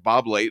guess like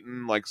Bob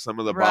Layton, like some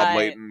of the Bob Right.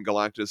 Layton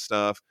Galactus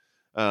stuff.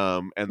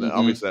 And then Mhm.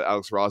 obviously that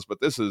Alex Ross, but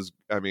this is,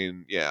 I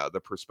mean, yeah, the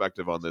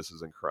perspective on this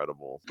is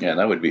incredible. Yeah,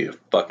 that would be a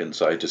fucking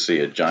sight to see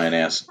a giant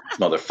ass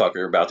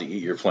motherfucker about to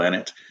eat your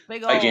planet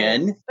Big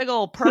again. Big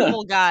old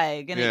purple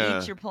guy gonna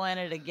Yeah. eat your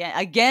planet again.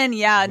 Again,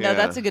 yeah. No, Yeah.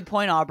 that's a good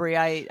point, Aubrey.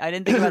 I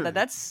didn't think about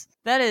that.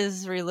 That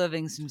is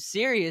reliving some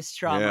serious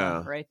trauma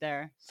Yeah. right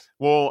there.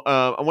 Well,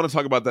 I want to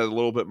talk about that a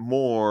little bit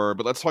more,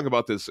 but let's talk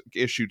about this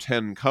issue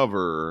 10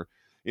 cover.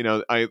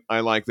 I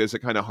like this. It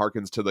kind of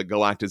harkens to the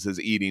Galactus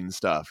is eating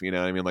stuff. You know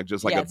what I mean? Like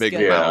just like Yeah, a it's big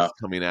good. mouth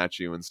coming at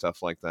you and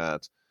stuff like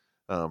that.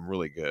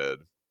 Really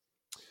good.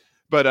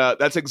 But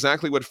that's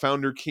exactly what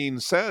Founder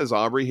Keen says,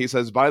 Aubrey. He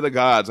says, by the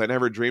gods, I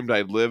never dreamed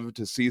I'd live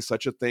to see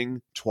such a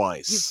thing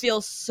twice. You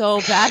feel so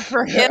bad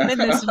for him in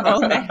this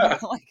moment. Oh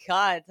my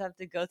god, to have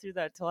to go through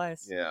that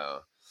twice. Yeah.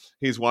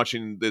 He's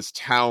watching this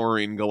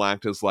towering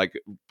Galactus like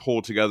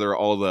pull together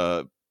all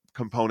the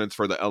components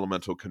for the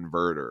elemental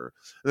converter.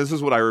 This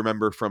is what I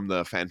remember from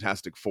the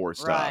Fantastic Four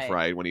stuff,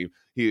 right? When he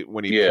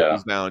Yeah.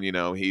 pulls down,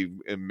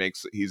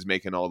 he's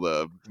making all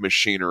the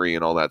machinery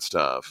and all that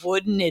stuff.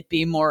 Wouldn't it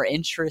be more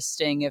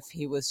interesting if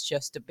he was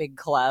just a big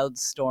cloud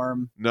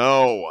storm?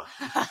 No.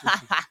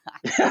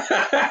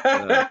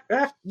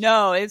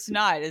 No, it's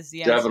not. Is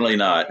the answer. Definitely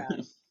not.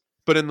 Yeah.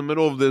 But in the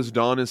middle of this,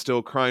 Dawn is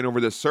still crying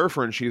over this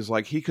surfer, and she's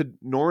like,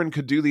 Norrin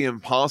could do the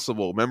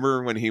impossible.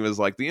 Remember when he was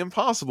like, the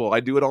impossible, I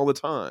do it all the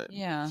time.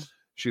 Yeah.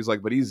 She's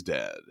like, but he's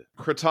dead.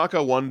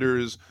 Krataka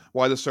wonders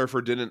why the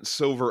surfer didn't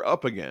silver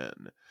up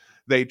again.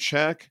 They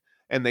check,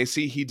 and they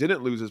see he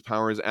didn't lose his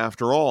powers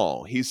after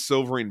all. He's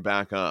silvering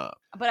back up.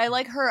 But I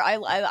like her.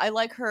 I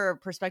like her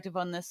perspective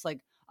on this.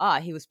 Like,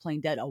 he was playing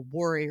dead, a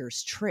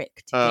warrior's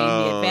trick to gain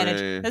the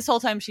advantage. Yeah. This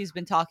whole time she's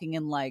been talking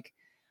in like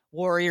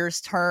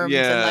warrior's terms.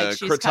 Yeah, and like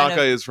she's Krataka kind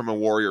of, is from a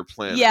warrior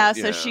planet. yeah.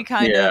 So she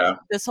kind Yeah. of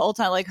this whole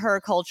time, like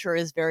her culture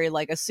is very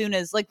like, as soon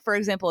as, like, for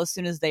example, as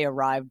soon as they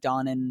arrived,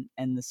 Dawn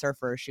and the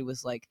surfer, she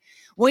was like,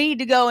 we need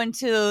to go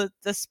into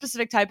the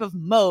specific type of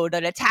mode,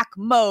 an attack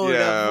mode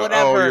Yeah. of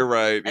whatever. Oh, you're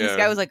right. And this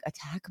guy was like,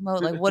 attack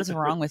mode? Like, what is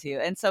wrong with you?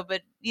 And so,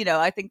 but, you know,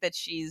 I think that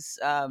she's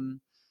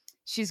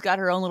got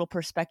her own little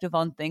perspective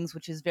on things,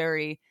 which is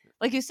very,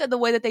 like you said, the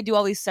way that they do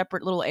all these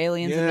separate little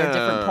aliens and their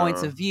different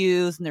points of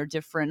views and their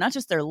different, not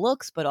just their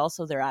looks, but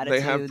also their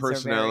attitudes. They have are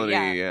personality,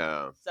 very,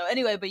 yeah. So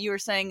anyway, but you were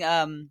saying,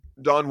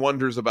 Dawn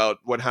wonders about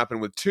what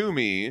happened with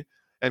Toomey,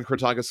 and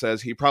Krataka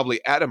says he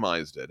probably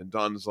atomized it. And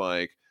Dawn's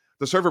like,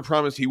 the server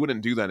promised he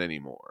wouldn't do that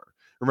anymore.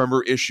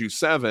 Remember issue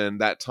 7,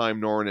 that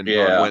time Norrin and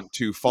Dawn went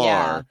too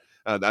far.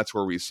 That's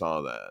where we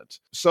saw that.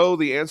 So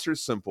the answer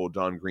is simple,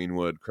 Dawn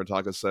Greenwood.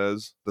 Krataka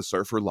says the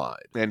surfer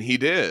lied. And he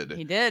did.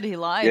 he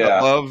lied. Yeah.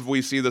 Above,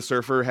 we see the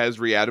surfer has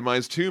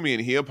reatomized Toomey,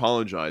 and he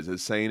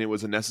apologizes, saying it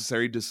was a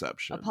necessary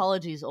deception.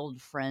 Apologies,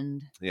 old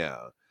friend. Yeah.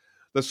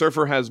 The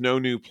surfer has no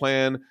new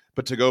plan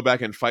but to go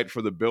back and fight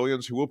for the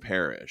billions who will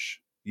perish.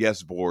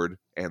 Yes, Board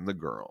and the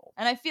girl.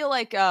 And I feel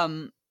like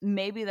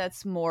maybe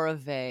that's more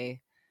of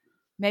a,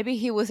 maybe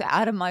he was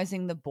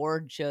atomizing the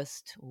board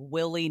just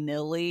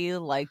willy-nilly,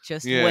 like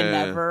just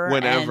whenever.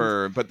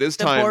 And but this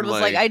the time, board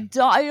was like, I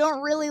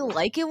don't really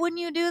like it when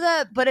you do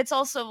that. But it's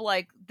also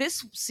like,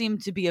 this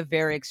seemed to be a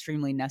very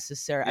extremely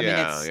necessary. I mean,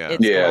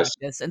 it's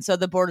Galactus. And so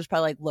the board was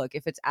probably like, look,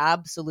 if it's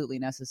absolutely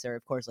necessary,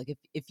 of course, like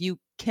if you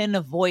can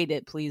avoid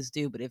it, please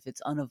do. But if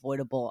it's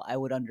unavoidable, I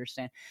would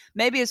understand.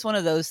 Maybe it's one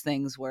of those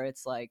things where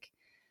it's like,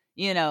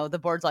 you know, the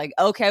board's like,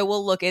 okay,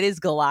 well, look, it is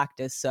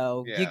Galactus,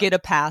 so you get a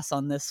pass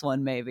on this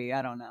one, maybe.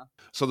 I don't know.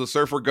 So the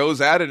surfer goes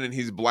at it, and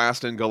he's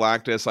blasting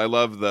Galactus. I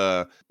love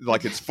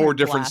it's 4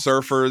 different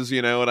surfers,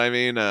 you know what I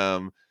mean?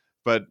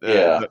 But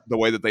the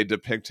way that they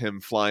depict him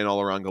flying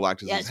all around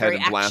Galactus' head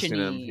and blasting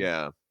him.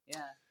 Yeah.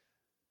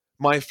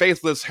 My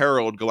faithless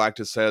herald,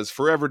 Galactus says,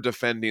 forever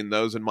defending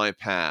those in my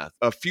path,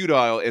 a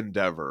futile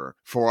endeavor.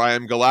 For I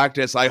am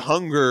Galactus, I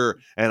hunger,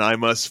 and I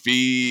must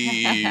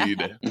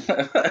feed.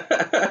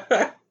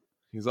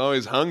 He's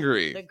always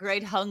hungry. The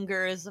great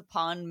hunger is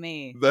upon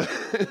me.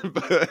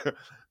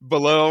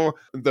 Below,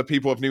 the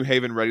people of New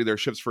Haven ready their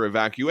ships for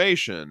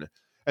evacuation.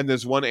 And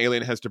this one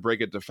alien has to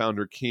break it to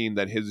Founder Keen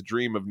that his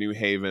dream of New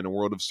Haven, a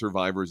world of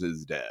survivors,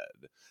 is dead.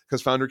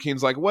 Because Founder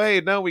Keen's like,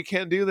 wait, no, we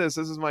can't do this.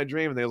 This is my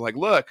dream. And they're like,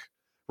 look,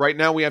 right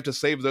now we have to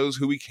save those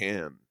who we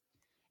can.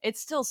 It's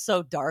still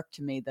so dark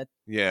to me that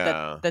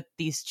that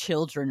these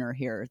children are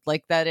here.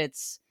 Like that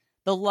it's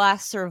the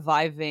last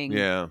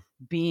surviving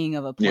being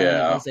of a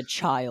planet is a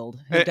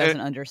child who doesn't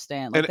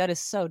understand. Like, that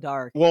is so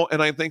dark. Well,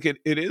 and I think it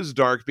is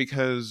dark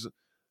because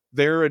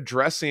they're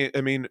addressing,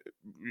 I mean,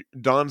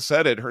 Dawn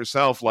said it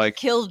herself, like,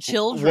 killed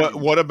children.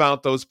 What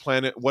about those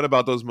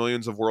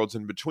millions of worlds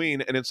in between?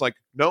 And it's like,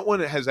 no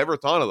one has ever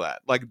thought of that.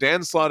 Like,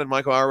 Dan Slott and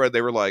Michael Allred,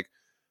 they were like,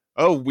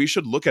 oh, we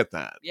should look at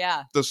that.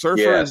 Yeah. The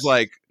surfer is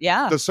like,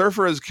 yeah. The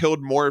surfer has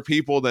killed more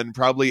people than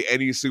probably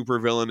any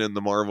supervillain in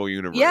the Marvel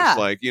universe. Yeah.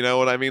 Like, you know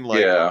what I mean?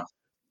 Like,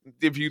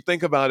 if you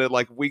think about it,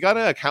 like, we got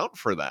to account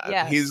for that.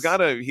 Yes. He's got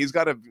to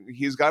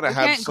have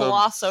can't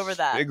gloss over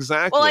that.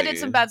 Exactly. Well, I did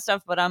some bad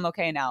stuff, but I'm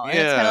okay now. And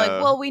it's kind of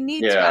like, well, we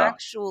need to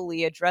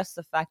actually address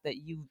the fact that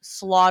you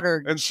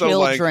slaughtered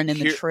children in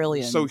the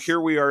trillions. So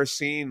here we are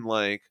seeing,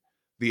 like,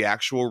 the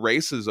actual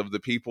races of the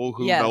people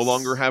who no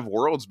longer have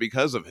worlds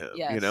because of him,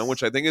 you know,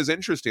 which I think is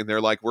interesting. They're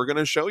like, we're going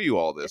to show you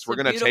all this. We're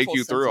going to take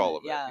you through all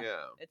of it. Yeah.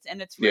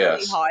 It's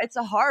really hard. It's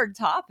a hard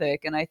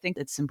topic. And I think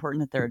it's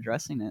important that they're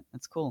addressing it.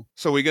 That's cool.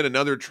 So we get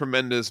another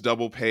tremendous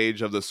double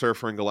page of the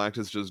Surfer and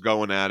Galactus just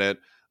going at it.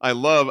 I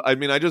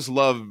just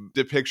love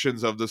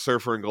depictions of the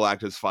Surfer and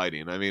Galactus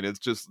fighting. I mean, it's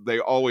just, they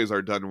always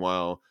are done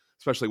well,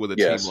 especially with a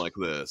team like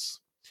this.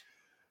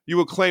 You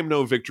will claim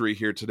no victory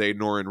here today,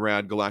 Norrin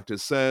Radd, Galactus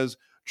says.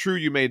 True,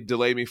 you may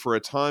delay me for a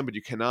time, but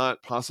you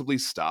cannot possibly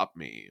stop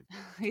me.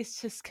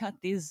 He's just got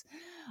these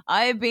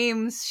eye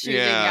beams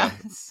shooting at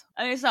us.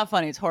 I mean, it's not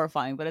funny, it's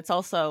horrifying, but it's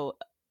also,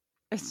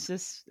 it's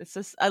just,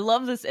 I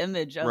love this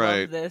image. I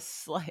love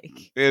this,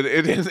 like.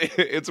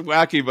 It's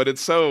wacky, but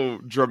it's so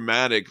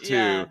dramatic, too.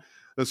 Yeah.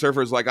 The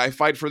surfer's like, I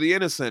fight for the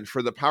innocent,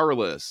 for the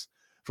powerless,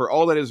 for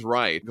all that is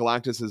right.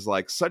 Galactus is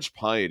like, such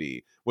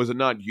piety. Was it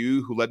not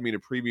you who led me to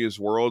previous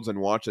worlds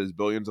and watched as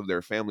billions of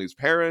their families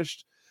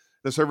perished?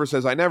 The server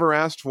says, I never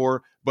asked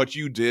for, but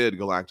you did,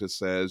 Galactus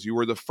says. You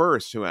were the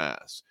first to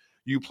ask.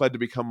 You pled to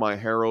become my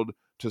herald,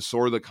 to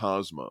soar the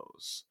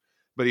cosmos.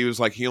 but he was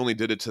like, he only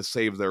did it to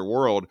save their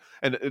world.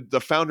 And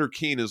the founder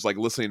Keen is like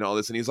listening to all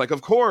this, and he's like,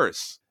 of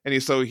course. And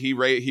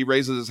he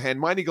raises his hand,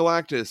 Mighty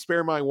Galactus,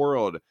 spare my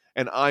world,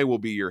 and I will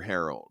be your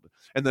herald.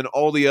 And then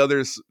all the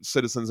other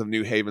citizens of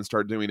New Haven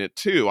start doing it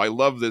too. I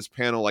love this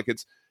panel. Like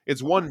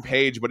it's one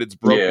page, but it's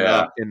broken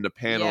up into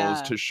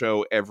panels to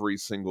show every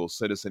single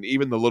citizen.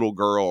 Even the little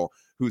girl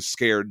who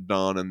scared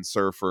Don and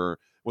Surfer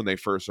when they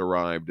first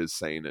arrived is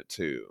saying it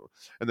too.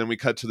 And then we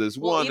cut to this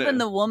one. Even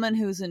the woman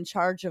who's in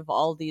charge of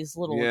all these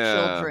little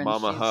children.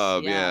 Mama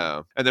Hub,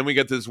 And then we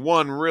get this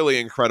one really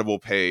incredible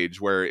page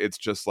where it's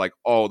just like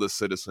all the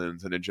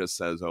citizens, and it just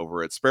says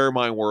over it, spare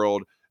my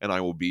world and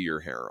I will be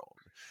your herald.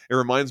 It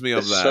reminds me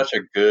of that. Such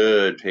a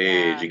good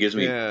page. It gives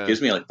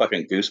me like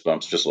fucking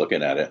goosebumps just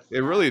looking at it.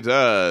 It really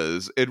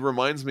does. It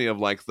reminds me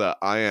of like the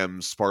I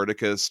am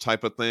Spartacus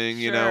type of thing,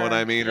 you know what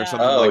I mean? Or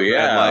something like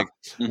that. Like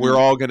we're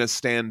all going to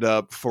stand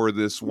up for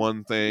this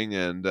one thing.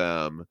 And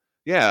and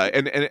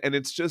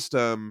it's just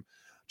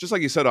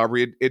like you said,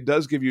 Aubrey, it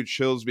does give you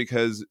chills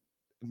because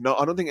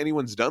I don't think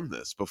anyone's done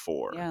this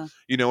before. Yeah.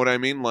 You know what I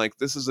mean? Like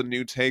this is a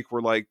new take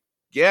where like,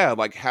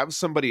 like have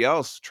somebody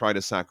else try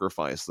to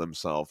sacrifice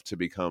themselves to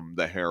become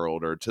the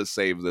herald or to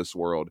save this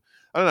world.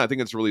 I don't know. I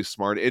think it's really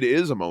smart. It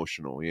is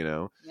emotional, you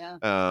know? Yeah.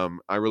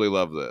 I really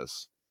love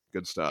this.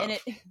 Good stuff. And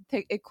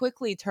it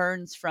quickly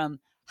turns from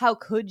how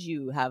could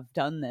you have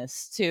done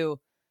this to,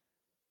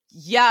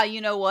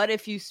 you know what?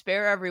 If you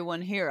spare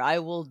everyone here,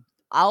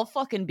 I'll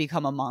fucking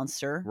become a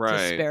monster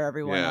to spare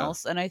everyone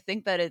else. And I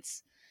think that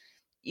it's,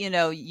 you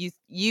know,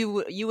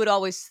 you would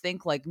always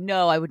think like,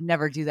 no, I would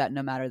never do that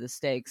no matter the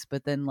stakes.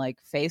 But then like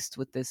faced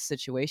with this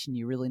situation,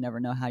 you really never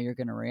know how you're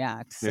going to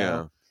react.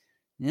 So,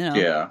 you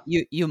know,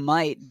 you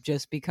might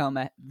just become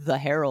the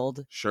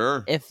herald.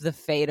 Sure. If the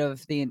fate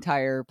of the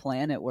entire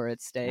planet were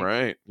at stake.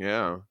 Right.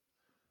 Yeah.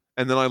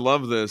 And then I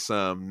love this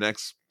the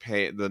next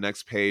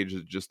page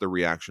is just the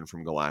reaction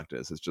from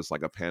Galactus. It's just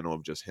like a panel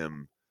of just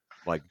him,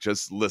 like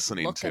just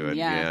listening to it.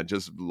 Yeah.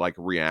 Just like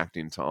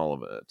reacting to all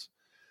of it.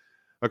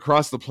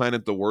 Across the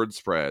planet, the word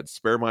spreads.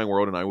 Spare my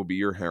world and I will be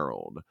your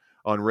herald.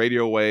 On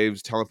radio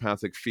waves,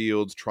 telepathic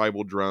fields,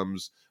 tribal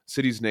drums,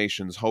 cities,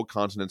 nations, whole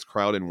continents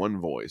crowd in one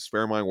voice.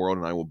 Spare my world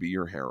and I will be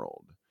your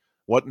herald.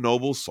 What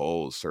noble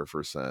souls,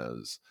 Surfer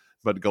says.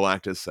 But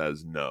Galactus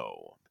says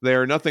no. They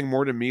are nothing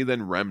more to me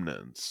than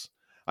remnants.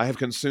 I have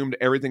consumed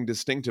everything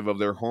distinctive of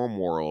their home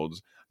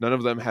worlds. None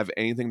of them have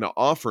anything to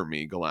offer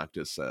me,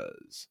 Galactus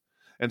says.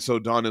 And so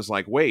Dawn is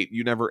like, wait,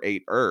 you never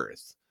ate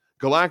Earth.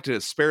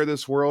 Galactus, spare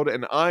this world,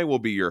 and I will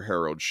be your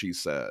herald, she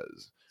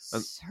says.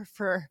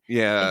 Surfer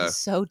is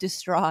so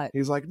distraught.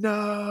 He's like,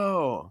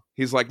 no.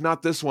 He's like,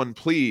 not this one,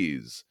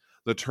 please.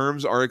 The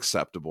terms are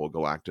acceptable,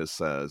 Galactus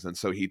says. And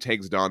so he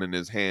takes Dawn in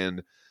his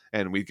hand,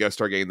 and we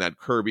start getting that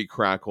Kirby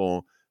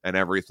crackle and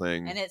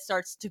everything. And it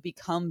starts to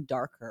become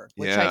darker,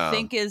 which I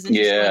think is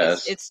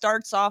interesting. It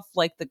starts off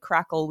like the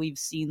crackle we've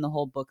seen the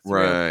whole book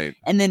through. Right.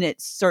 And then it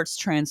starts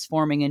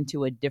transforming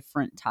into a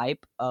different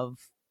type of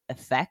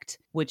effect,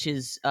 which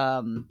is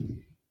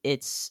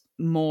it's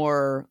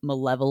more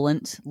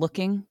malevolent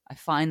looking. I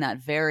find that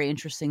very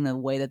interesting, the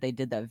way that they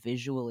did that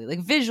visually.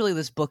 Like visually,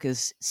 this book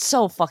is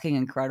so fucking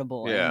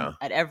incredible.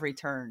 At every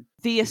turn.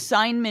 The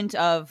assignment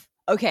of,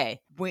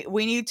 okay,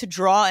 we need to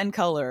draw and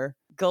color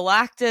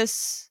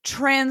Galactus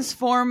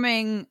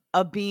transforming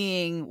a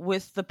being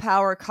with the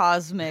power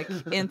cosmic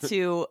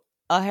into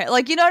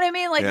like, you know what I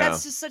mean? Like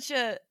that's just such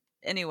a,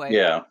 anyway.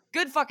 Yeah.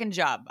 Good fucking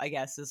job, I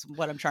guess, is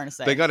what I'm trying to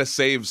say. They got to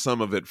save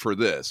some of it for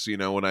this, you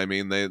know what I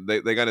mean?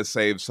 They got to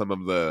save some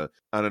of the,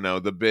 I don't know,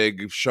 the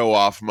big show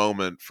off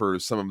moment for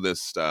some of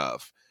this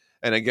stuff.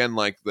 And again,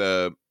 like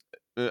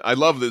I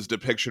love this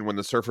depiction when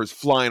the Surfer's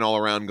flying all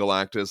around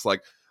Galactus.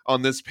 Like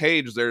on this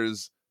page,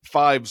 there's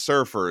 5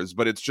 surfers,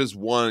 but it's just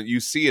one. You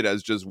see it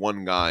as just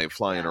one guy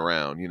flying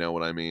around. You know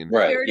what I mean?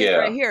 Right. Here it is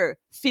right here.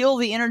 Feel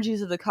the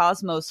energies of the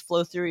cosmos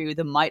flow through you.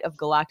 The might of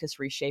Galactus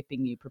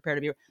reshaping you. Prepare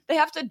to be. They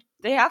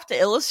have to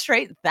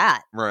illustrate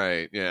that.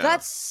 Right. Yeah.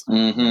 That's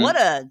what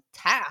a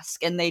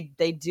task, and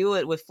they do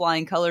it with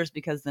flying colors,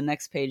 because the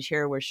next page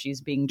here, where she's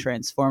being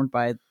transformed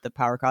by the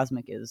power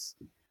cosmic, is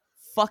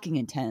fucking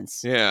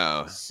intense.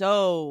 Yeah.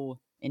 So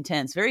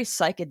intense, very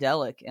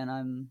psychedelic, and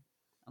I'm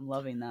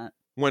loving that.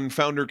 When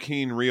Founder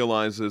Keen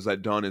realizes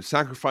that Dawn is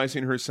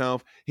sacrificing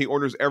herself, he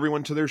orders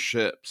everyone to their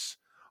ships,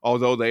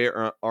 although they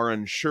are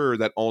unsure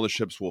that all the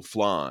ships will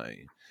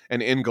fly.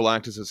 And in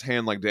Galactus's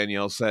hand, like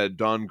Danielle said,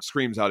 Dawn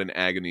screams out in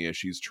agony as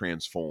she's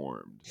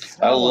transformed.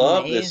 I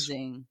love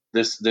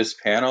this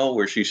panel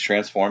where she's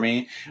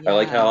transforming. I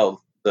like how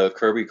the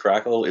Kirby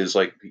Crackle is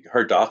like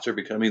her dots are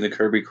becoming the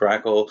Kirby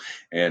Crackle,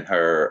 and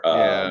her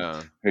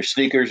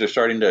sneakers are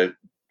starting to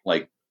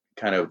like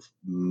kind of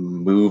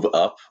move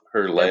up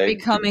her leg. They're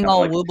becoming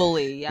all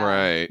wobbly.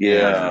 Right.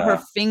 Yeah. Her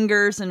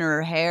fingers and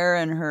her hair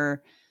and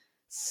her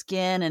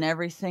skin and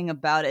everything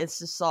about it. It's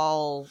just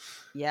all,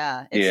 you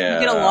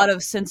get a lot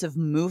of sense of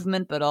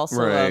movement, but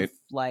also of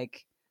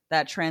like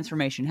that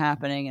transformation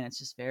happening. And it's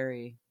just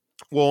very,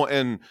 Well,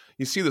 and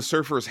you see the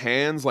surfer's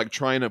hands like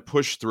trying to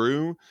push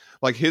through.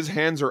 Like his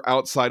hands are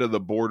outside of the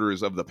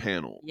borders of the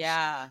panels.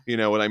 Yeah. You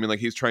know what I mean? Like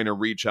he's trying to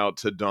reach out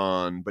to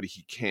Dawn, but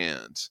he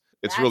can't.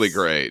 It's really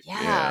That's- great.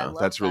 yeah, I love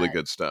that's really that.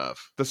 good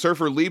stuff. The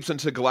surfer leaps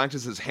into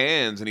Galactus's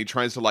hands and he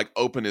tries to like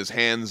open his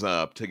hands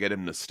up to get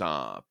him to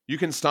stop. You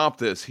can stop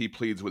this, he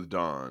pleads with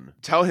Dawn.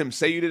 Tell him,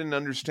 say you didn't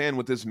understand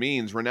what this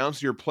means.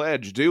 Renounce your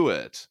pledge. Do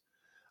it.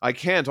 I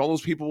can't. All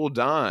those people will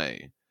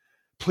die.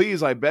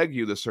 Please, I beg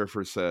you, the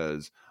surfer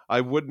says.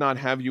 I would not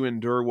have you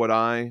endure what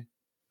I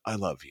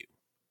love you.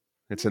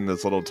 It's in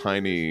this little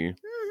tiny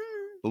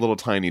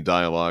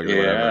dialogue or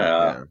whatever.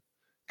 Yeah.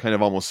 Kind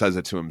of almost says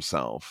it to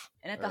himself.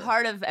 And at the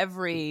heart of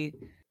every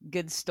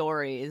good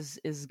story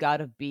is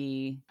gotta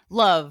be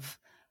love.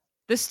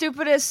 The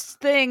stupidest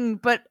thing,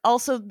 but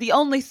also the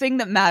only thing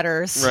that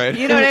matters. Right.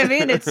 You know what I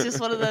mean? It's just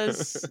one of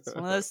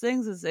those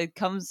things is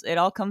it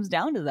all comes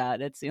down to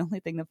that. It's the only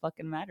thing that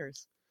fucking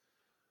matters.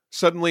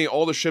 Suddenly,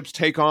 all the ships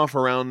take off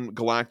around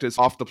Galactus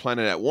off the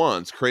planet at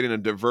once, creating a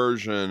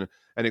diversion,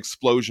 an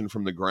explosion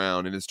from the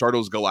ground, and it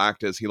startles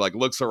Galactus. He like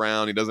looks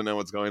around, he doesn't know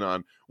what's going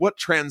on. What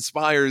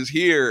transpires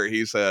here?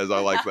 He says. I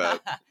like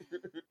that.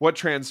 What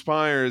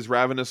transpires,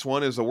 Ravenous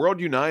One, is the world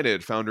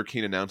united, Founder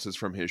Keen announces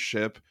from his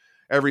ship.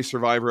 Every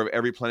survivor of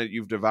every planet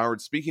you've devoured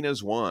speaking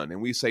as one,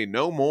 and we say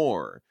no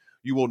more.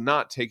 You will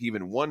not take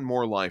even one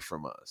more life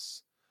from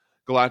us.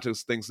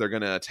 Galactus thinks they're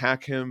going to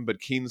attack him, but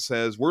Keen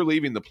says, we're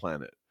leaving the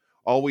planet.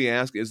 All we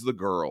ask is the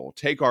girl.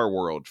 Take our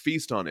world,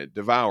 feast on it,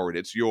 devour it,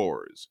 it's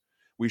yours.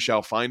 We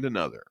shall find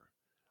another.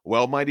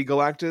 Well, mighty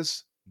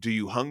Galactus, do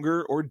you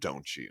hunger or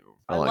don't you?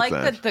 I like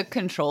that the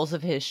controls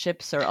of his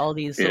ships are all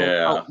these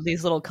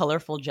little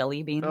colorful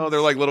jelly beans. Oh, they're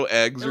like little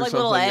eggs They're or like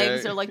something.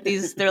 little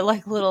eggs. They're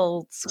like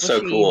little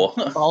So squishy cool.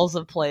 balls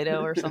of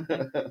Play-Doh or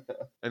something.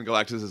 And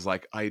Galactus is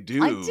like, I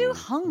do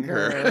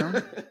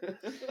hunger.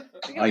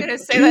 I think I'm I gonna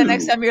say that do.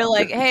 next time you're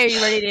like, "Hey, are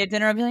you ready to eat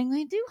dinner?" I'll be like,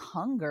 "I do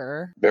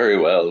hunger." Very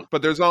well.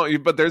 But there's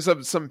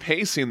some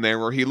pacing there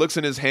where he looks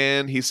in his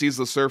hand, he sees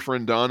the surfer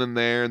and Dawn in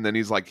there, and then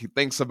he's like, he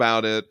thinks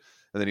about it,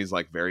 and then he's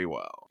like, very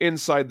well.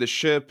 Inside the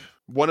ship,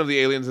 one of the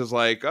aliens is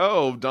like,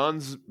 oh,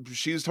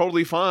 she's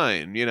totally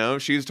fine, you know,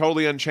 she's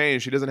totally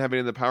unchanged. She doesn't have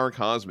any of the power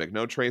cosmic,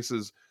 no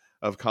traces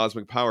of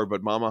cosmic power,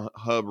 but Mama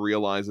Hub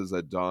realizes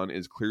that Dawn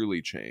is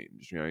clearly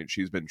changed. Right?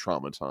 She's been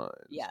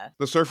traumatized. Yeah.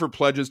 The surfer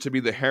pledges to be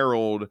the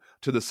herald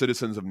to the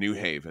citizens of New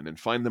Haven and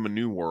find them a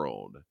new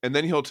world. And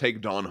then he'll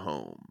take Dawn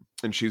home.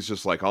 And she's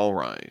just like, all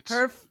right.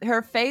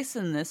 Her face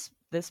in this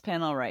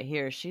panel right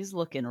here, she's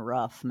looking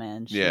rough,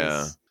 man.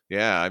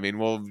 Yeah, I mean,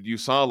 well, you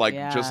saw,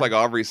 just like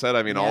Aubrey said,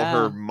 I mean, all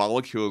her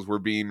molecules were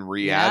being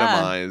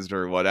reatomized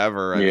or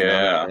whatever.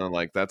 I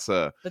mean, that's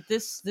a... But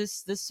this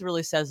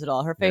really says it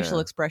all. Her facial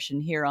expression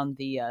here on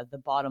the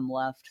bottom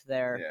left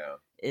there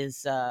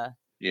is...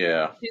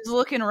 she's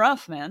looking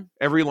rough, man.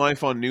 Every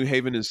life on New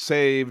Haven is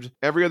saved.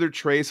 Every other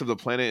trace of the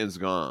planet is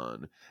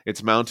gone.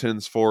 Its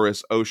mountains,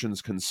 forests,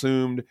 oceans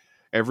consumed.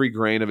 Every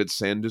grain of its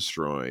sand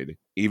destroyed,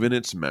 even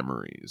its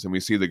memories. And we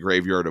see the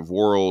Graveyard of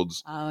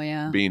Worlds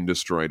being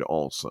destroyed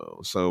also.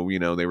 So, you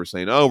know, they were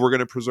saying, oh, we're going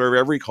to preserve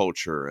every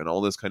culture and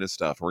all this kind of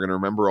stuff. We're going to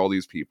remember all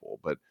these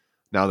people. But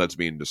now that's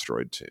being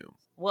destroyed too.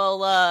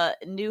 Well,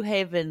 New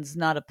Haven's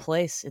not a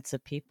place, it's a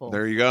people.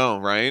 There you go,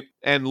 right?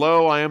 And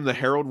lo, I am the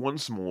herald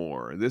once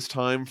more, this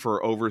time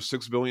for over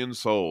 6 billion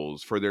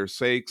souls. For their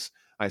sakes,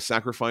 I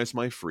sacrifice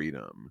my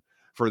freedom.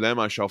 For them,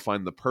 I shall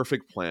find the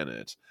perfect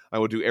planet. I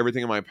will do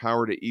everything in my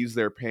power to ease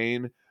their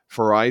pain,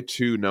 for I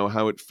too know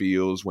how it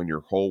feels when your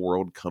whole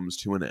world comes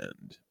to an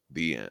end.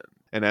 The end.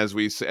 And as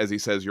he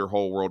says, your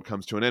whole world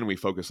comes to an end, we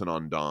focus in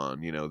on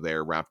Dawn. You know,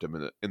 they're wrapped up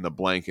in the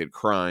blanket,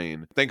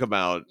 crying. Think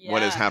about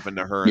what has happened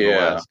to her in the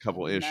last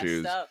couple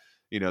issues.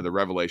 You know, the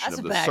revelation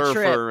of the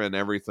surfer and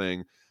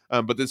everything.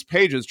 But this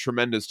page is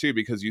tremendous too,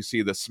 because you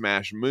see the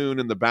smashed moon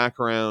in the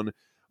background,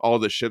 all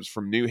the ships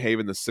from New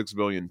Haven, the 6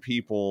 billion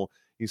people.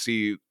 You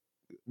see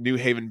New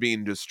Haven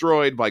being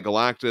destroyed by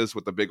Galactus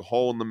with the big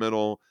hole in the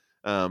middle.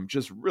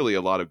 Just really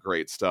a lot of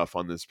great stuff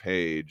on this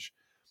page.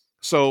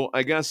 So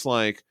I guess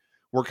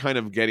we're kind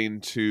of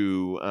getting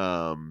to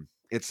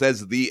it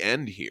says the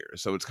end here,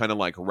 so it's kind of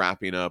like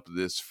wrapping up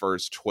this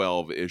first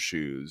 12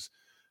 issues.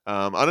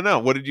 I don't know,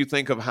 what did you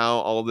think of how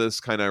all this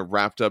kind of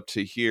wrapped up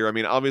to here? I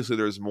mean, obviously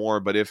there's more,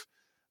 but if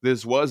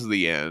this was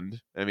the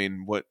end, I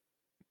mean, what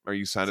are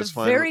you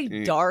satisfied? It's a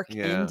very dark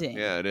ending.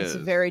 Yeah, it is.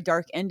 It's a very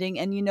dark ending.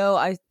 And, you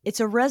know,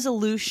 it's a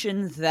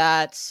resolution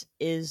that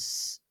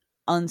is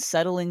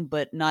unsettling,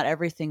 but not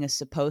everything is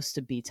supposed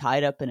to be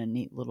tied up in a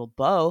neat little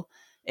bow.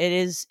 It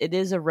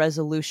is a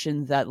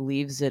resolution that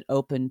leaves it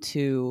open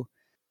to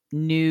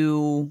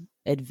new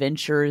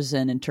adventures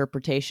and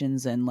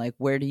interpretations and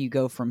where do you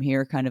go from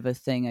here kind of a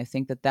thing. I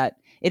think that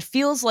it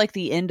feels like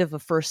the end of a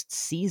first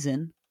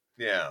season.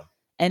 Yeah.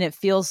 And it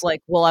feels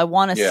like, well, I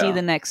want to see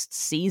the next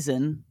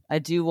season. I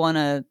do want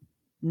to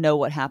know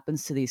what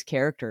happens to these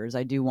characters.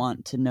 I do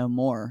want to know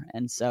more.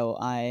 And so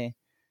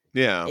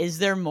is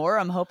there more?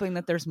 I'm hoping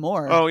that there's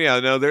more. Oh yeah,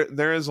 no,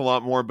 there is a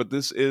lot more, but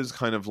this is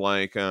kind of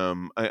like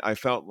I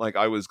felt like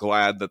I was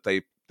glad that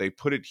they they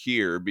put it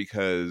here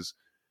because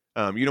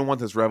you don't want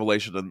this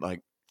revelation to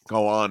like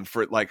go on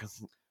for like.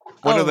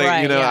 When Oh, are they?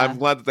 right, yeah. I'm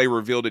glad that they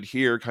revealed it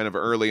here, kind of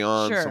early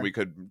on, so Sure. we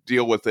could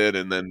deal with it,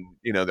 and then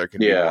there can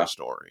be Yeah. more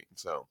story.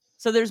 So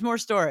there's more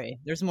story.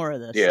 There's more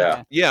of this. Yeah.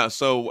 Okay. Yeah,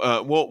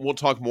 so we'll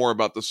talk more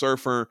about the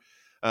Surfer.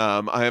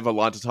 I have a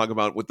lot to talk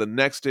about with the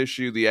next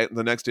issue.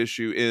 The next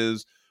issue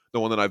is the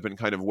one that I've been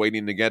kind of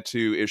waiting to get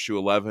to. Issue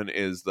 11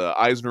 is the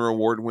Eisner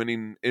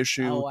Award-winning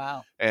issue, Oh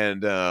wow.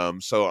 and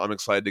so I'm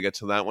excited to get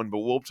to that one. But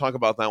we'll talk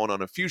about that one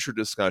on a future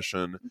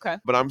discussion. Okay.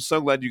 But I'm so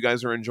glad you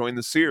guys are enjoying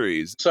the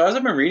series. So as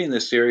I've been reading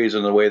this series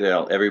and the way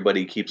that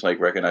everybody keeps like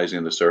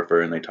recognizing the Surfer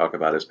and they talk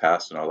about his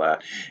past and all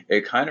that,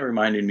 it kind of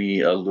reminded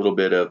me a little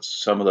bit of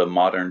some of the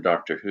modern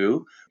Doctor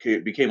Who.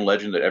 It became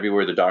legend that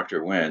everywhere the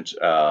Doctor went,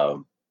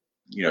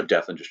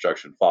 death and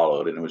destruction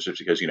followed, and it was just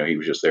because he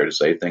was just there to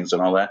say things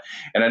and all that.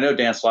 And I know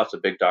Dan Slott's a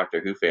big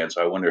Doctor Who fan,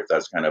 so I wonder if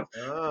that's kind of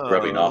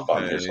rubbing off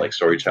on his like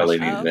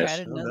storytelling Oh, in okay. I this.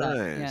 didn't know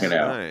that. Nice, Yeah.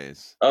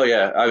 nice. Oh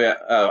yeah,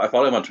 I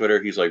follow him on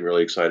Twitter. He's like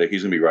really excited.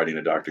 He's gonna be writing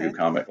a Doctor Who Okay.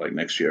 comic like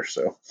next year.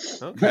 So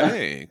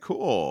Okay,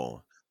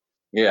 cool.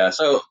 yeah,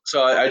 so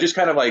I just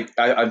kind of like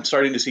I'm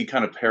starting to see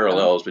kind of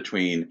parallels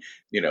between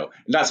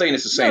not saying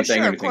it's the same No, thing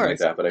sure, or of anything like course.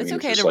 that, but I It's mean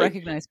okay it's to just like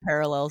recognize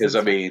parallels. because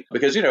and stuff.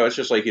 because it's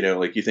just like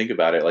like you think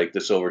about it, like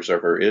the Silver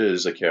Surfer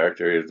is a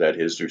character that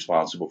is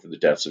responsible for the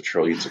deaths of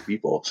trillions of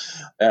people.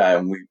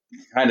 We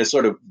kind of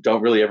sort of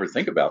don't really ever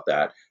think about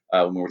that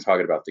when we're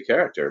talking about the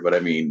character, but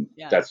I mean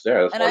Yeah. that's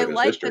there. That's And part I of his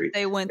like history. that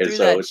they went And through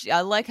so that. it's-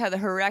 I like how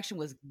her reaction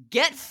was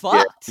 "get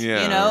fucked,"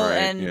 Yeah, right,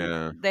 and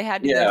yeah. they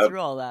had to Yeah. go through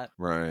all that.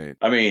 Right.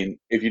 I mean,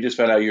 if you just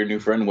found out your new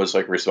friend was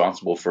like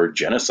responsible for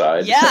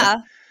genocide, Yeah,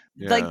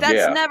 Yeah. like that's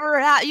Yeah.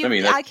 never. I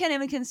mean, I can't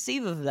even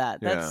conceive of that.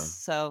 Yeah.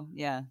 That's so.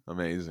 Yeah.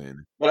 Amazing.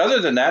 But other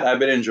than that, I've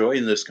been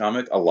enjoying this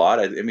comic a lot.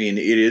 I mean,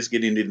 it is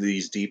getting into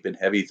these deep and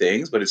heavy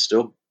things, but it's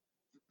still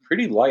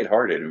pretty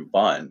lighthearted and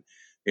fun.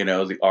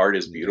 The art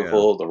is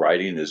beautiful. The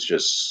writing is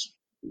just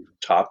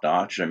top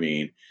notch. I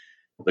mean,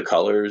 the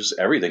colors,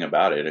 everything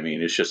about it. I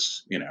mean, it's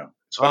just,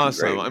 it's fucking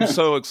Awesome. great. I'm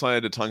so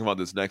excited to talk about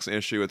this next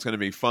issue. It's going to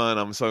be fun.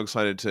 I'm so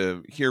excited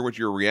to hear what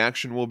your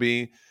reaction will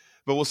be.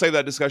 But we'll save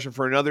that discussion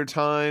for another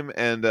time.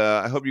 And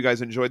I hope you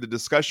guys enjoyed the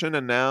discussion.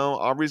 And now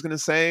Aubrey's going to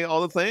say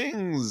all the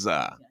things.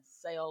 Yes,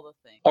 say all the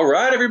things. All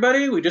right,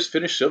 everybody. We just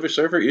finished Silver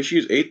Surfer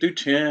issues 8 through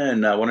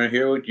 10. I want to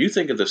hear what you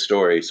think of the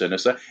story. Send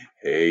us a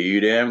hey you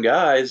damn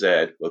guys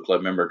at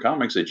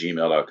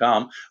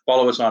bookclubmembercomics@gmail.com.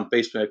 Follow us on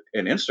Facebook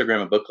and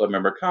Instagram at Book Club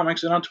Member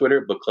Comics and on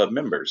Twitter at Book Club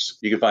Members.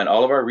 You can find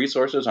all of our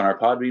resources on our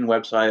Podbean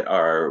website,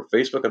 our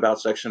Facebook About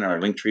section, and our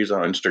link trees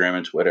on Instagram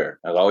and Twitter.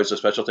 As always, a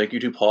special thank you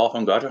to Paul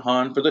from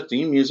Gajahan for the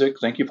theme music.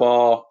 Thank you,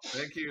 Paul.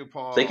 Thank you,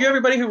 Paul. Thank you,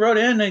 everybody who wrote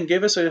in and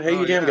gave us a hey,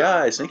 Oh, you damn yeah.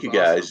 guys. Thank That's you,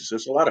 guys. awesome.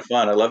 It's a lot of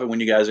fun. I love it when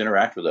you guys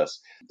interact with us.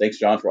 Thanks,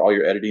 John, for all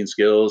your editing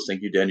skills.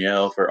 Thank you,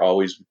 Danielle, for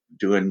always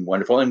doing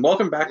wonderful. And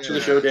welcome back to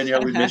the show,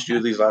 Danielle. We missed you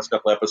these last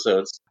couple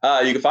episodes.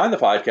 You can find the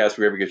podcast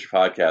wherever you get your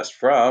podcast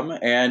from.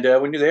 And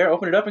when you're there,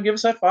 open it up and give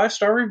us that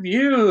 5-star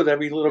review. That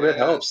little bit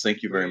helps.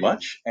 Thank you very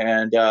much.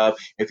 And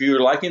if you're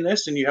liking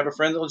this and you have a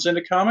friend that's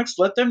into comics,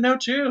 let them know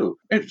too.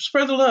 And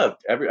spread the love.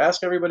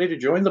 Ask everybody to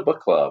join the book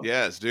club.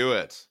 Yes, do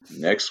it.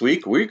 Next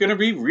week, we're going to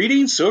be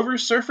reading Silver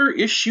Surfer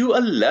issue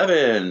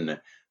 11.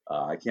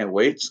 I can't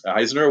wait.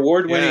 Eisner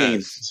Award winning.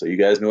 Yes. So you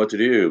guys know what to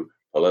do.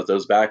 Pull out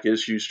those back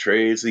issues,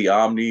 trades, the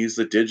omnis,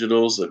 the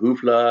digitals, the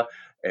hoopla,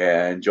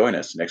 and join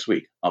us next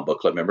week on Book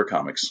Club Member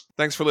Comics.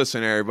 Thanks for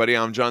listening, everybody.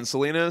 I'm John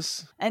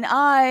Salinas. And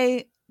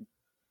I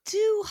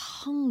do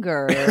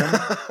hunger,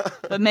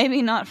 but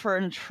maybe not for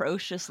an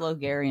atrocious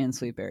Logarian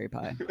sweet berry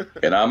pie.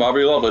 And I'm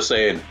Aubrey Lovelace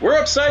saying, we're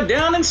upside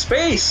down in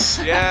space.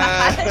 Yeah.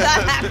 How did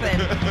that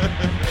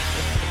happen?